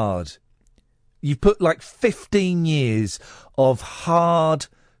bloody hard. You've put 15 years of hard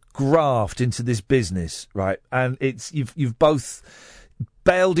graft into this business, right? And you've both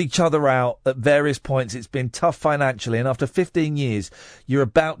bailed each other out at various points. It's been tough financially, and after 15 years, you're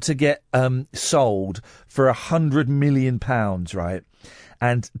about to get sold for £100 million, right?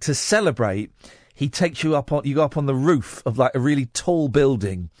 And to celebrate, he takes you up on. You go up on the roof of like a really tall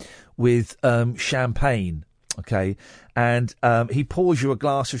building with champagne. Okay, and he pours you a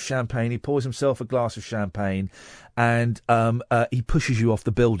glass of champagne. He pours himself a glass of champagne, and he pushes you off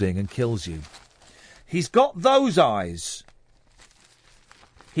the building and kills you. He's got those eyes.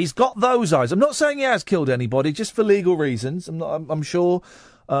 He's got those eyes. I'm not saying he has killed anybody, just for legal reasons. I'm sure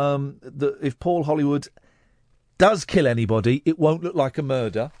that if Paul Hollywood does kill anybody, it won't look like a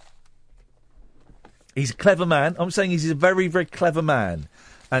murder. He's a clever man. I'm saying he's a very, very clever man.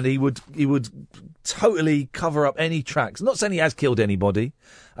 And he would totally cover up any tracks. I'm not saying he has killed anybody,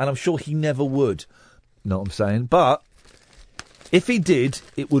 and I'm sure he never would. You know what I'm saying? But if he did,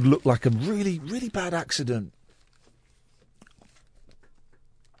 it would look like a really, really bad accident.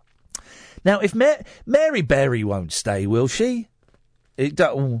 Now, if Mary Berry won't stay, will she?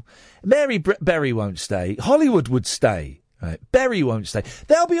 Mary Berry won't stay. Hollywood would stay. Right. Berry won't stay.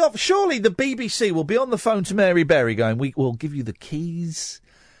 They'll be off. Surely the BBC will be on the phone to Mary Berry going, we'll give you the keys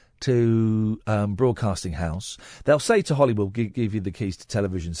to Broadcasting House. They'll say to Hollywood, we'll give you the keys to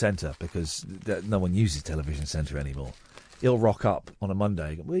Television Centre, because no one uses Television Centre anymore. He'll rock up on a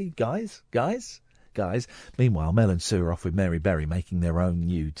Monday. Guys. Meanwhile, Mel and Sue are off with Mary Berry making their own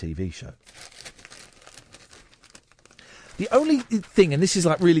new TV show. The only thing, and this is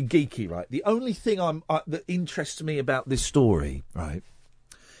like really geeky, right? The only thing that interests me about this story, right,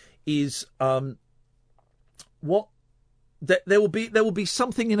 is what there will be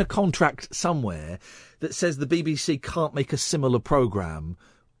something in a contract somewhere that says the BBC can't make a similar programme,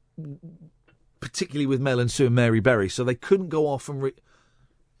 particularly with Mel and Sue and Mary Berry, so they couldn't go off and.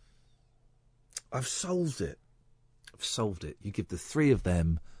 I've solved it. You give the three of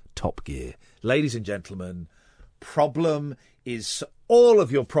them Top Gear, ladies and gentlemen. Problem is, all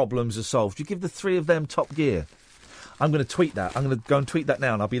of your problems are solved. You give the three of them Top Gear. I'm going to tweet that. I'm going to go and tweet that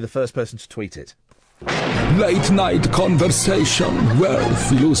now, and I'll be the first person to tweet it. Late night conversation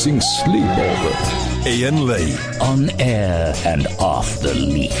worth losing sleep over. Iain Lee. On air and off the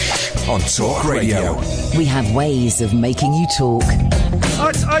leash. On Talk Radio. We have ways of making you talk.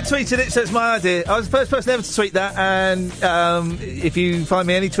 I tweeted it, so it's my idea. I was the first person ever to tweet that, and if you find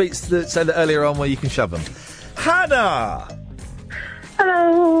me any tweets that say that earlier on, well, you can shove them. Hannah!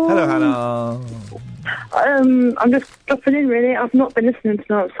 Hello. Hello, Hannah. I'm just dropping in, really. I've not been listening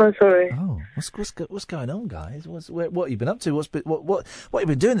tonight. I'm so sorry. Oh, what's going on, guys? What have you been up to? What have you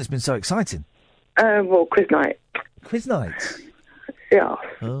been doing that's been so exciting? Well, quiz night. Quiz night? Yeah.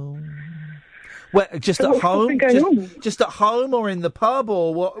 Oh. Where, just at home? Just at home, or in the pub,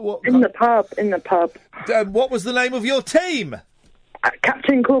 or what? In the pub. What was the name of your team?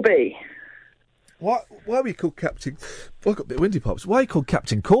 Captain Corby. What? Why are we called Captain? Oh, I got a bit windy, Pops. Why are you called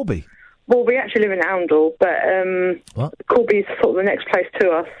Captain Corby? Well, we actually live in Oundle, but Corby's sort of the next place to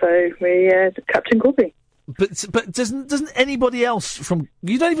us, so we Captain Corby. But doesn't anybody else from...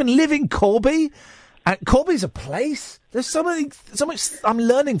 You don't even live in Corby? And Corby's a place? There's so much I'm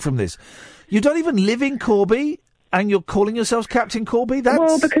learning from this. You don't even live in Corby, and you're calling yourselves Captain Corby?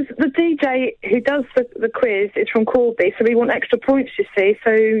 Well, because the DJ who does the quiz is from Corby, so we want extra points, you see.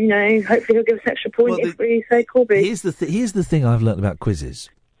 So, hopefully he'll give us an extra point if we say Corby. Here's the thing I've learnt about quizzes.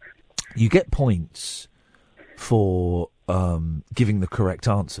 You get points for giving the correct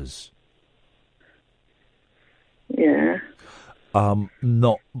answers. Yeah.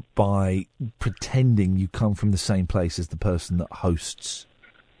 Not by pretending you come from the same place as the person that hosts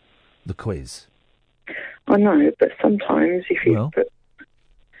the quiz. I know, but sometimes if you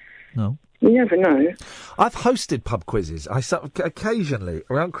No. You never know. I've hosted pub quizzes. Occasionally,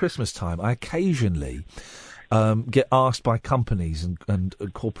 around Christmas time, I occasionally get asked by companies and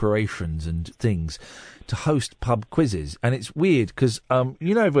corporations and things to host pub quizzes. And it's weird because,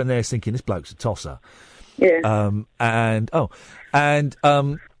 when they're thinking, this bloke's a tosser. Yeah. I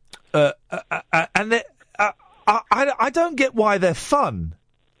don't get why they're fun.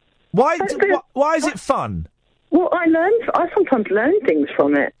 Why is it fun? Well, I sometimes learn things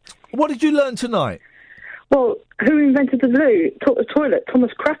from it. What did you learn tonight? Well, who invented the toilet?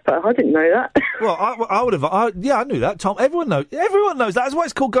 Thomas Crapper. I didn't know that. Well, I would have. I knew that. Tom. Everyone knows that. That's why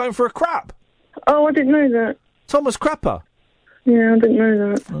it's called going for a crap. Oh, I didn't know that. Thomas Crapper. Yeah, I didn't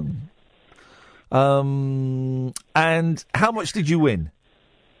know that. And how much did you win?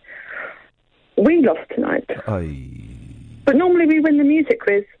 We lost tonight. But normally we win the music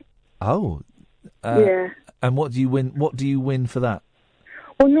quiz. Oh. Yeah. And what do you win? What do you win for that?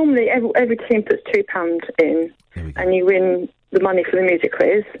 Well, normally every team puts £2 in, and you win the money for the music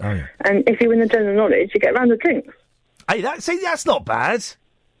quiz. Oh, yeah. And if you win the general knowledge, you get a round of drinks. Hey, that's not bad.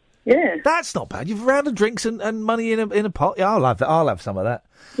 Yeah. That's not bad. You've a round of drinks and money in a pot. Yeah, I'll have that. I'll have some of that.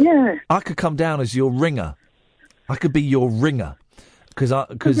 Yeah. I could come down as your ringer. I could be your ringer. What's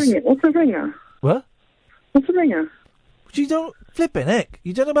a ringer? What? What's a ringer? You don't flipping heck.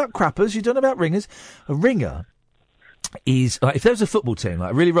 You don't know about crappers. You don't know about ringers. A ringer is like, if there's a football team,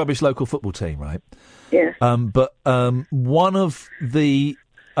 like a really rubbish local football team, right? Yeah. But one of the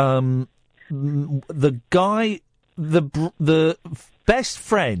guy, the best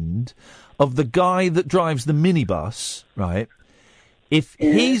friend of the guy that drives the minibus, right? If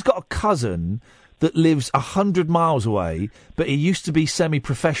he's got a cousin that lives 100 miles away, but he used to be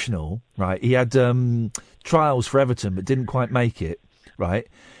semi-professional, right? He had trials for Everton, but didn't quite make it, right?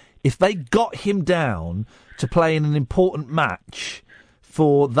 If they got him down to play in an important match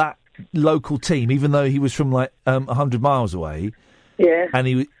for that local team, even though he was from like 100 miles away,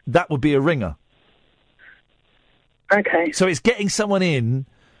 and that would be a ringer. Okay. So it's getting someone in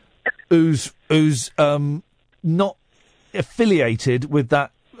who's not affiliated with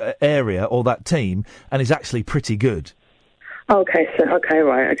that area or that team and is actually pretty good. Okay.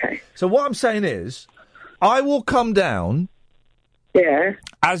 So what I'm saying is, I will come down. Yeah.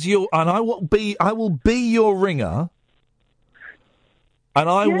 As your, and I will be your ringer. And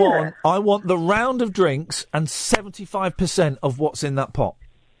I want the round of drinks and 75% of what's in that pot.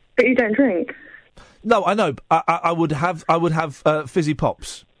 But you don't drink. No, I know. I would have fizzy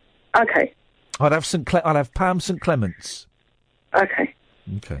pops. Okay. I'd have Pam St Clement's. Okay.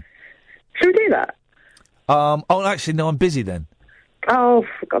 Okay. Should we do that? Oh, actually, no. I'm busy then. Oh,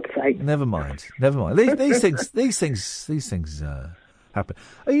 for God's sake! Never mind. These things happen.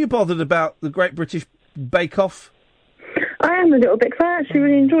 Are you bothered about the Great British Bake Off? I am a little bit, because I actually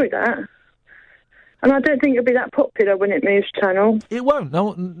really enjoyed that. And I don't think it'll be that popular when it moves channel. It won't. No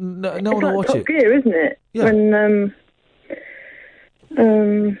one will watch Top it. Gear, isn't it? Yeah. When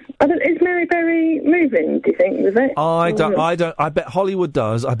is Mary Berry moving? Do you think with it? I don't. I bet Hollywood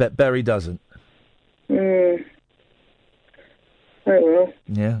does. I bet Berry doesn't. Oh well.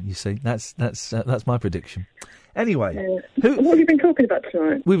 Yeah, you see, that's my prediction. Anyway, what have you been talking about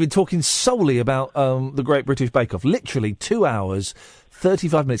tonight? We've been talking solely about the Great British Bake Off. Literally 2 hours,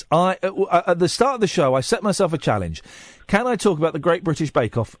 35 minutes. At the start of the show, I set myself a challenge. Can I talk about the Great British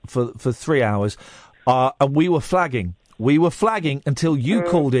Bake Off for 3 hours? And we were flagging. We were flagging until you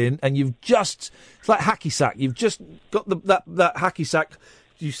called in, and it's like hacky sack. You've just got that hacky sack.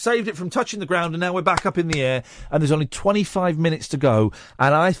 You saved it from touching the ground, and now we're back up in the air, and there's only 25 minutes to go.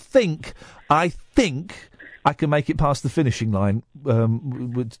 And I think I can make it past the finishing line.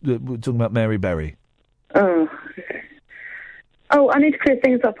 We're talking about Mary Berry. Oh, okay. Oh, I need to clear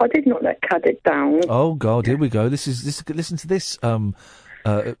things up. I did not let Caddick down. Oh God, here we go. Listen to this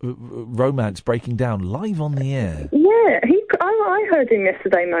romance breaking down live on the air. Yeah, I heard him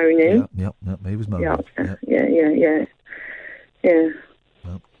yesterday moaning. Yep, he was moaning. Yeah.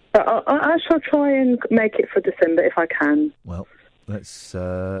 But I shall try and make it for December if I can. Well, let's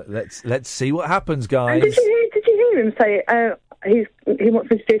see what happens, guys. And did you hear him say he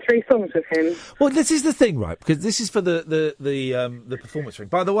wants me to do 3 songs with him? Well, this is the thing, right? Because this is for the performance ring.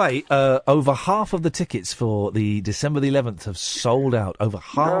 By the way, over half of the tickets for the December the 11th have sold out. Over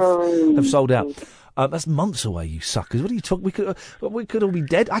half have sold out. That's months away, you suckers. What are you talking? We could all be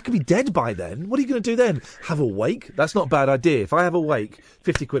dead. I could be dead by then. What are you going to do then? Have a wake? That's not a bad idea. If I have a wake,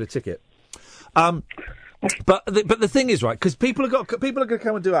 £50 a ticket. But the thing is, right, because people are going to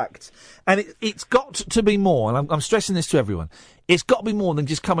come and do acts, and it's got to be more. And I'm stressing this to everyone. It's got to be more than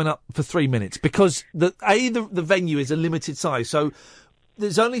just coming up for 3 minutes, because the venue is a limited size, so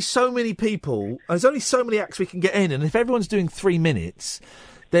there's only so many people. There's only so many acts we can get in, and if everyone's doing 3 minutes,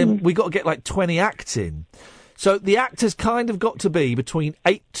 then we got to get like 20 acts in. So the act has kind of got to be between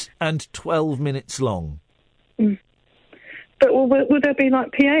 8 and 12 minutes long. Mm. But will there be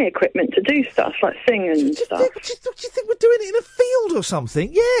like PA equipment to do stuff, like sing and stuff? Do you think we're doing it in a field or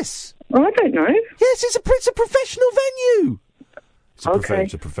something? Yes. Well, I don't know. Yes, it's a professional venue. Okay.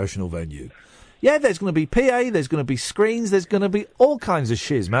 It's a professional venue. Yeah, there's going to be PA, there's going to be screens, there's going to be all kinds of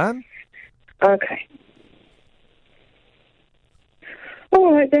shiz, man. Okay.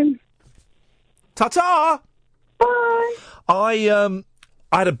 All right, then. Ta-ta! Bye! I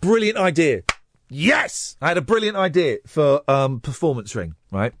had a brilliant idea. Yes! I had a brilliant idea for performance ring,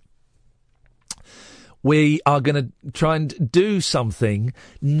 right? we are going to try and do something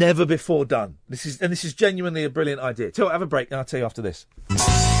never before done. This is genuinely a brilliant idea. So have a break, and I'll tell you after this.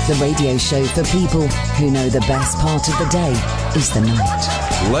 The radio show for people who know the best part of the day is the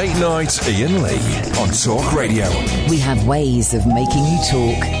night. Late Night Iain Lee on Talk Radio. We have ways of making you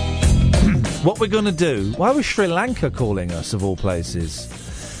talk. What we're going to do... Why was Sri Lanka calling us, of all places?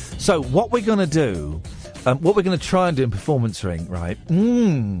 So, what we're going to do... what we're going to try and do in Performance Ring, right,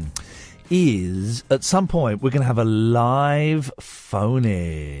 is, at some point, we're going to have a live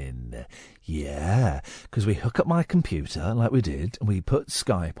phone-in. Yeah, because we hook up my computer, like we did, and we put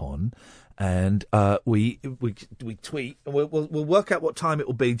Skype on, and we tweet, and we'll work out what time it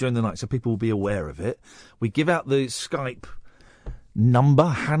will be during the night, so people will be aware of it. We give out the Skype number,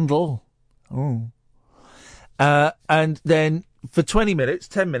 handle, and then... For 20 minutes,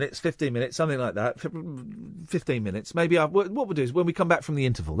 10 minutes, 15 minutes, something like that, 15 minutes, maybe what we'll do is when we come back from the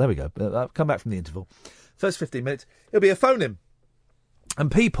interval, there we go, come back from the interval, first 15 minutes, it'll be a phone-in.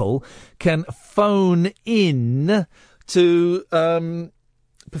 And people can phone in to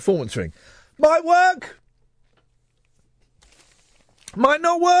Performance Ring. Might work, might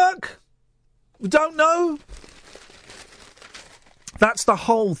not work, we don't know. That's the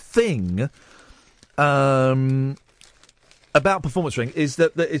whole thing. About Performance Ring is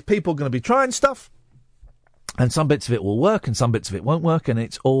that is people going to be trying stuff, and some bits of it will work and some bits of it won't work, and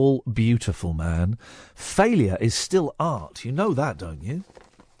it's all beautiful, man. Failure is still art. You know that, don't you?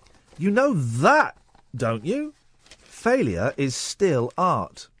 You know that, don't you? Failure is still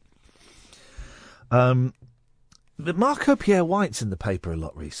art. But Marco Pierre White's in the paper a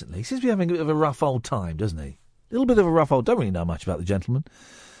lot recently. He seems to be having a bit of a rough old time, doesn't he? A little bit of a rough old... Don't really know much about the gentleman,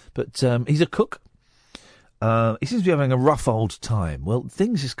 but he's a cook. He seems to be having a rough old time. Well,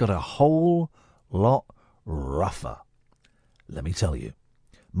 things just got a whole lot rougher. Let me tell you.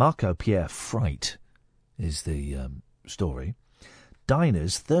 Marco Pierre Fright is the story.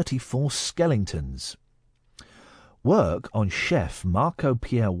 Diners 34 skeletons. Work on chef Marco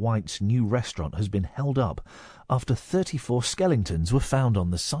Pierre White's new restaurant has been held up after 34 skeletons were found on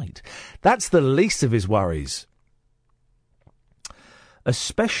the site. That's the least of his worries. A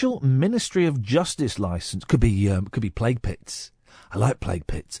special Ministry of Justice licence could be plague pits. I like plague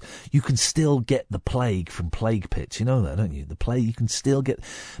pits. You can still get the plague from plague pits. You know that, don't you? The plague you can still get.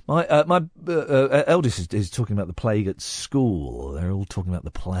 My eldest is talking about the plague at school. They're all talking about the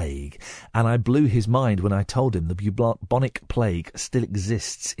plague, and I blew his mind when I told him the bubonic plague still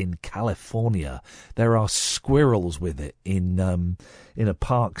exists in California. There are squirrels with it in a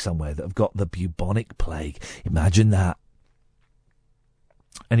park somewhere that have got the bubonic plague. Imagine that.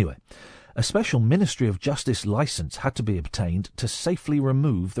 Anyway, a special Ministry of Justice licence had to be obtained to safely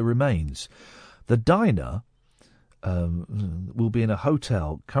remove the remains. The diner will be in a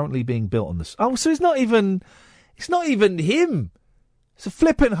hotel currently being built on the... Oh, so it's not even him. It's a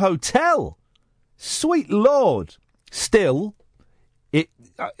flippin' hotel. Sweet Lord. Still,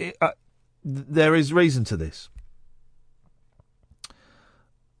 there is reason to this.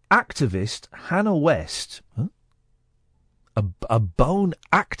 Activist Hannah West... Huh? A bone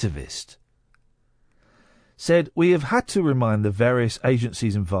activist, said, "We have had to remind the various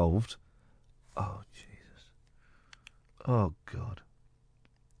agencies involved..." Oh, Jesus. Oh, God.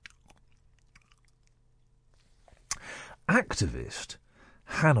 Activist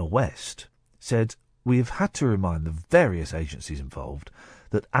Hannah West said, "We have had to remind the various agencies involved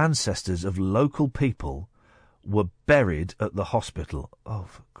that ancestors of local people were buried at the hospital." Oh,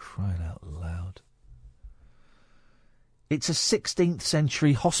 for crying out loud. It's a 16th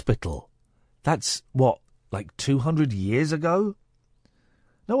century hospital. That's, what, like 200 years ago?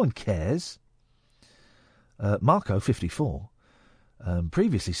 No one cares. Marco, 54,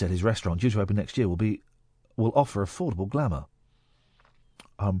 previously said his restaurant, due to open next year, will offer affordable glamour.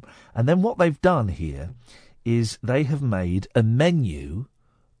 And then what they've done here is they have made a menu,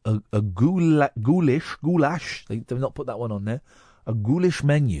 a goulash, they've not put that one on there, a goulash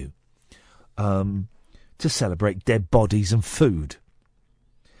menu, to celebrate dead bodies and food.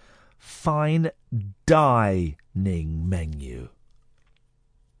 Fine dining menu.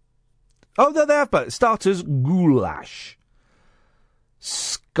 Oh, no, they have both. Starters, goulash.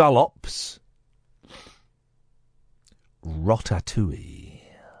 Scallops. Ratatouille.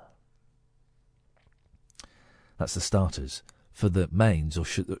 That's the starters. For the mains, or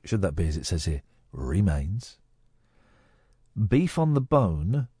should that be, as it says here, remains. Beef on the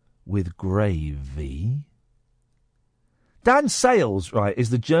bone with gravy. Dan Sales, right, is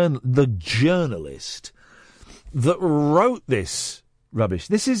the journalist that wrote this rubbish.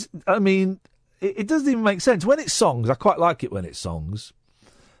 This is, I mean, it doesn't even make sense. When it's songs, I quite like it when it's songs.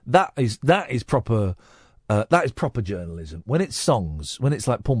 That is proper That is proper journalism. When it's songs, when it's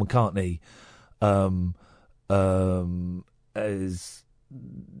like Paul McCartney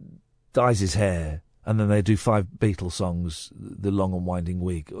dyes his hair, and then they do 5 Beatles songs, The Long and Winding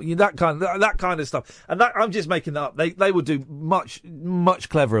Week, that kind of stuff. And that, I'm just making that up. They would do much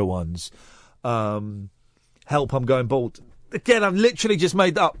cleverer ones. Help, I'm Going Bald. Again, I've literally just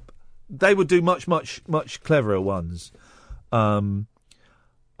made that up. They would do much cleverer ones. A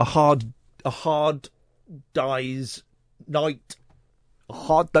hard day's night. A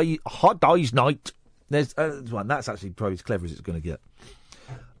hard day's night. There's one that's actually probably as clever as it's going to get.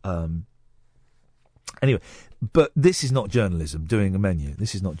 Anyway, but this is not journalism. Doing a menu.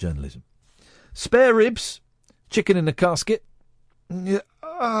 This is not journalism. Spare ribs, chicken in a casket.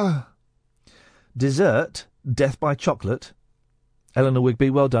 Dessert, death by chocolate. Eleanor Wigby,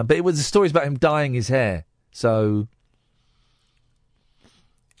 well done. But it was the stories about him dyeing his hair. So,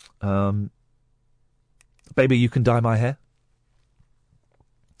 baby, you can dye my hair.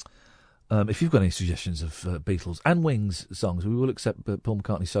 If you've got any suggestions of Beatles and Wings songs, we will accept Paul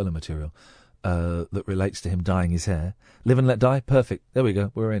McCartney solo material that relates to him dyeing his hair. Live and Let Die, perfect. There we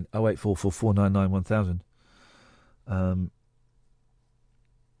go. We're in 0844 499 1000.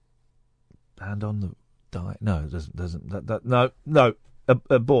 Hand on the die. No, it doesn't. No.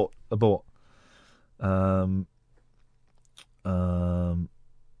 Abort.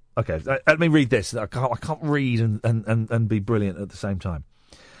 Okay, let me read this. I can't read and be brilliant at the same time.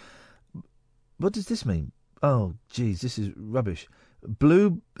 What does this mean? Oh, geez, this is rubbish.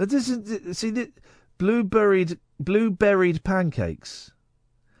 Blueberried pancakes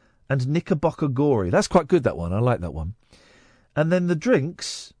and Knickerbocker Gory. That's quite good, that one. I like that one. And then the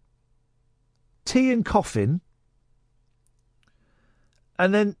drinks, tea and coffin.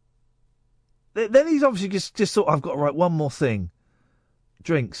 And then he's obviously just thought, I've got to write one more thing.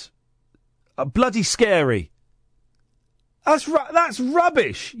 Drinks. Bloody scary. That's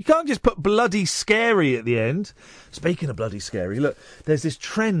rubbish. You can't just put bloody scary at the end. Speaking of bloody scary, look, there's this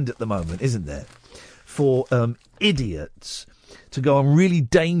trend at the moment, isn't there, for idiots to go on really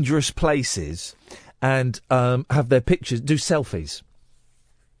dangerous places and have their pictures, do selfies.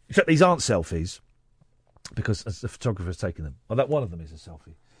 Except these aren't selfies, because the photographer's taken them. Oh, that one of them is a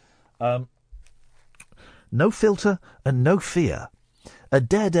selfie. No filter and no fear. A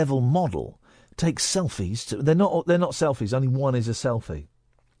daredevil model takes selfies. They're not selfies. Only one is a selfie.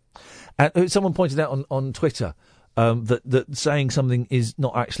 And someone pointed out on Twitter that saying something is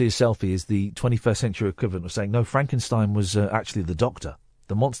not actually a selfie is the 21st century equivalent of saying, no, Frankenstein was actually the doctor.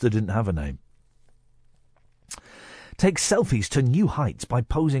 The monster didn't have a name. Takes selfies to new heights by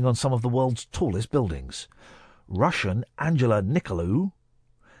posing on some of the world's tallest buildings. Russian Angela Nicolou,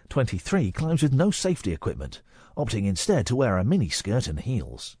 23, climbs with no safety equipment, opting instead to wear a mini-skirt and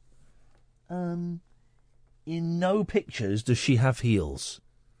heels. In no pictures does she have heels.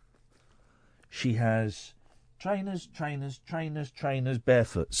 She has trainers,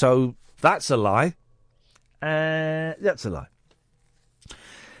 barefoot. So that's a lie. That's a lie.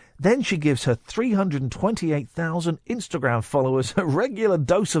 Then she gives her 328,000 Instagram followers a regular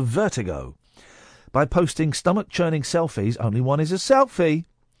dose of vertigo by posting stomach-churning selfies. Only one is a selfie.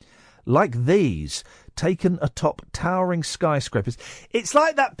 Like these, taken atop towering skyscrapers. It's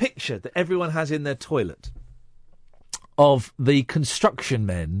like that picture that everyone has in their toilet of the construction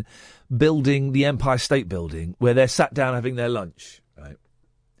men building the Empire State Building, where they're sat down having their lunch, right?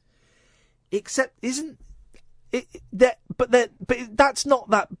 Except, isn't it that? But that's not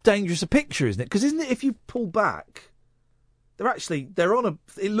that dangerous a picture, isn't it? Because isn't it, if you pull back, they're on a.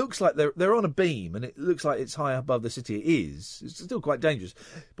 It looks like they're on a beam, and it looks like it's high above the city. It is. It's still quite dangerous.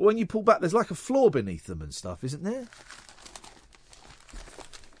 But when you pull back, there's like a floor beneath them and stuff, isn't there?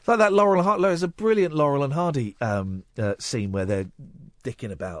 It's like that Laurel and Hardy. There's a brilliant Laurel and Hardy scene where they're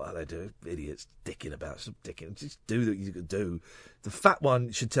dicking about. How they do, idiots dicking about. Just do what you could do. The fat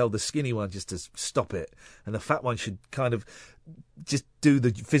one should tell the skinny one just to stop it, and the fat one should kind of just do the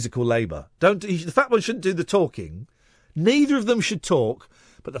physical labour. The fat one shouldn't do the talking. Neither of them should talk,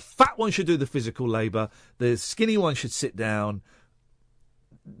 but the fat one should do the physical labour. The skinny one should sit down.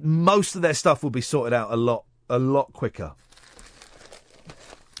 Most of their stuff will be sorted out a lot quicker.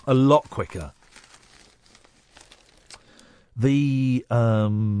 A lot quicker. The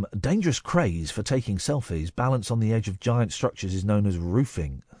dangerous craze for taking selfies balanced on the edge of giant structures is known as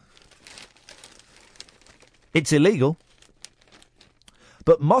roofing. It's illegal.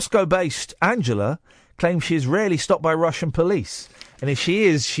 But Moscow-based Angela claims she is rarely stopped by Russian police. And if she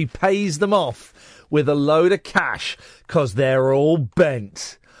is, she pays them off with a load of cash, because they're all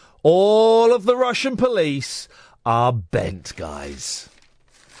bent. All of the Russian police are bent, guys.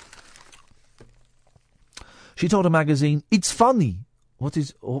 She told a magazine, "It's funny." What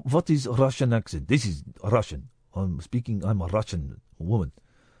is Russian accent? This is Russian. I'm a Russian woman.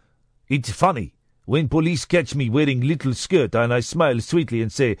 It's funny when police catch me wearing little skirt and I smile sweetly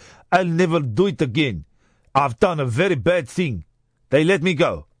and say, "I'll never do it again. I've done a very bad thing." They let me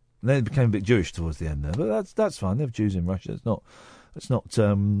go. And then it became a bit Jewish towards the end there, but that's fine. They have Jews in Russia. That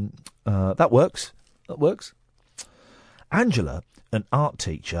works. That works. Angela, an art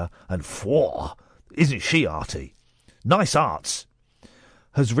teacher, and isn't she arty? Nice arts.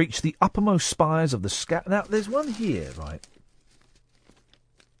 Has reached the uppermost spires of the sky. Now, there's one here, right?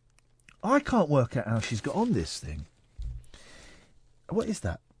 I can't work out how she's got on this thing. What is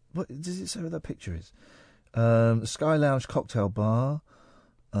that? What does it say what that picture is? Sky Lounge cocktail bar.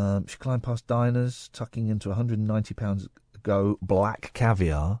 She climbed past diners, tucking into £190 ago black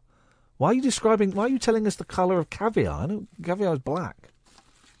caviar. Why are you telling us the colour of caviar? I know caviar is black.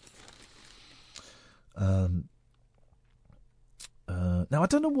 Now I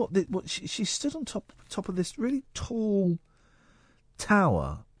don't know what she stood on top of this really tall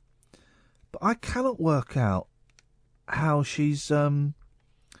tower, but I cannot work out how she's got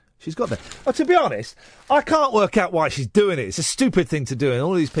there. Oh, to be honest, I can't work out why she's doing it. It's a stupid thing to do, and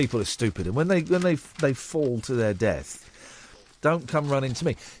all these people are stupid. And when they fall to their death, don't come running to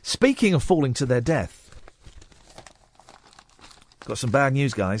me. Speaking of falling to their death, got some bad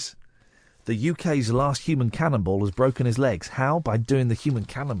news, guys. The UK's last human cannonball has broken his legs. How? By doing the human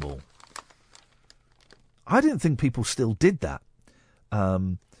cannonball. I didn't think people still did that.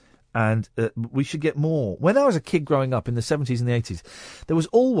 And we should get more. When I was a kid growing up in the 70s and the 80s, there was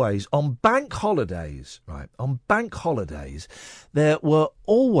always, on bank holidays, right, they'd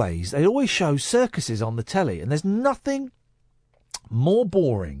always show circuses on the telly. And there's nothing more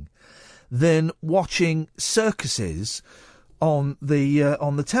boring than watching circuses on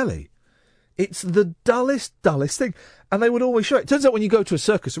the telly. It's the dullest thing. And they would always show it. Turns out when you go to a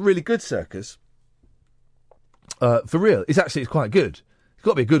circus, a really good circus, for real, it's quite good. It's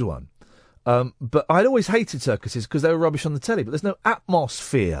got to be a good one. But I'd always hated circuses because they were rubbish on the telly, but there's no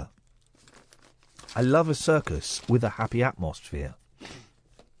atmosphere. I love a circus with a happy atmosphere.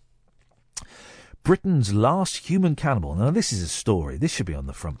 Britain's last human cannibal. Now, this is a story. This should be on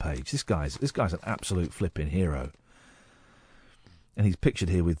the front page. This guy's an absolute flipping hero. And he's pictured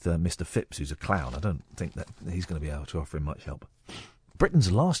here with Mr. Phipps, who's a clown. I don't think that he's going to be able to offer him much help.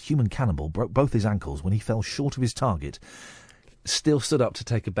 Britain's last human cannibal broke both his ankles when he fell short of his target. Still stood up to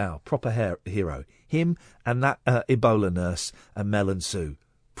take a bow. Proper hero. Him and that Ebola nurse and Mel and Sue.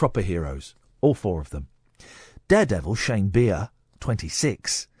 Proper heroes. All four of them. Daredevil Shane Beer,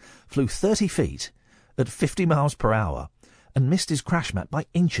 26, flew 30 feet at 50 miles per hour and missed his crash mat by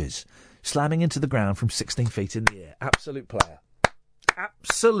inches, slamming into the ground from 16 feet in the air. Absolute player.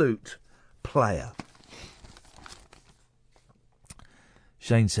 Absolute player.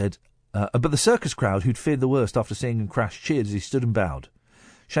 Shane said, but the circus crowd, who'd feared the worst after seeing him crash, cheered as he stood and bowed.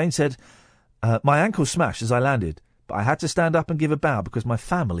 Shane said, my ankle smashed as I landed, but I had to stand up and give a bow because my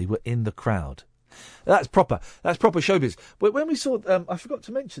family were in the crowd. That's proper showbiz. But when we saw, I forgot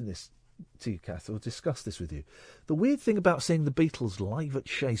to mention this to you, Kath, or discuss this with you. The weird thing about seeing the Beatles live at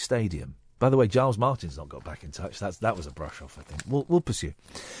Shea Stadium, by the way, Giles Martin's not got back in touch. That was a brush off, I think. We'll pursue.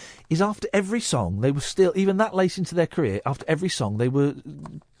 Is after every song, they were still, even that late into their career, after every song, they were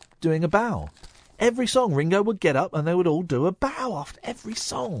doing a bow. Every song, Ringo would get up and they would all do a bow after every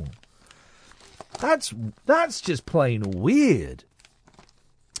song. That's just plain weird.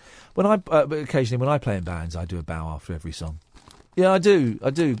 Occasionally when I play in bands, I do a bow after every song. Yeah, I do.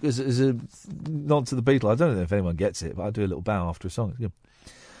 As a nod to the Beatles. I don't know if anyone gets it, but I do a little bow after a song. It's good.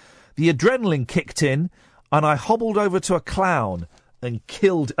 The adrenaline kicked in, and I hobbled over to a clown and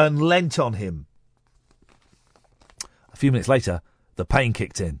killed and leant on him. A few minutes later, the pain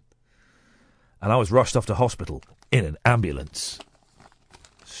kicked in, and I was rushed off to hospital in an ambulance.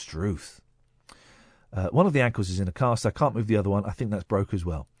 Struth. One of the ankles is in a cast. I can't move the other one. I think that's broke as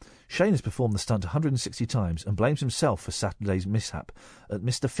well. Shane has performed the stunt 160 times and blames himself for Saturday's mishap at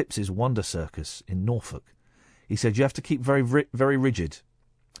Mr. Phipps's Wonder Circus in Norfolk. He said, you have to keep very, very rigid.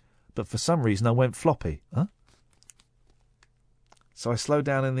 But for some reason I went floppy. Huh? So I slowed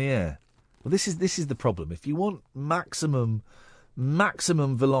down in the air. Well, this is the problem. If you want maximum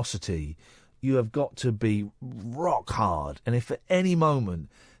velocity, you have got to be rock hard. And if at any moment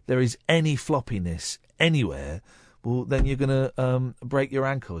there is any floppiness anywhere, well, then you're going to break your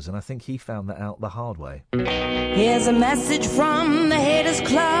ankles. And I think he found that out the hard way. Here's a message from the Haters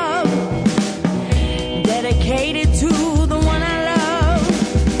Club, dedicated to the one I love.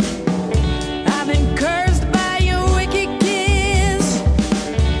 I've been cursed by your wicked kiss.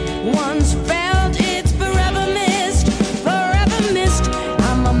 Once felt it's forever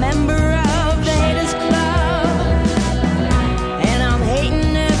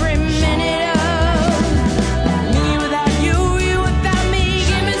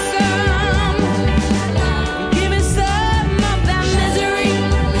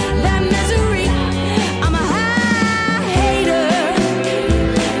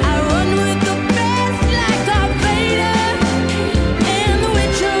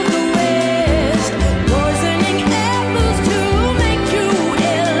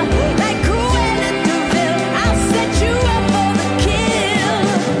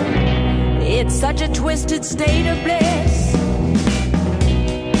state of bliss,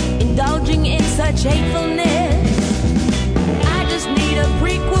 indulging in such hatefulness. I just need a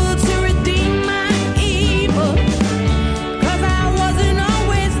prequel to redeem my evil, 'cause I wasn't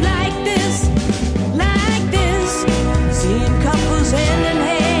always like this, seeing couples hand in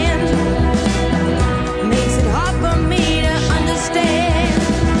hand makes it hard for me to understand.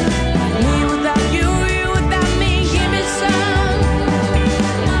 Me without you, you without me. Give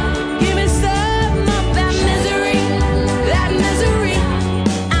me some of that misery,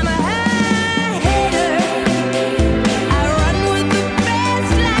 I'm a high hater. I run with the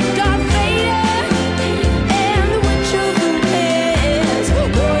best like Darth Vader, and the witch of the west,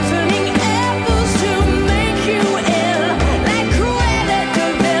 poisoning apples to make you ill, like Cruella de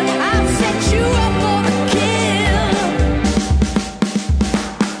Vil. I'll set you up for the kill.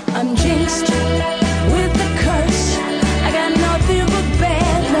 I'm jinxed with the curse. I got nothing but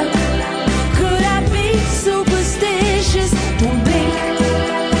bad luck. Could I be superstitious? Don't blink,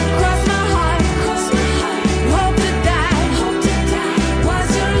 cross my heart, hope to die.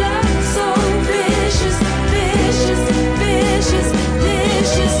 Why's your love so vicious?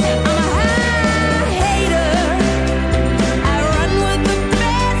 I'm a high hater. I run with the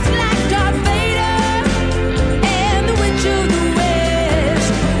best like Darth Vader, and the witch of the west,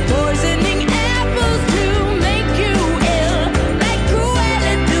 poisoning apples to make you ill, like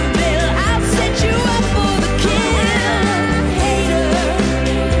Cruella de Vil. I'll set you up for the kill. Hater,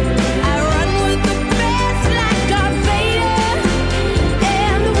 I run with the best like Darth Vader,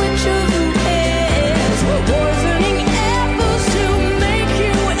 and the witch of the west, poisoning apples to make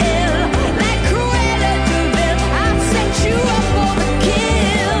you ill, like Cruella de Vil. I'll set you up for the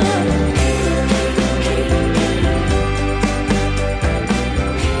kill.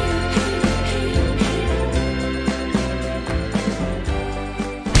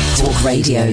 Talk Radio.